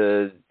get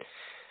the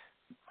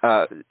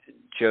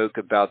joke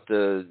about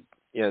this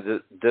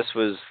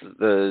was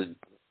the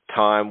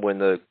time when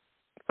the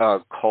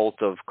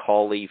cult of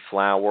Kali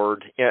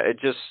flowered. Yeah,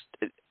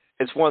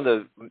 it's one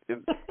of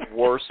the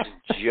worst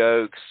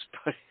jokes,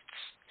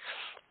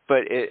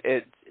 but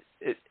it's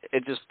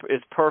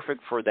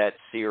perfect for that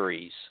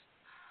series.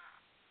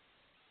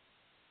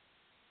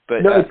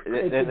 But no,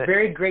 it's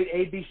very great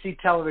ABC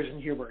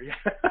television humor.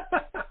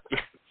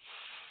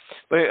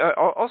 But I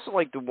also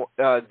like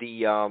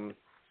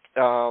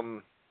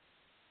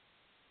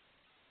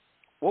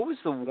what was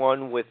the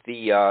one with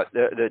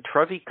the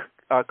Trevi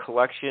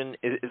collection?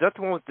 Is that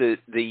the one with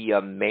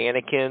the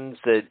mannequins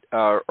that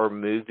are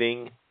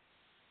moving?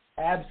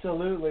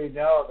 Absolutely,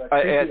 no.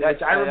 I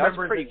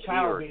remember as a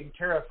child weird. being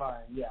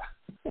terrifying.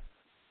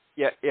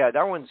 Yeah,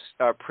 that one's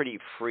pretty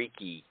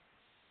freaky.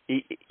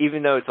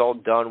 Even though it's all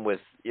done with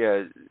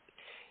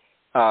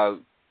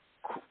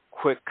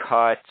quick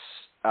cuts,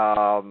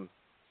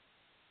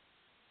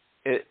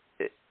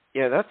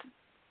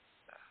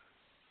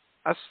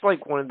 that's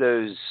like one of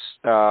those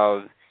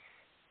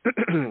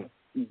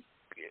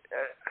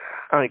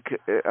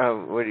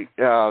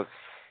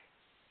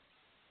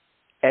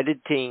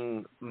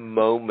editing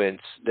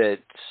moments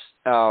that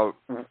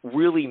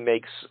really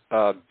makes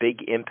a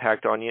big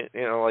impact on you.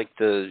 Like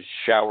the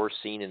shower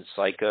scene in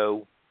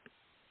Psycho.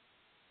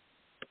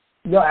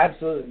 No,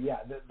 absolutely,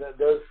 yeah.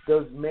 Those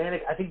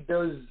I think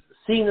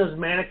seeing those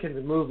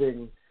mannequins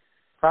moving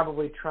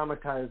probably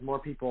traumatized more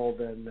people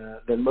than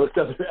most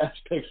other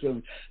aspects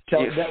of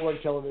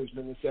network television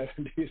in the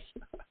 70s.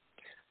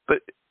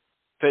 But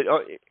there's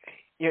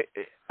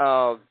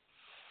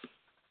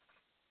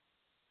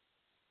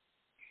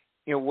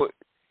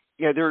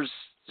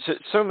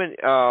so many.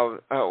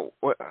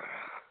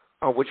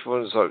 Which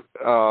ones?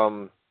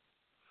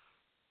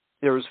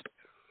 There's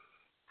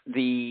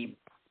the.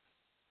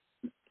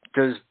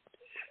 Does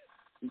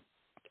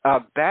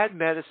Bad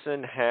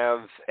Medicine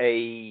have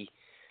a?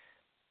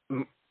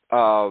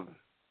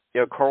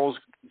 Carl's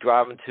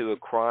driving to a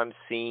crime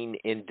scene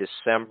in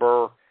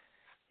December,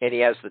 and he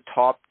has the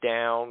top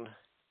down,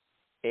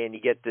 and you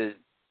get the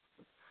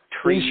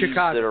trees in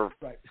Chicago, that are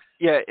right.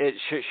 Yeah, it's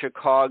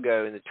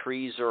Chicago, and the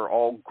trees are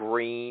all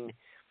green.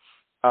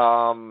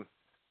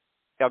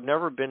 I've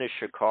never been to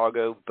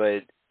Chicago,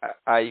 but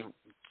I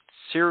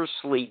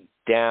seriously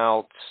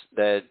doubt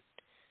that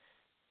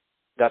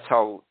that's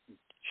how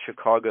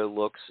Chicago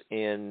looks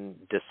in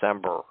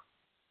December.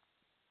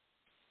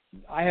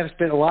 I have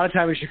spent a lot of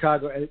time in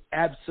Chicago, and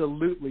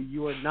absolutely,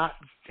 you are not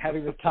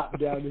having the top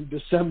down in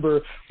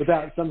December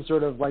without some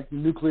sort of like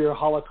nuclear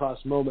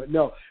holocaust moment.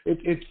 No,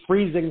 it's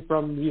freezing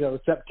from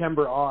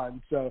September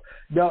on. So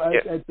no,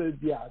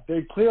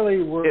 they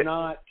clearly were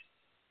not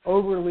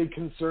overly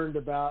concerned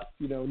about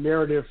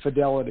narrative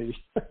fidelity.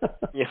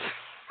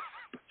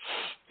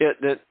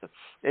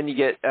 And you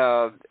get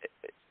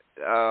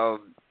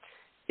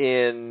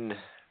in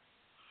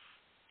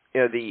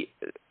the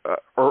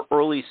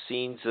early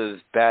scenes of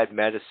Bad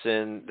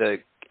Medicine, the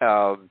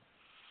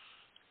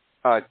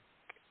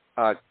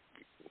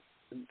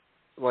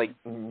like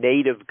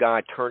native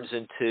guy turns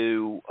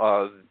into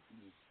a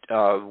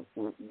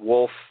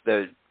wolf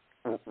that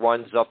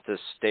runs up the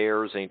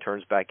stairs, and he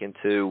turns back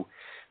into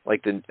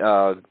like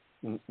the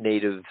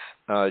native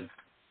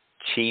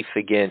chief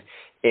again,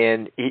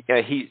 and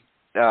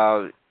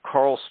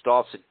Carl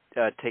stops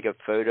to take a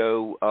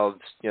photo of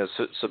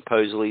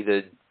supposedly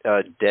the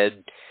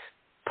dead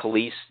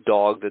police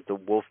dog that the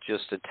wolf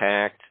just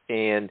attacked,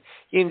 and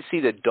you can see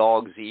the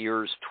dog's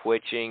ears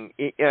twitching.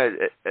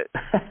 It's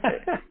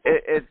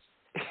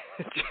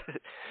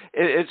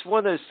one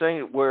of those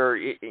things where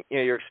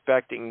you're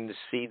expecting to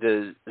see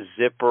the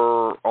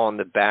zipper on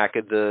the back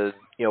of the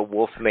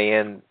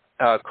Wolfman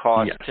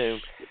costume,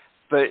 yes.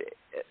 But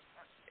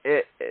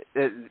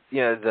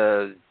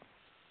the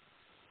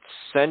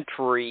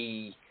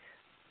Sentry.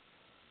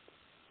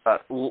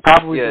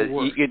 Probably the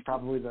worst.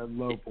 Probably the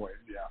low point.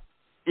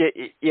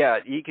 Yeah,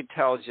 you could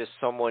tell it's just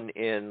someone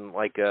in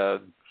like a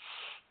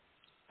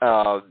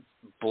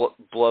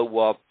blow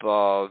up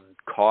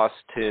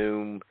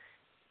costume.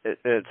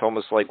 It's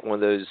almost like one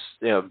of those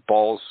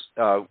balls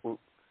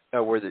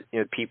where the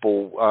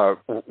people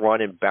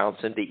run and bounce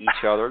into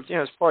each other.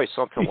 It's probably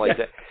something like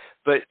that.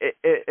 But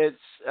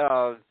it's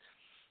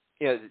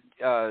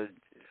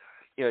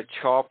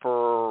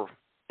Chopper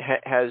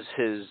has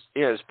his,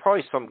 there's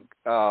probably some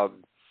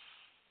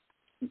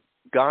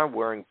guy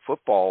wearing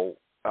football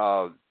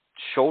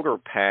shoulder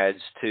pads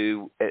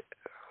to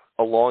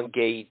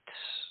elongate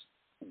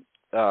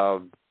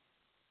the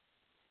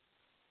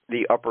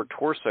upper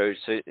torso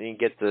so you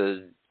get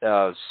the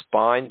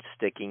spine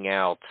sticking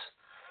out.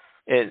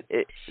 And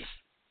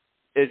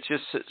it's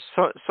just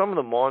some of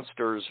the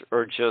monsters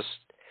are just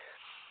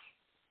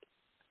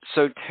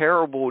so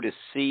terrible to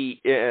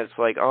see. It's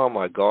like, oh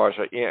my gosh,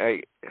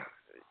 the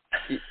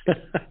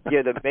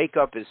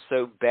makeup is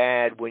so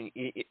bad when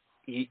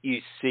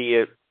you see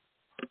it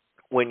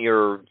when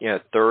you're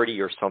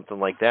 30 or something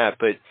like that.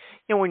 But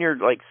when you're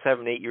like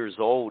 7, 8 years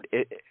old,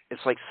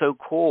 it's like so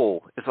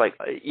cool. It's like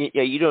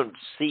you don't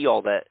see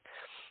all that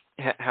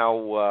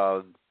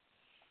how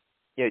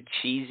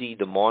cheesy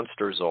the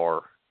monsters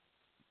are.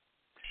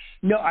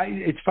 No,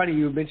 it's funny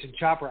you mentioned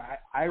Chopper.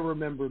 I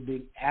remember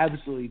being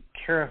absolutely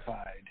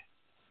terrified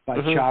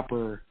by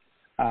Chopper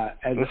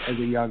as a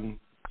young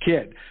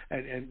kid,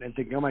 and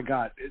thinking, oh my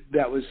God,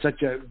 that was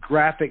such a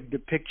graphic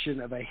depiction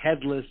of a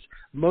headless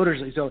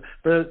motorcycle. So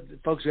for the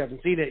folks who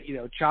haven't seen it,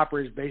 Chopper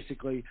is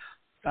basically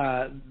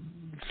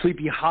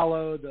Sleepy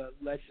Hollow, the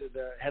Legend of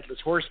the Headless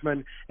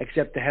Horseman,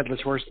 except the Headless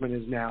Horseman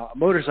is now a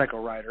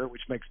motorcycle rider,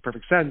 which makes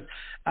perfect sense.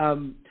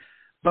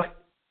 But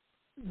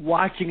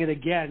watching it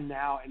again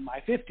now in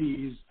my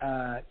 50s,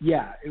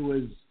 it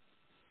was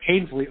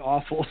painfully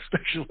awful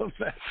special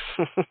effects.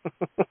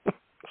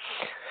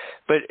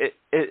 But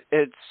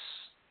it's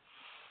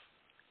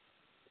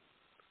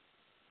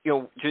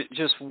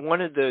just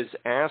one of those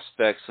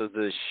aspects of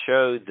the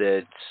show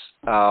that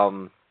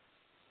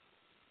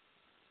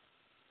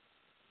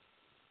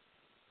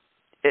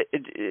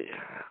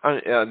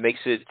it makes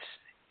it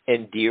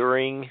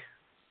endearing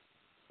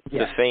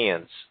to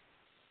fans.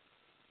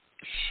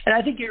 And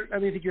I think you're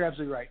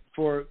absolutely right.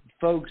 For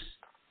folks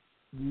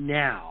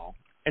now,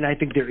 and I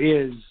think there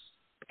is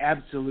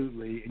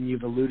absolutely, and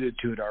you've alluded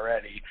to it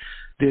already,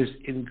 this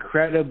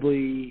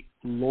incredibly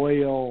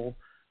loyal,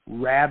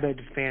 rabid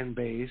fan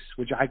base,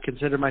 which I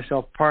consider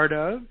myself part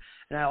of.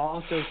 And I'll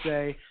also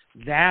say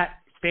that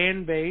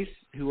fan base,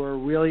 who are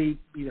really,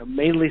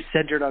 mainly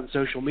centered on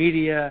social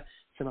media,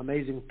 some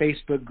amazing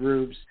Facebook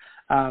groups,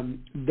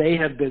 they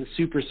have been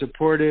super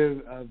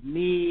supportive of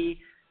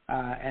me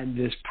and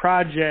this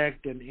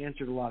project, and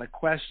answered a lot of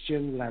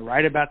questions, and I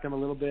write about them a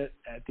little bit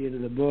at the end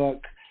of the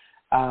book.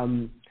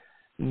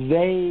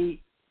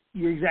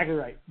 You're exactly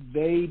right.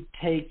 They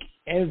take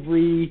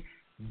every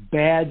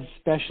bad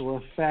special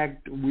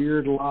effect,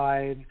 weird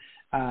line,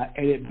 and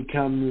it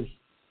becomes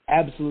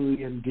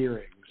absolutely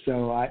endearing.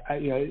 So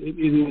it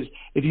is.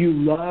 If you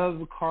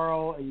love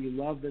Carl and you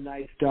love the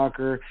Night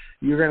Stalker,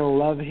 you're going to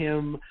love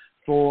him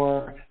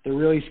for the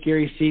really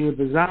scary scene with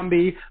the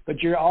zombie,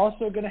 but you're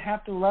also going to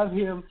have to love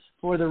him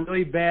for the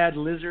really bad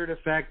lizard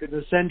effect of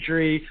the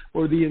century,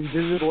 or the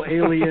invisible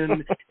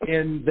alien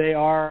in They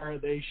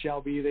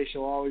Shall Be, They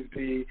Shall Always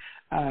Be.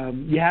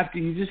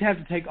 You just have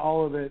to take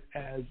all of it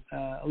as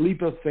a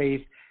leap of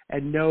faith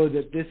and know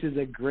that this is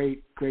a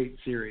great, great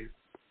series.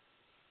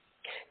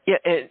 Yeah,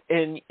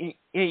 and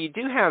you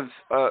do have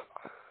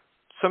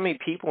so many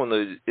people on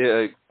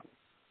the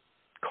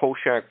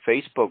Kolchak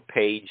Facebook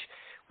page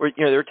where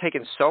they're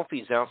taking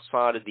selfies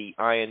outside of the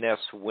INS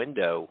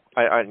window.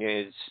 I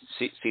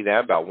see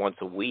that about once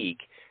a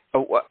week.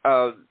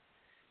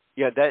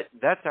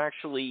 That's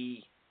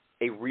actually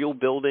a real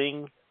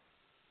building.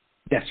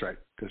 That's right.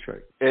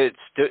 It's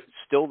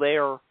still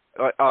there.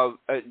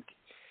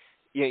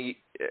 In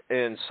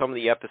some of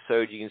the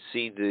episodes, you can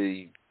see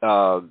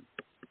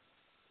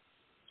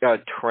the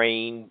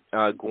train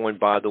going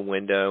by the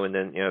window, and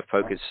then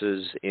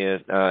focuses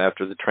in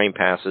after the train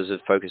passes.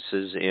 It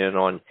focuses in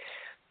on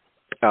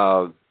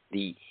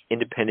the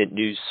independent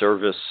news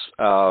service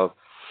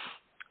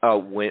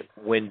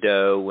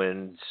window,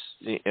 and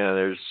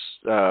there's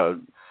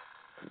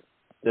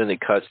then it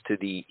cuts to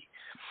the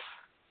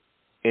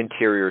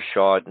interior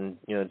shot, and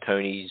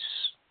Tony's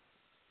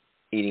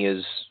eating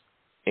his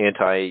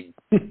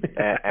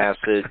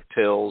anti-acid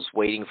pills,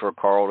 waiting for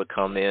Carl to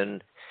come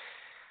in,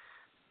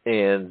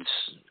 and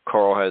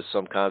Carl has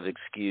some kind of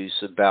excuse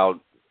about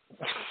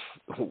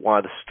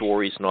why the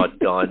story's not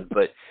done,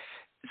 but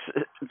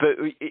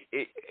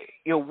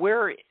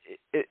where do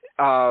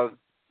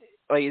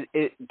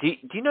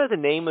you know the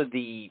name of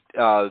the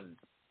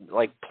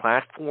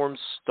platform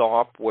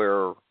stop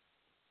where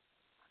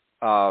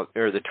or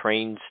the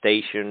train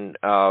station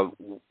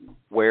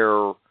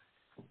where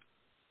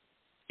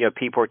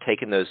people are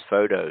taking those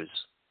photos?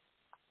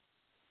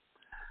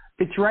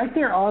 It's right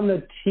there on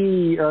the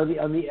T or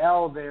on the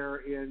L there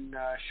in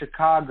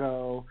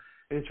Chicago.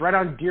 It's right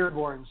on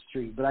Dearborn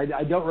Street, but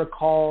I don't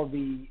recall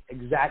the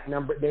exact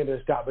name of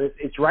the stop. But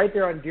it's right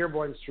there on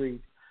Dearborn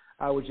Street,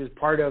 which is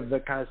part of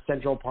the kind of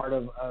central part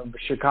of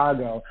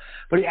Chicago.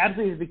 But it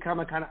absolutely has become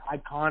a kind of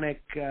iconic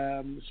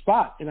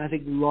spot, and I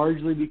think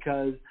largely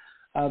because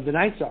of the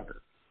Night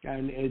Stalker.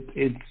 And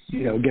it's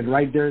again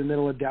right there in the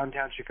middle of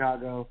downtown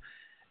Chicago.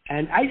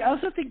 And I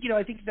also think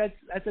I think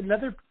that's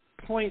another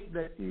point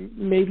that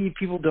maybe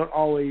people don't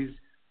always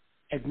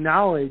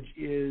acknowledge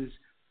is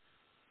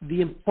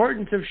the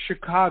importance of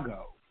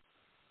Chicago,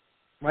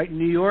 right?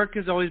 New York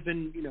has always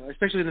been,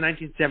 especially in the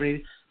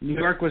 1970s, New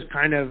York was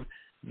kind of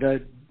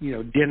the,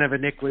 den of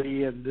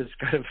iniquity and this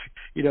kind of,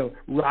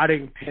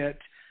 rotting pit.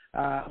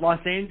 Los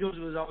Angeles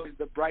was always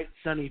the bright,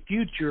 sunny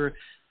future,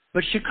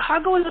 but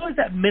Chicago was always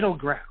that middle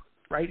ground,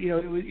 right?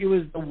 It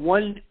was the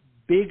one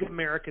big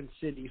American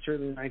city,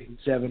 certainly in the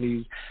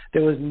 1970s,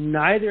 that was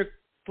neither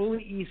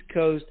fully East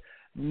Coast,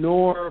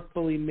 nor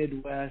fully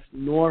Midwest,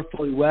 nor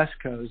fully West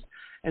Coast.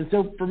 And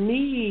so for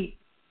me,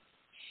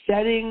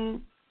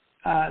 setting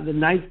The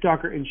Night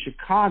Stalker in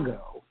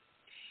Chicago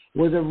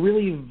was a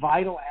really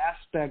vital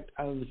aspect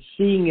of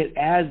seeing it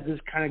as this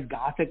kind of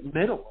gothic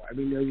middle. I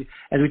mean,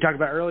 as we talked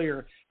about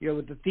earlier,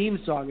 with the theme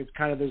song, it's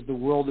kind of there's the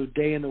world of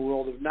day and the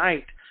world of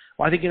night.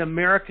 Well, I think in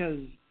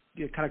America's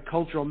kind of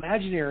cultural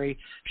imaginary,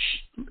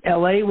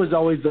 L.A. was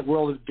always the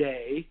world of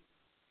day,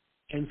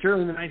 and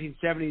certainly in the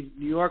 1970s,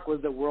 New York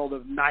was the world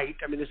of night.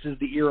 I mean, this is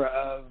the era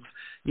of,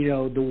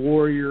 the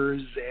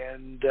Warriors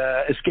and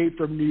Escape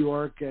from New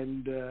York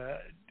and,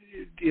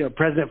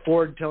 President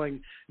Ford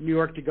telling New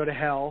York to go to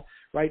hell,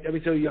 right? I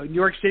mean, so, New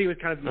York City was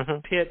kind of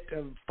the pit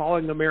of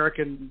following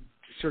American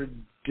sort of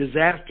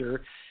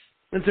disaster.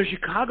 And so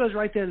Chicago's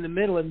right there in the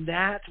middle, and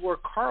that's where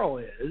Carl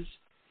is.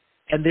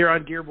 And there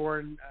on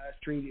Dearborn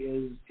Street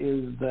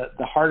is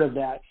the heart of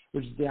that,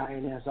 which is the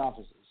INS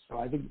offices. So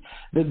I think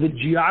the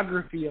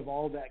geography of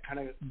all that kind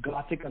of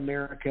Gothic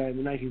America in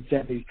the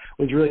 1970s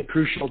was really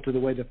crucial to the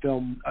way the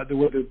film, the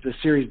way the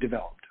series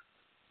developed.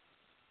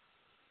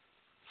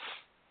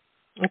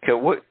 Okay,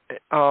 we're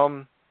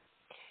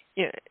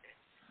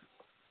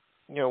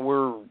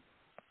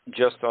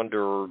just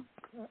under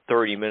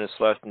 30 minutes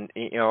left, and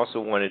I also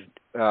wanted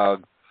to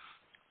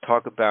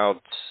talk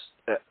about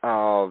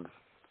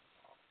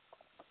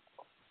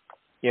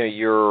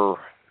your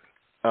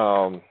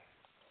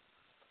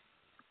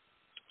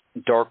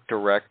Dark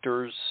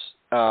Directors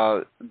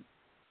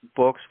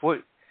books.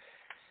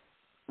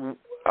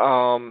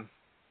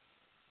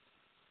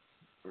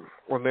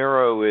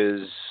 Romero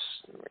is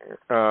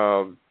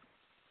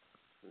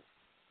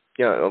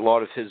a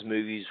lot of his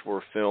movies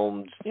were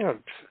filmed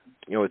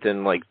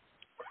within like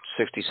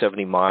 60,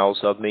 70 miles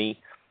of me.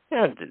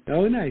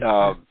 Oh, nice.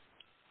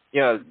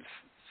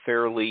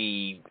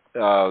 Fairly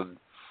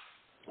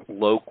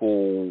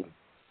local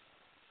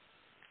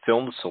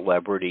film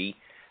celebrity.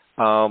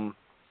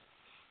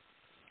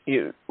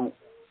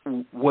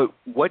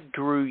 What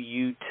drew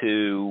you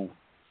to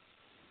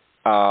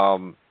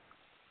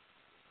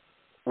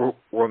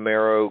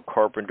Romero,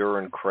 Carpenter,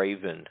 and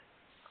Craven?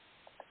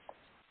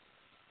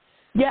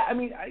 Yeah, I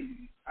mean,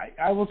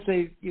 I will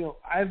say,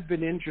 I've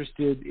been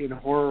interested in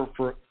horror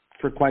for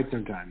quite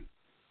some time,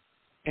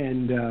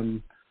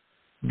 and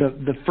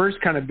the first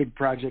kind of big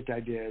project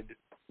I did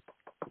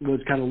was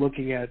kind of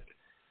looking at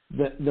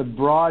the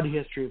broad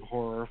history of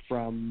horror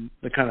from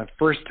the kind of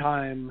first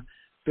time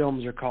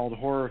films are called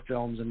horror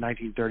films in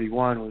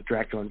 1931 with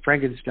Dracula and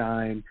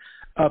Frankenstein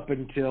up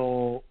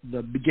until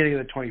the beginning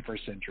of the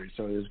 21st century.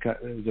 So it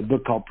was a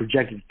book called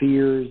Projected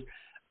Fears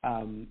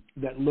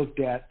that looked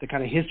at the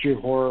kind of history of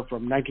horror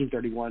from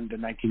 1931 to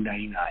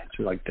 1999,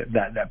 so like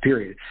that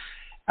period.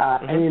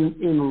 And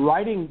in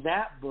writing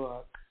that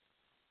book,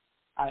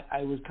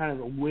 I was kind of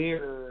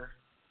aware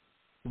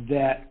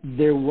that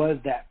there was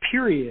that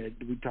period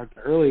we talked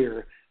about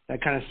earlier,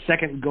 that kind of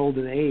second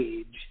golden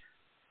age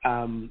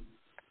in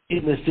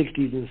the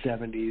 60s and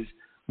 70s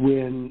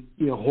when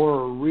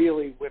horror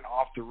really went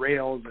off the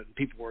rails and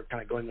people were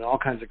kind of going in all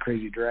kinds of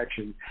crazy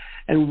directions.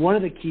 And one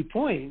of the key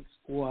points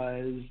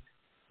was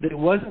that it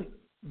wasn't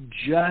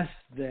just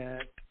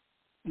that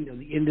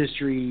the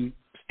industry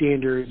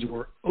standards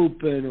were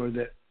open or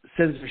that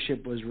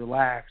censorship was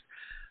relaxed,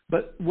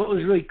 but what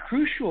was really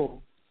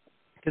crucial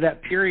to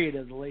that period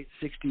of the late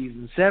 60s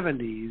and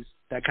 70s,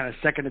 that kind of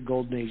second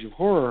golden age of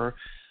horror,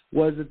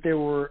 was that there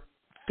were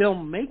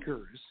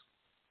filmmakers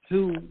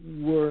who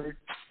were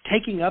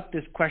taking up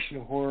this question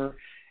of horror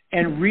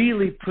and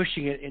really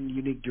pushing it in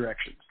unique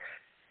directions.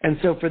 And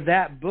so for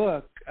that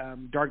book,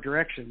 Dark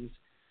Directions,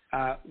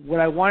 what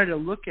I wanted to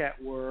look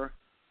at were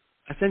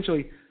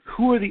essentially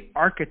who are the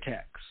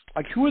architects,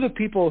 like who are the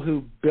people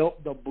who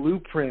built the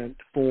blueprint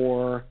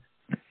for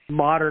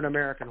modern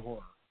American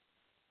horror.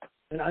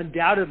 And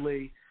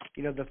undoubtedly,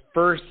 the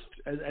first,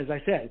 as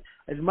I said,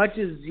 as much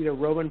as,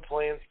 Roman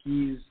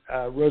Polanski's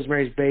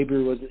Rosemary's Baby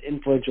was an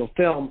influential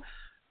film,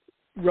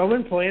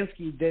 Roman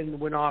Polanski then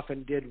went off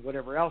and did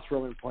whatever else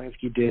Roman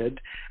Polanski did.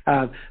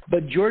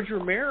 But George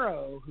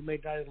Romero, who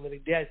made Night of the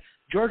Living Dead,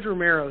 George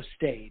Romero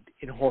stayed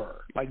in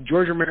horror. Like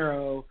George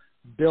Romero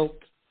built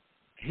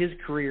his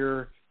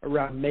career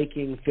around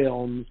making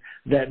films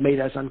that made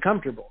us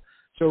uncomfortable.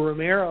 So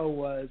Romero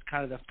was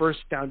kind of the first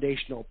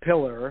foundational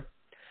pillar.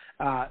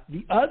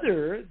 The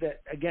other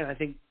that, again, I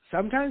think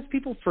sometimes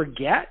people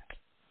forget,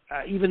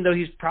 even though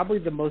he's probably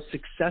the most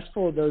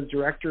successful of those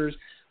directors,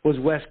 was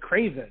Wes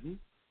Craven,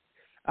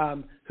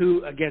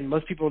 who, again,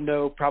 most people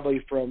know probably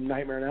from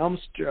Nightmare on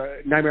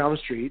Elm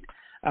Street.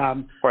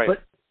 Right.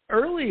 But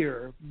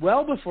earlier,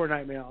 well before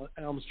Nightmare on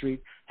Elm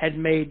Street, had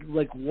made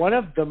like one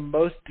of the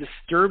most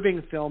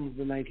disturbing films of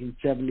the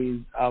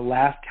 1970s,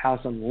 Last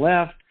House on the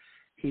Left.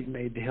 He'd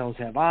made The Hills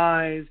Have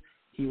Eyes.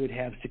 He would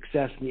have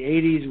success in the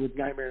 80s with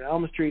Nightmare on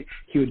Elm Street.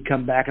 He would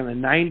come back in the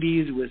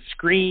 90s with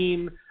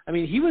Scream. I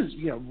mean, he was,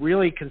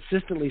 really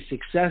consistently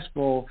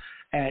successful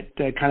at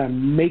kind of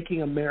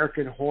making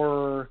American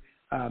horror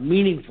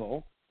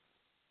meaningful.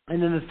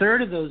 And then the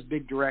third of those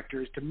big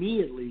directors, to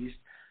me at least,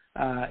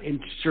 in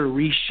sort of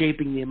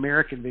reshaping the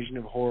American vision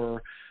of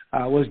horror,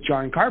 was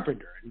John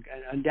Carpenter. And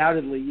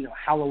undoubtedly,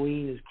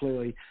 Halloween is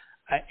clearly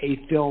a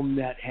film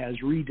that has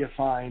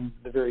redefined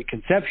the very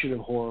conception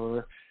of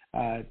horror,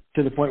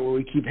 to the point where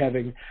we keep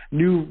having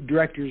new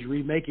directors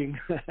remaking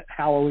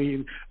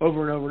Halloween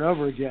over and over and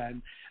over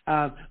again.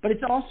 But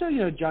it's also,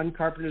 John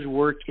Carpenter's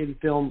work in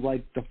films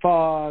like The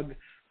Fog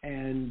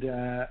and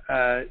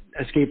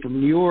Escape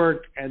from New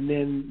York, and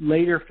then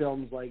later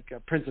films like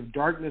Prince of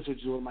Darkness, which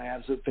is one of my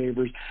absolute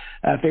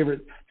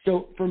favorites.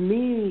 So for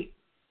me,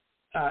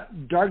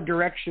 Dark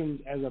Directions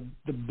as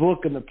the book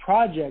and the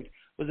project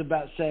was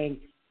about saying,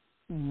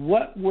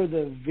 what were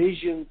the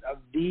visions of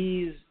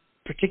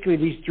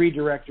particularly these three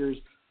directors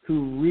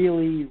who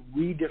really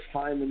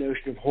redefined the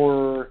notion of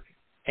horror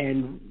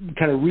and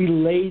kind of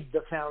relayed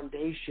the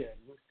foundation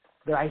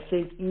that I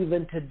think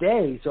even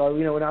today. So,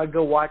 when I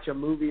go watch a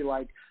movie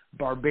like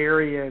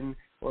Barbarian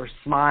or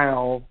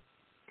Smile,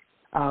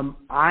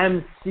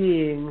 I'm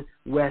seeing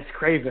Wes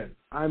Craven.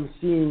 I'm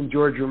seeing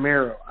George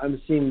Romero.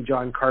 I'm seeing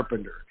John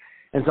Carpenter.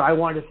 And so I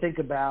want to think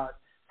about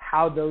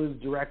how those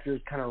directors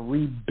kind of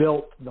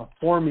rebuilt the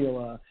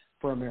formula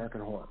for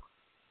American horror.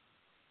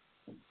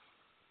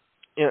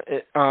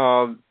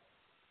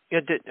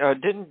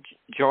 Didn't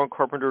John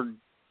Carpenter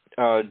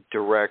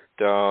direct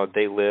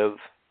They Live?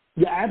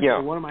 Yeah,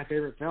 absolutely. One of my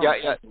favorite films.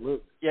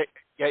 Absolutely.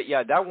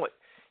 Yeah. That one.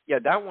 Yeah,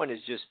 that one is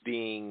just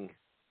being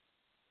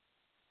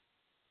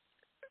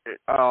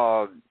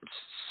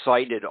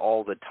cited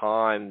all the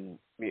time,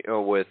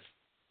 with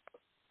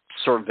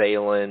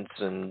surveillance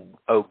and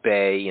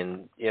Obey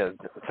and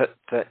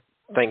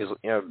things,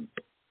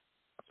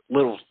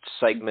 little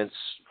segments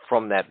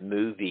from that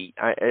movie.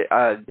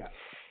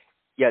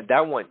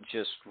 That one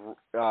just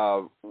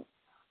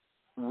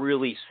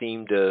really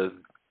seemed to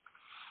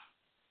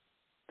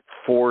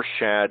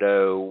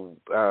foreshadow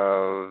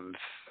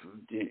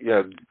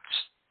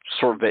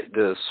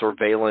the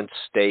surveillance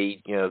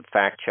state,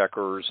 fact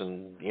checkers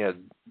and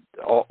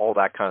all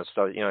that kind of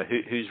stuff.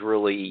 Who's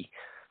really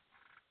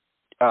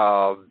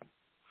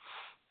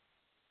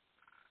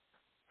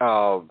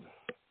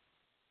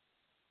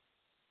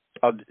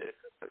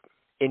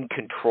in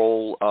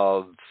control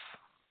of,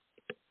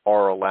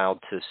 are allowed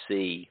to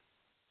see.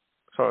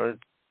 So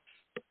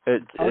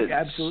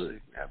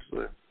absolutely.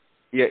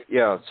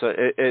 Yeah. So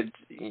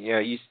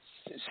you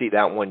see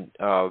that one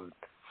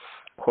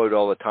quote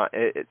all the time.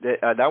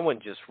 That one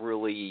just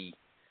really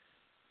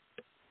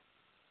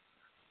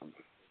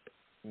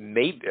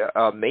maybe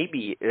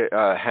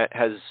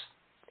has,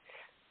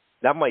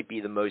 that might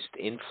be the most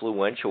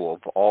influential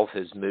of all of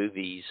his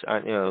movies.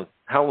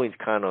 Halloween's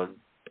kind of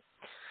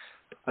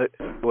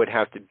would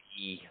have to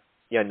be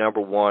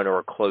number one or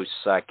a close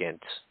second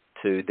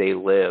to They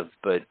Live,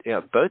 but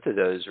both of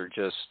those are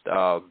just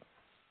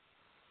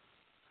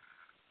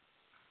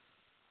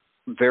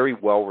very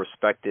well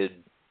respected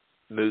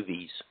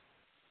movies.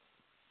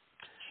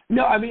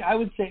 No, I mean, I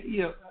would say,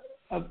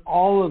 of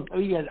all of,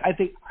 I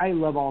think I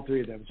love all three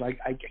of them, so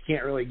I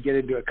can't really get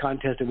into a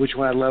contest of which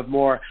one I love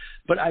more,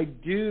 but I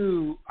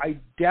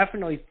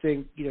definitely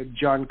think,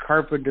 John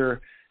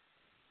Carpenter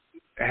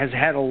has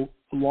had a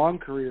long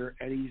career,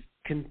 and he's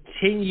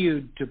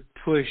continued to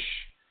push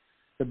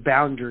the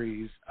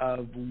boundaries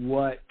of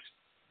what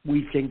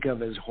we think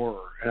of as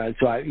horror.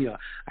 So I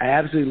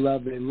absolutely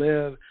love They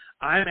Live.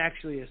 I'm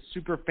actually a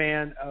super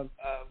fan of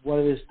one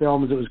of his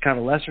films. It was kind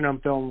of a lesser-known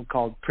film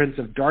called Prince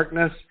of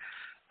Darkness.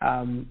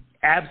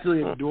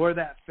 Absolutely adore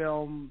that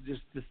film.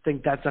 Just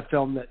think that's a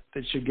film that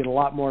should get a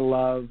lot more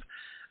love.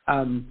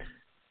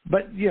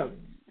 But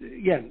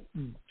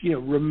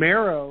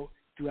Romero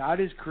throughout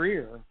his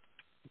career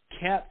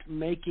kept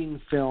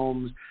making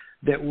films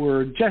that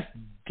were just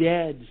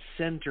dead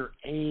center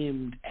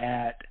aimed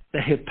at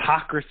the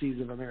hypocrisies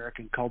of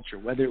American culture,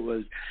 whether it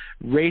was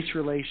race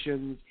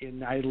relations in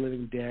Night of the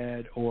Living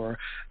Dead or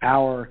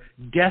our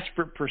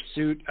desperate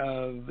pursuit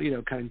of,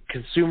 kind of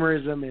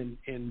consumerism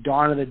in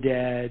Dawn of the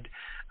Dead,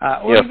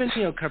 or even,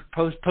 kind of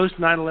post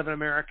 9/11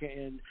 America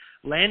in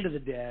Land of the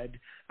Dead.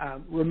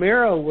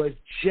 Romero was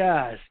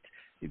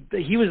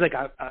he was like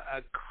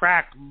a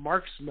crack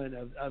marksman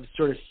of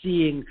sort of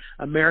seeing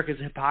America's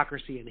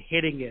hypocrisy and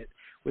hitting it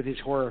with his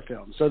horror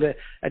films. So that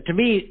to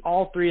me,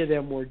 all three of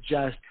them were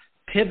just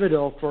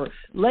pivotal for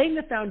laying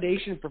the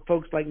foundation for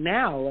folks like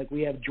now. Like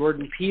we have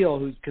Jordan Peele,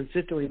 who's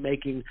consistently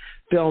making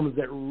films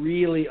that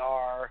really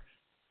are,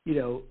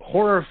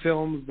 horror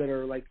films that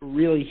are like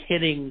really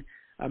hitting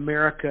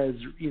America's,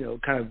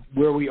 kind of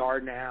where we are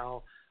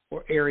now,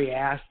 or Ari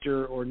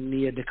Aster or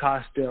Nia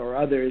DaCosta or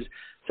others.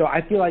 So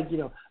I feel like,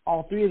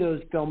 all three of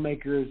those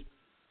filmmakers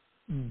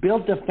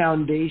built a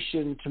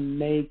foundation to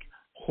make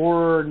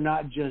horror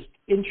not just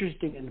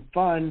interesting and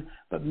fun,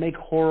 but make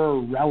horror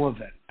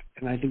relevant.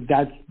 And I think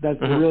that's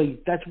really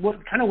what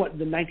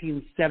the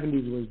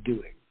 1970s was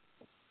doing.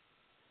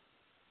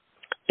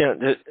 Yeah,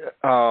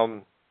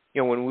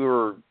 when we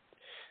were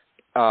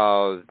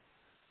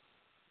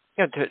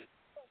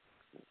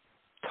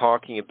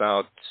talking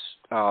about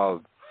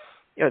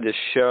this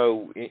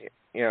show, it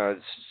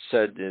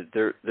said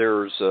that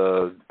there's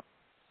a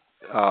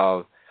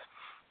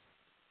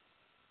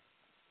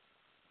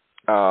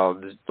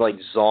like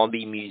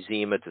zombie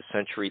museum at the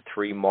Century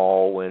 3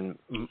 Mall in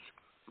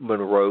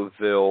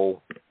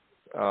Monroeville.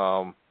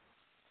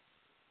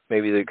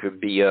 Maybe there could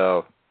be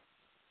a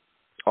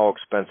all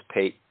expense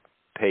paid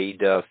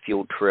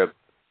field trip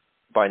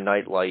by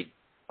Nightlight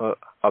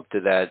up to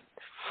that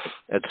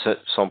at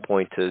some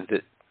point to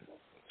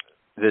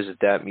visit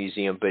that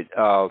museum. But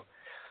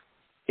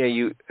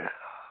you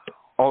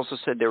also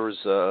said there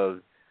was a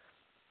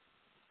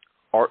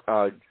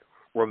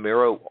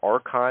Romero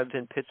Archive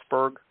in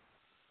Pittsburgh.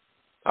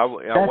 I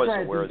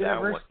wasn't aware of that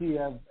one.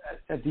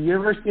 At the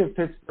University of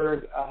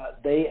Pittsburgh,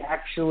 they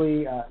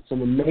actually,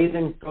 some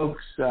amazing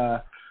folks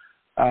there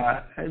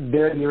at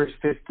the University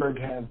of Pittsburgh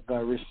have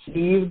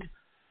received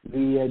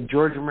the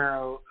George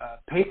Romero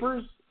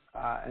papers.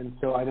 And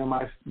so I know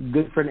my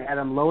good friend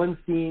Adam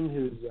Lowenstein,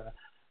 who's a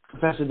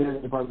professor there in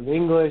the Department of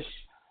English,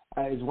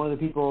 is one of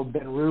the people.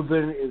 Ben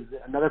Rubin is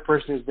another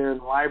person who's there in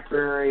the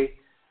library.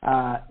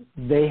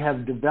 They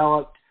have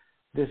developed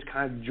this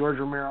kind of George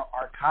Romero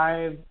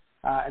archive,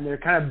 and they're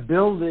kind of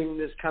building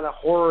this kind of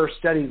horror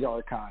studies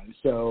archive.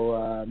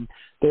 So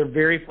they're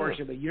very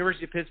fortunate. The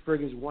University of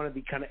Pittsburgh is one of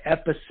the kind of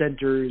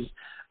epicenters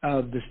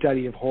of the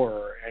study of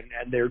horror,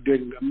 and they're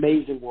doing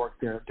amazing work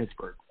there at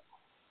Pittsburgh.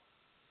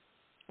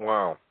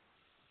 Wow.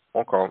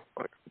 Okay.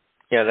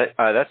 Yeah,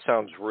 that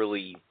sounds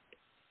really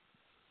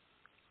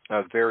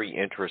very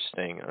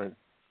interesting.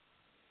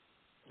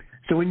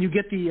 So when you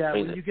get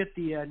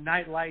the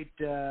Nightlight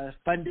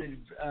funded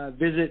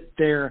visit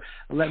there,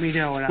 let me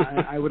know, and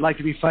I would like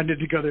to be funded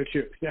to go there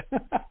too.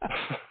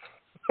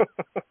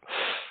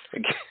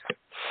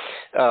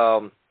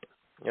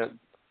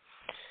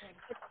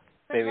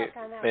 Maybe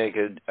I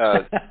could.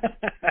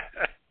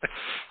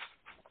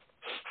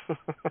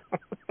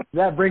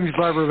 That brings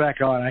Barbara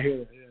back on. I hear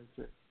that.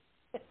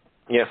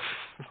 Yeah.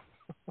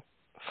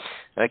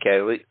 Okay.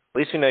 At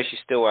least we know she's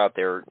still out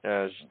there.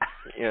 I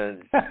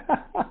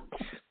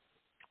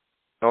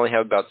only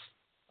have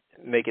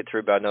make it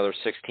through about another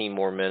 16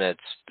 more minutes,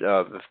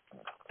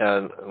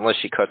 unless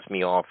she cuts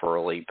me off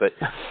early. But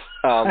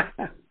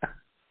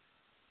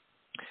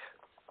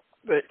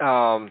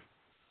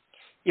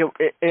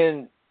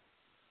and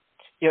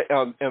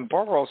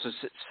Barbara also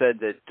said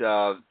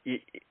that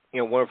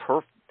one of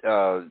her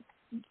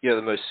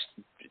the most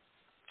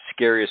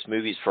scariest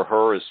movies for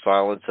her is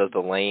Silence of the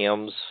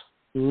Lambs.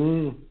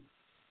 Mm.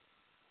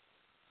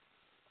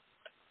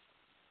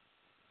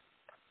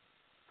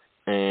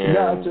 And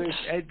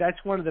that's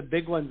one of the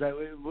big ones.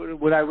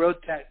 When I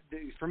wrote that,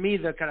 for me,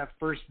 the kind of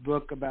first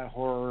book about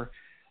horror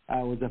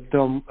was a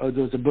film.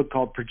 There was a book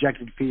called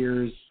Projected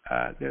Fears.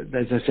 As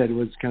I said, it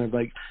was kind of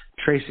like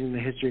tracing the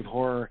history of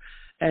horror.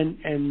 And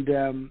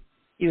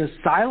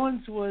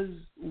Silence was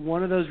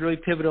one of those really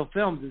pivotal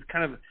films. It's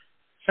kind of,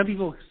 some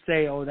people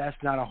say, oh,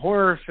 that's not a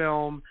horror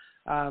film.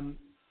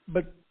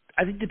 But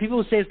I think the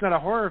people who say it's not a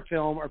horror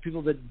film are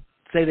people that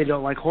say they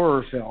don't like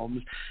horror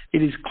films.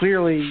 It is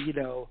clearly,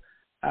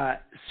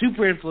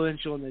 super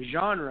influential in the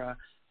genre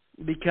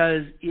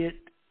because it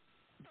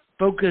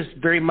focused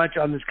very much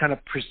on this kind of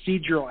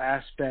procedural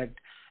aspect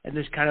and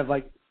this kind of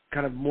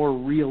more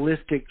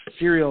realistic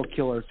serial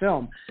killer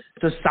film.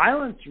 So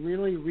Silence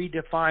really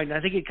redefined.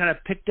 I think it kind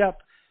of picked up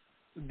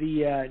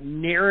the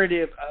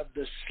narrative of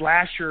the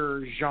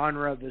slasher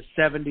genre of the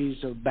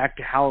 70s, so back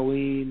to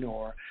Halloween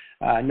or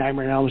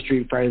Nightmare on Elm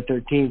Street, Friday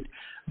the 13th,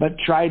 but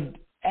tried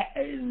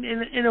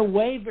in a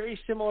way very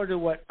similar to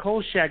what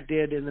Kolchak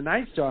did in The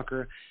Night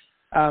Stalker.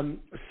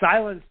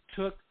 Silence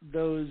took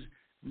those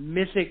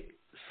mythic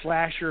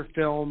slasher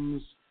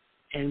films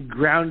and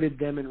grounded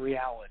them in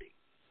reality.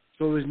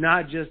 So it was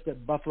not just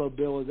that Buffalo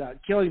Bill was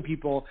out killing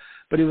people,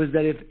 but it was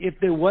that if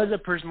there was a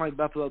person like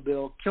Buffalo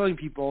Bill killing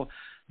people,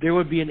 there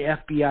would be an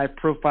FBI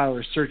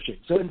profiler searching.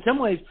 So in some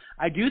ways,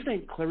 I do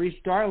think Clarice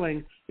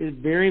Starling is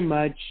very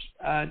much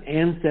an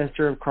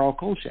ancestor of Carl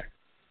Kolchak.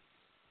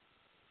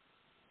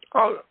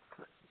 Oh,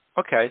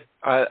 okay.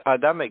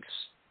 That makes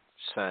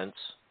sense.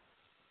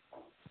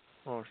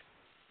 Well,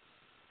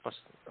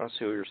 I'll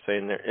see what you're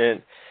saying there.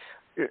 And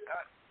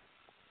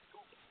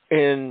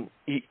in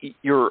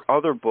your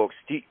other books,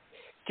 do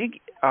you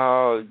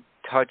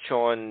touch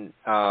on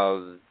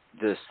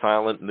the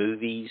silent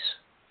movies?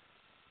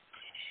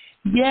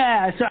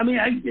 Yeah.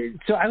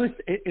 So I was,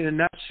 in a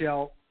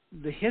nutshell,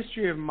 the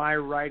history of my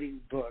writing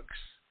books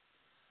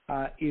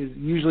is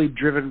usually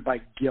driven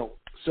by guilt.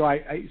 So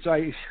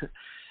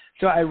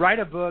I write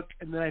a book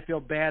and then I feel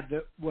bad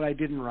that what I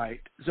didn't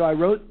write. So I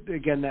wrote,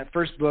 again, that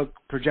first book,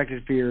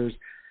 Projected Fears,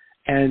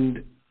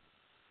 and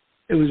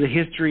it was a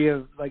history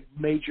of like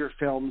major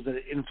films that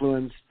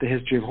influenced the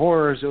history of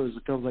horror. So it was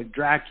films like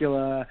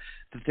Dracula,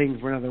 The Thing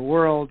from Another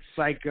World,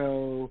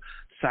 Psycho,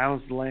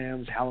 Silence of the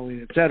Lambs,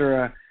 Halloween,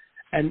 etc.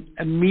 And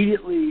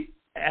immediately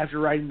after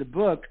writing the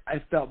book,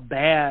 I felt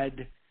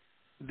bad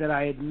that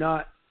I had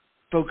not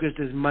focused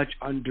as much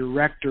on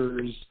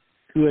directors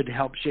who had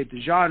helped shape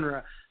the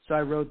genre. So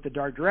I wrote the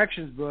Dark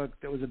Directions book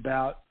that was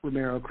about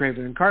Romero,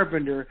 Craven, and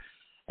Carpenter.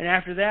 And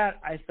after that,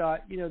 I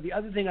thought, the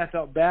other thing I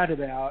felt bad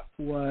about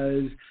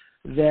was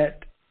that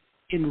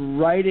in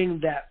writing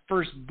that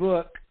first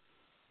book,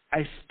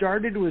 I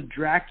started with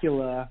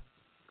Dracula,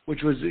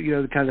 which was,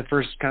 kind of the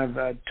first kind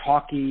of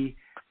talky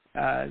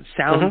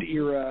sound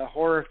era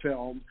horror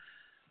film.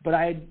 But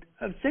I had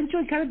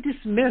essentially kind of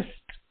dismissed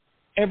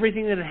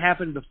everything that had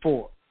happened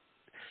before.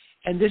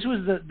 And this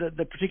was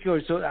the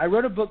particular. So I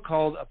wrote a book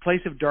called A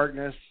Place of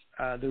Darkness,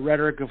 The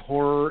Rhetoric of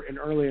Horror in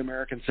Early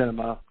American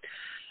Cinema,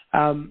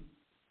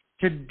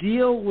 to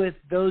deal with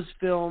those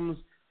films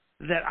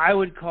that I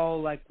would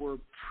call like were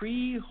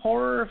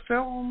pre-horror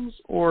films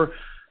or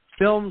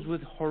films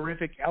with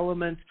horrific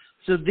elements.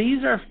 So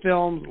these are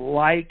films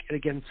like, and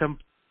again, some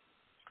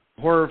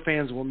horror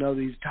fans will know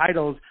these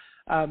titles,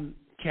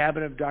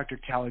 Cabin of Dr.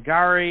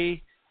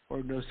 Caligari,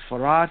 or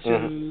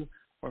Nosferatu,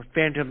 or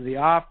Phantom of the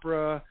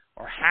Opera,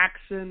 or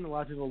Haxan. A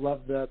lot of people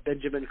love the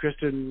Benjamin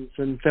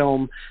Christensen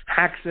film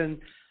Haxan.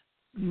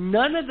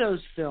 None of those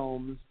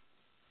films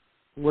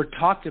were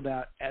talked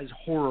about as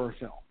horror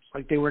films.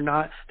 Like they were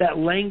not, that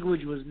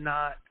language was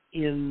not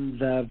in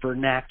the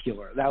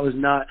vernacular. That was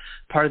not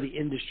part of the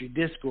industry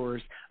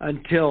discourse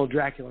until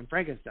Dracula and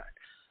Frankenstein.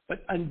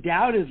 But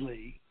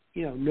undoubtedly,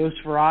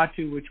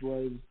 Nosferatu, which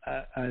was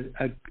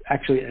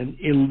actually an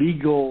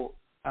illegal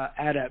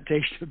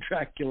adaptation of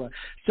Dracula,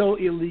 so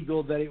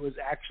illegal that it was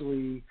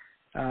actually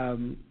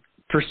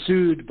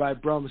pursued by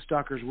Bram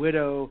Stoker's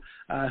widow,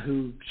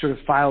 who sort of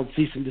filed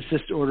cease and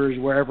desist orders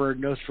wherever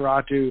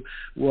Nosferatu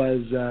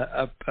was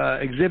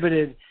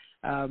exhibited.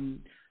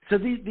 So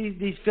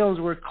these films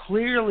were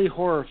clearly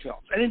horror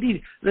films, and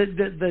indeed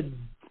the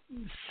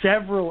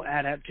several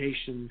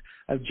adaptations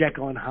of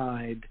Jekyll and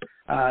Hyde.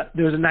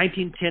 There was a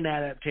 1910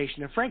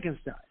 adaptation of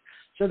Frankenstein.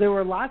 So there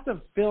were lots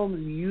of films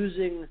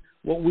using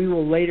what we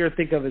will later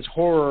think of as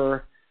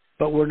horror,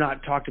 but were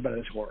not talked about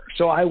as horror.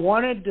 So I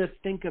wanted to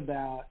think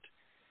about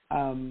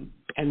and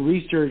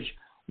research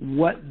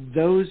what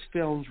those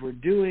films were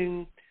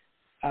doing.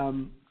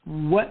 How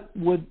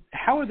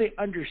are they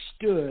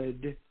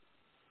understood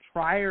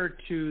prior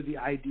to the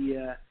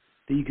idea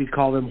that you could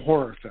call them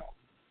horror films?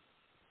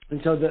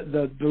 And so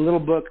the little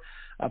book,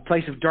 A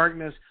Place of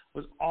Darkness,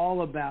 was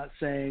all about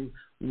saying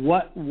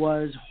what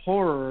was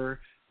horror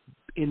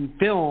in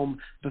film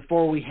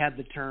before we had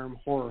the term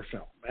horror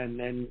film.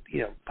 And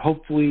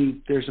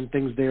hopefully there's some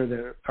things there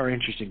that are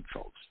interesting to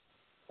folks.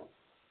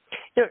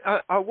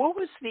 What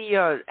was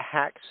the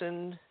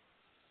Haxan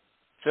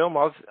film?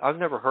 I've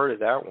never heard of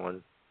that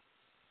one.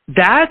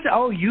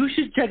 You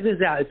should check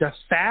this out. It's a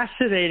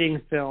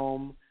fascinating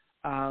film.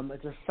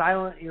 It's a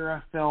silent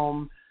era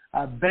film.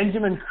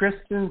 Benjamin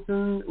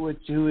Christensen,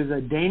 who is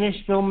a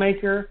Danish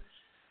filmmaker,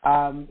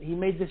 he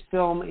made this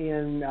film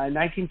in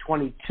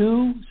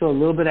 1922, so a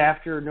little bit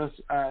after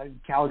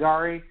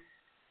Caligari.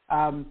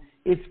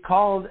 It's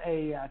called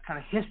a kind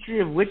of history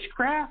of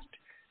witchcraft,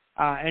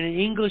 and in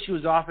English it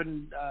was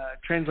often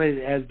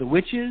translated as The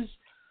Witches.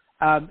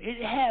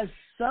 It has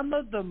some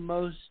of the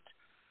most,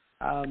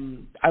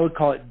 I would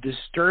call it,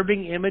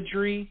 disturbing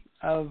imagery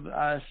of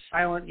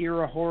silent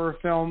era horror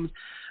films,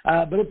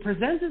 but it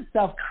presents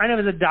itself kind of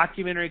as a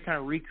documentary kind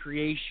of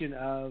recreation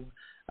of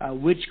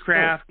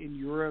witchcraft in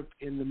Europe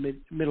in the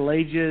Middle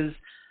Ages.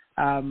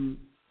 I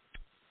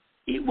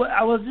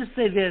will just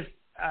say this.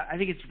 I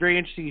think it's very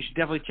interesting. You should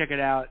definitely check it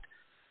out.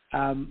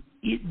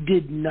 It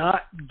did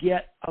not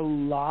get a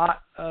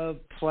lot of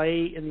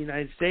play in the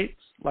United States.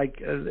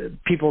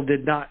 People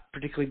did not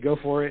particularly go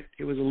for it.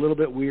 It was a little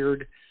bit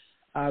weird.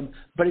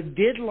 But it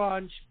did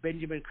launch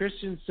Benjamin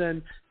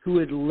Christensen, who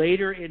would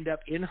later end up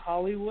in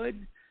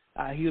Hollywood.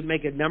 He would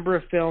make a number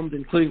of films,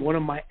 including one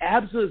of my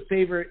absolute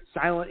favorite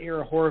silent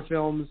era horror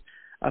films,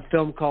 a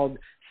film called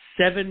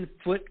 7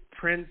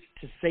 Footprints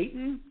to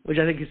Satan, which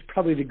I think is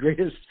probably the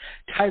greatest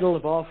title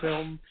of all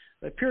film,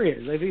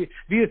 period.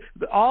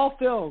 All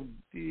film,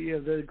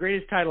 the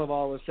greatest title of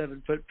all is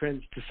 7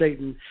 Footprints to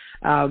Satan.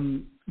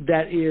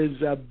 That is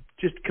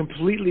just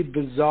completely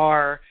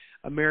bizarre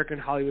American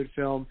Hollywood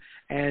film.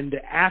 And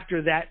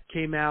after that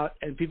came out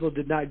and people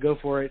did not go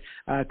for it,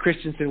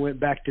 Christensen went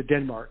back to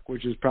Denmark,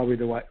 which is probably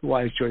the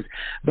wise choice.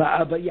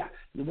 But yeah,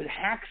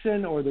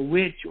 Haxan or The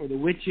Witch or The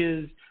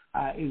Witches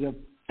is a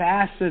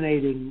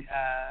fascinating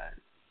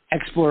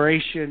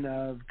exploration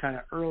of kind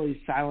of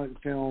early silent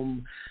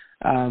film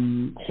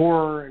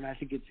horror, and I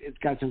think it's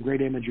got some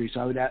great imagery. So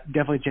I would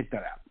definitely check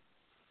that out.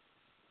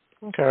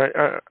 Okay,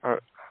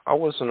 I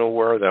wasn't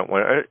aware of that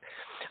one.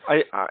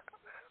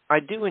 I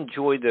do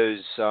enjoy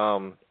those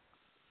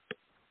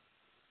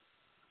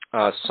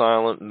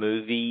silent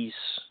movies,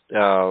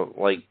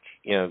 like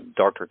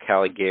Dr.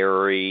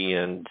 Caligari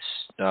and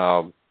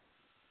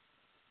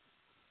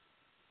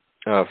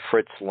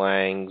Fritz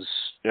Lang's,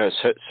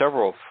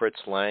 several of Fritz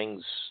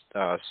Lang's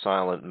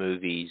silent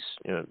movies,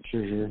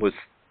 with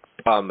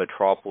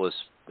Metropolis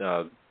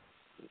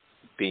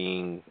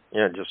being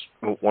just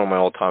one of my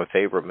all-time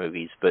favorite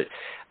movies. But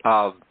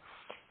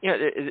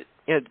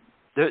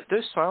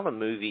those silent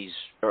movies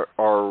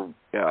are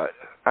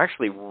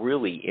actually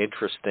really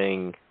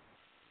interesting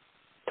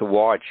to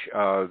watch.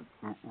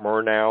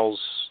 Murnau's,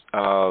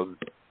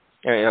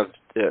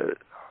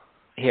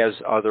 he has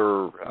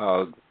other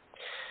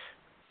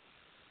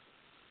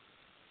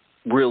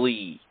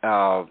really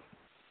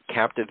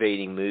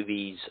captivating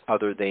movies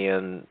other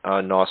than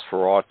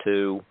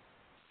Nosferatu.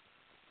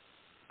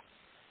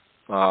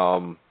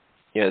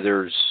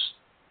 There's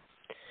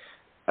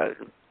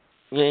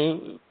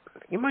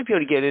you might be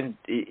able to get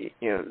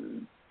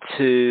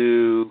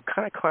into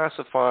kind of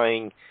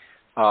classifying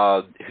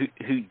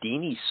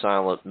Houdini's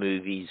silent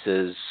movies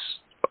as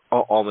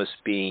almost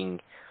being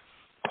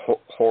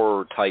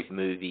horror type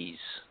movies.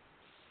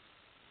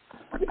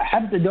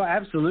 No,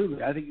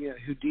 absolutely. I think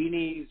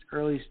Houdini's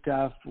early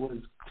stuff was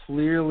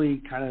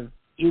clearly kind of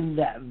in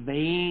that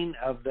vein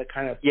of the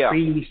kind of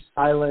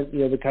pre-silent,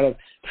 the kind of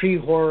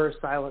pre-horror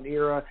silent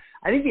era.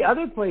 I think the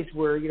other place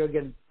where,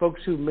 again,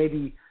 folks who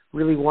maybe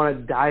really want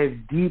to dive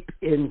deep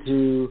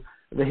into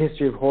the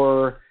history of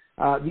horror,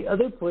 the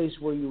other place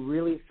where you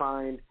really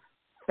find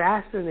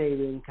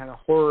fascinating kind of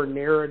horror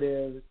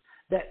narratives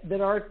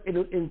that are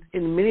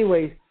in many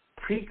ways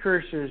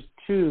precursors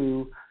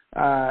to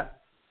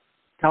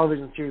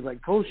television series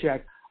like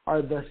Kolchak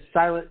are the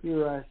silent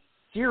era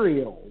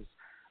serials.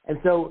 And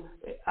so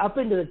up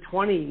into the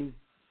 20s,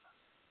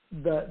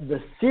 the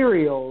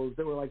serials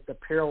that were like The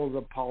Perils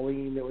of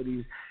Pauline, that were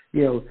these,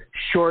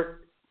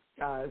 short,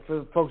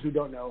 for folks who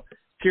don't know,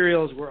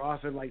 serials were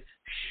often like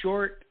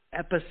short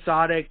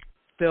episodic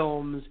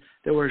films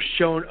that were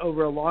shown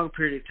over a long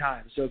period of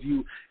time. So if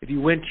you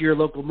went to your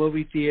local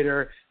movie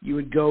theater, you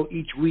would go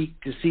each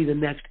week to see the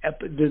next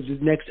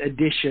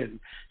edition.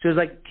 So it was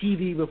like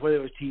TV before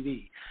there was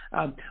TV.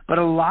 But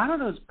a lot of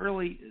those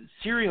early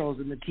serials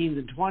in the teens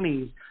and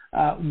 20s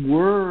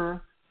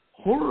were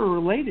horror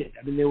related.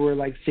 I mean, there were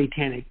like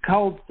satanic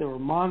cults, there were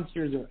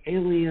monsters, there were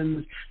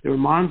aliens, there were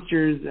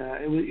monsters.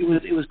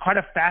 It was quite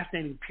a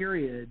fascinating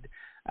period,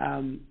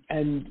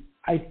 and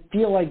I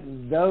feel like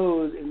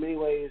those in many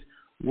ways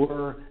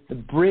were the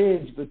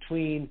bridge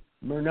between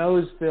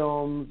Murnau's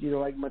films,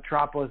 like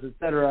Metropolis,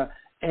 etc.,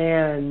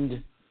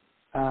 and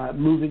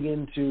moving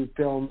into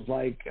films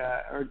like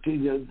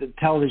the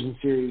television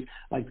series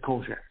like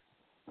Kolchak.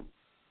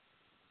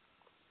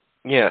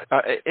 Yeah,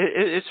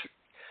 it's.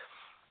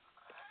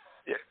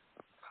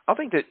 I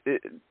think that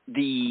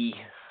the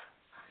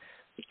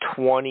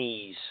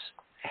 20s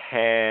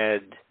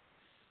had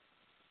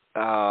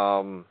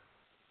a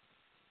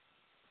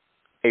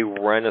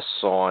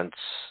renaissance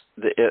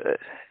that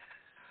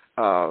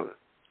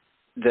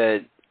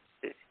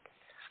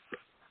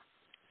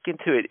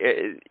into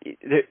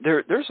it.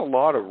 There's a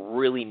lot of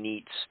really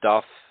neat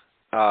stuff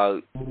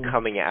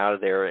coming out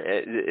of there.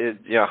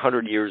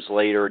 100 years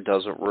later, it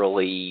doesn't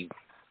really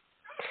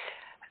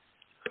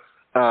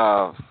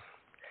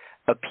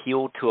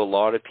appeal to a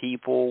lot of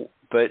people,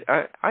 but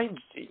I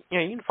you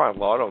can find a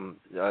lot of them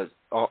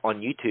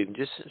on YouTube.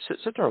 Just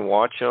sit there and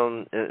watch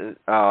them.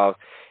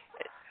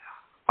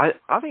 I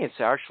think it's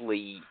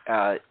actually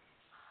shows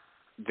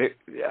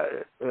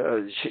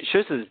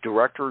that the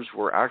directors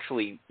were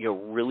actually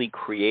really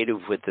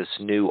creative with this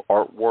new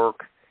artwork,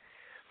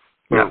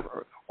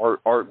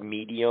 art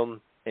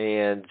medium,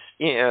 and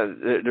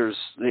there's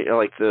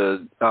like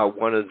the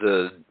one of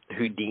the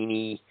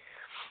Houdini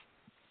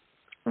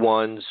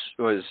ones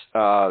was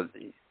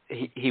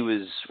he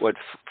was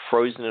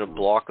frozen in a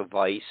block of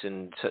ice,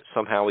 and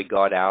somehow he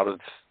got out of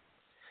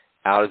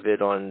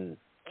it on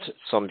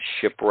some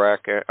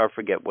shipwreck. I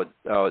forget what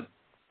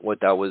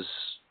that was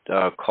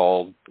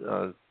called.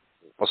 I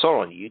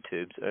saw it on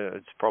YouTube.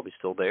 It's probably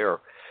still there,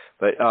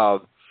 but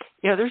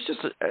there's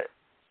just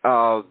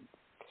a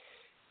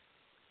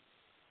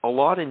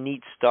lot of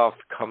neat stuff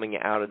coming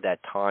out of that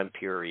time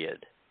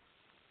period.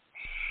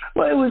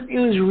 Well, it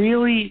was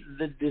really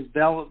the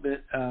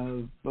development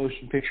of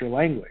motion picture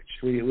language.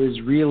 It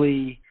was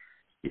really,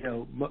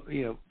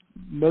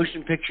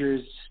 motion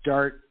pictures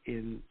start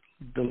in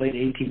the late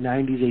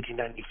 1890s,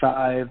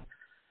 1895,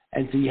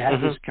 and so you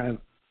have this kind of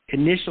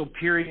initial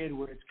period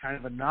where it's kind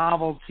of a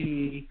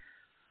novelty.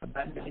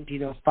 About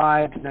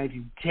 1905 to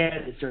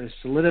 1910, it sort of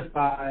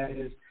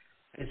solidifies.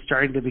 It's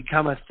starting to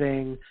become a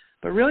thing,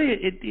 but really,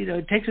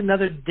 it takes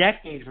another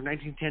decade from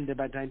 1910 to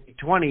about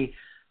 1920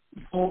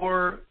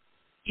 for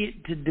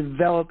it to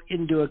develop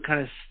into a kind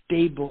of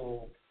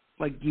stable,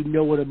 like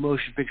what a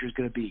motion picture is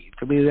going to be.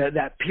 For me,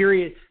 that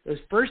period, those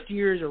first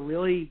years are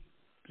really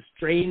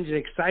strange and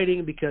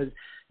exciting because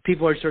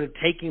people are sort of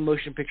taking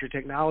motion picture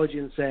technology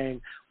and saying,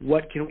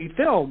 what can we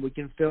film? We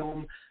can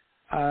film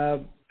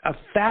a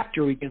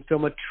factory, we can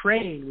film a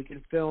train, we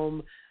can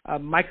film a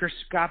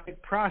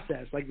microscopic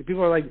process. Like the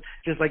people are like,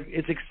 just like,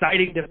 it's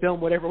exciting to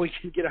film whatever we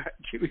can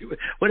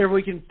whatever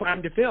we can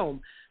find to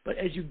film. But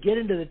as you get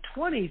into the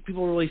 20s,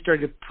 people really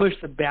started to push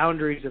the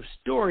boundaries of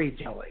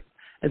storytelling.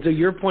 And so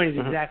your point is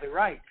exactly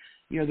right.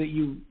 That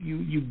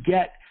you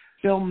get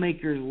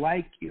filmmakers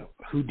like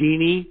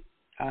Houdini,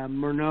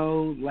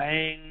 Murnau,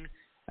 Lang,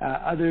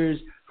 others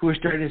who are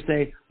starting to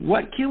say,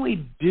 what can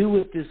we do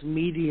with this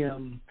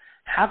medium?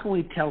 How can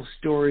we tell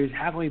stories?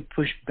 How can we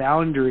push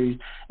boundaries?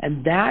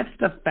 And that's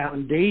the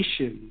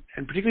foundation.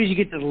 And particularly as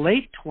you get to the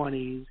late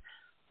 20s,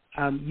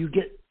 you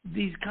get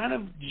these kind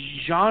of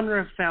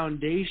genre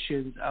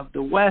foundations of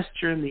the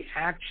Western, the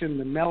action,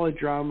 the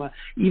melodrama,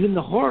 even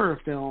the horror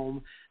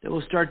film that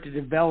will start to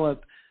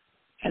develop.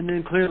 And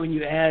then clearly when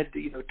you add,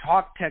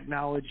 talk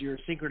technology or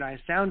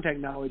synchronized sound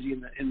technology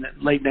in the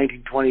late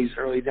 1920s,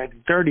 early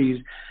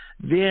 1930s,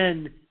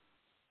 then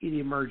it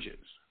emerges.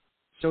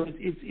 So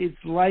it's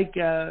like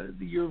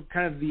your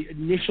kind of the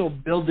initial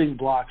building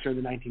blocks are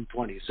the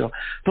 1920s. So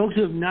folks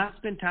who have not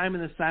spent time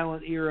in the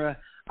silent era,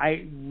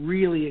 I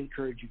really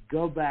encourage you,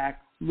 go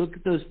back, look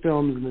at those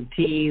films in the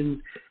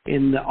teens,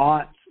 in the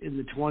aughts, in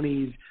the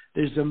 20s.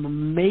 There's some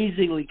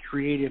amazingly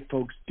creative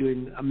folks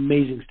doing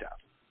amazing stuff.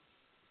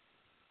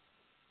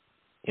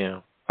 Yeah.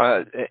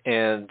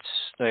 And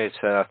like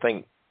I said, I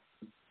think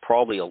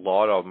probably a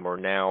lot of them are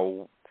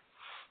now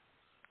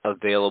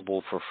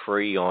available for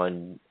free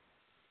on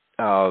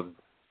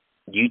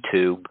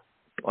YouTube.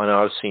 I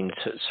know I've seen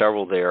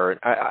several there.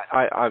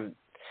 I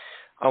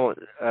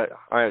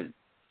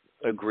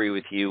agree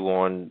with you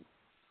on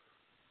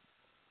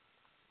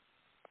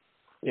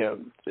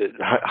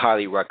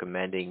highly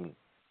recommending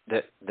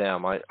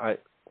them. I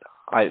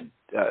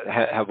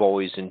have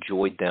always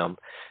enjoyed them.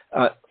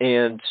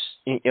 And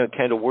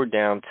Kendall, we're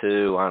down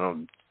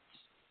to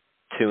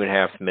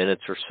 2.5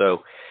 minutes or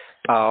so.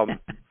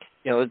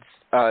 Let's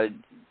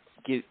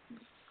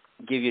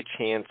give you a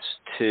chance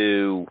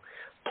to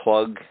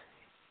plug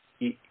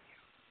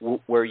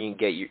where you can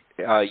get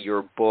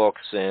your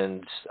books,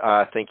 and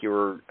I think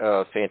you're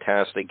a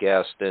fantastic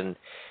guest, and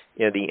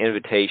the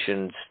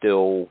invitation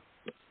still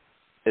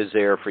is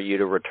there for you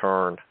to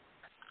return.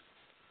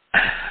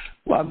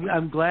 Well,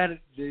 I'm glad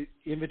the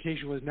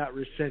invitation was not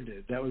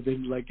rescinded. That would have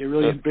been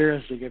really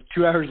embarrassing if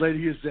 2 hours later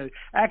you said,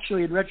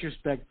 actually, in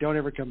retrospect, don't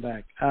ever come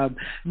back.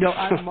 No,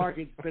 Mark,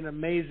 it's been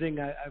amazing.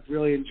 I've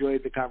really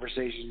enjoyed the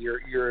conversation.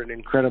 You're an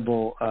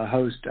incredible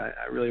host.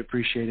 I really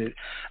appreciate it.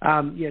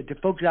 To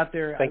folks out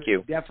there, thank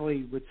you.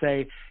 Definitely would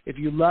say, if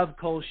you love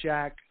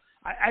Kolchak,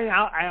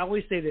 I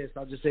always say this.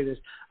 I'll just say this.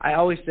 I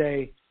always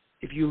say,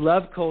 if you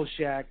love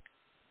Kolchak,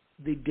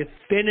 the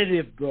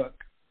definitive book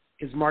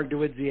is Mark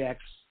Dawidziak's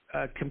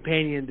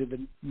companion to the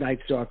Night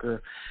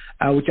Stalker,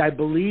 which I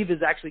believe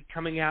is actually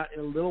coming out in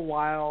a little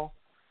while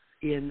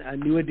in a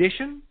new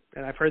edition,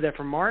 and I've heard that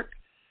from Mark.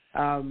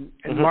 And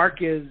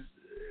Mark is,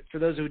 for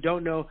those who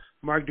don't know,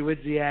 Mark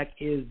Dawidziak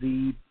is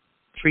the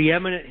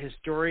preeminent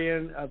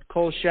historian of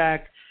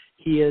Kolchak.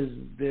 He is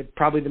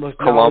probably the most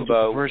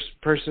knowledgeable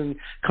person.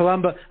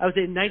 Columbo, I would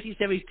say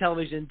 1970s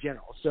television in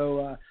general.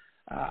 So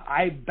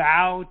I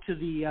bow to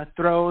the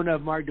throne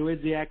of Mark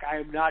Dawidziak. I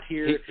am not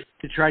here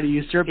to try to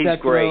usurp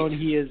that throne.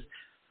 He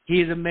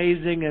is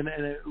amazing and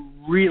a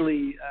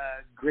really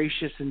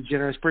gracious and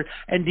generous person.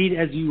 Indeed,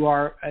 as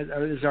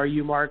are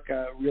you, Mark,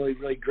 a really,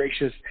 really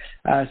gracious,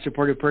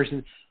 supportive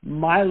person.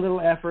 My little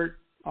effort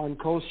on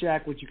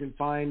Kolchak, which you can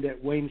find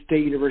at Wayne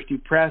State University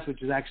Press,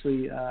 which is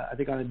actually, I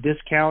think, on a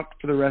discount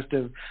for the rest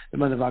of the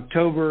month of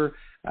October.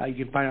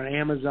 You can find it on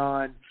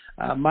Amazon.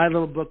 My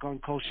little book on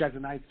Kolchak the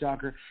Night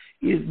Stalker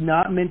is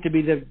not meant to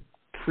be the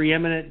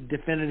preeminent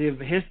definitive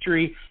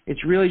history.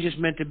 It's really just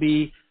meant to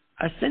be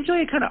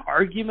essentially a kind of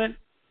argument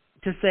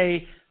to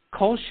say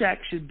Kolchak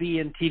should be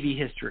in TV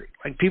history.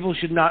 Like, people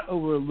should not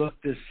overlook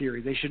this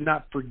series. They should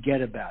not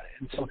forget about it.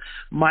 And so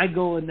my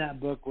goal in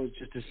that book was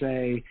just to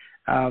say,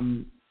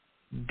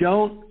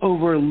 don't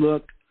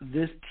overlook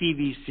this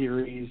TV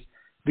series,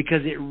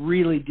 because it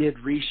really did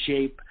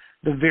reshape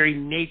the very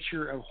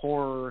nature of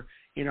horror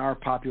in our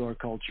popular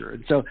culture.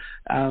 And so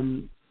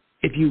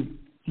if you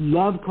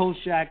love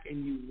Kolchak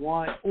and you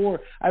want,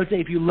 or I would say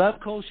if you love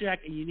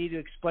Kolchak and you need to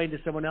explain to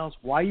someone else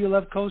why you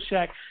love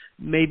Kolchak,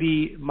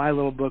 maybe my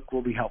little book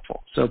will be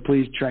helpful. So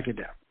please track it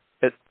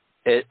down.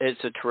 It's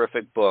a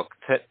terrific book.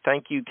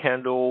 Thank you,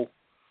 Kendall.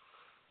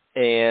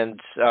 And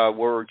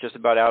we're just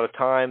about out of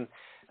time.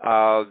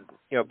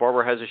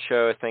 Barbara has a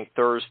show, I think,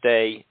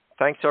 Thursday.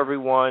 Thanks,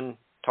 everyone.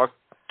 Talk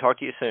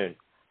to you soon.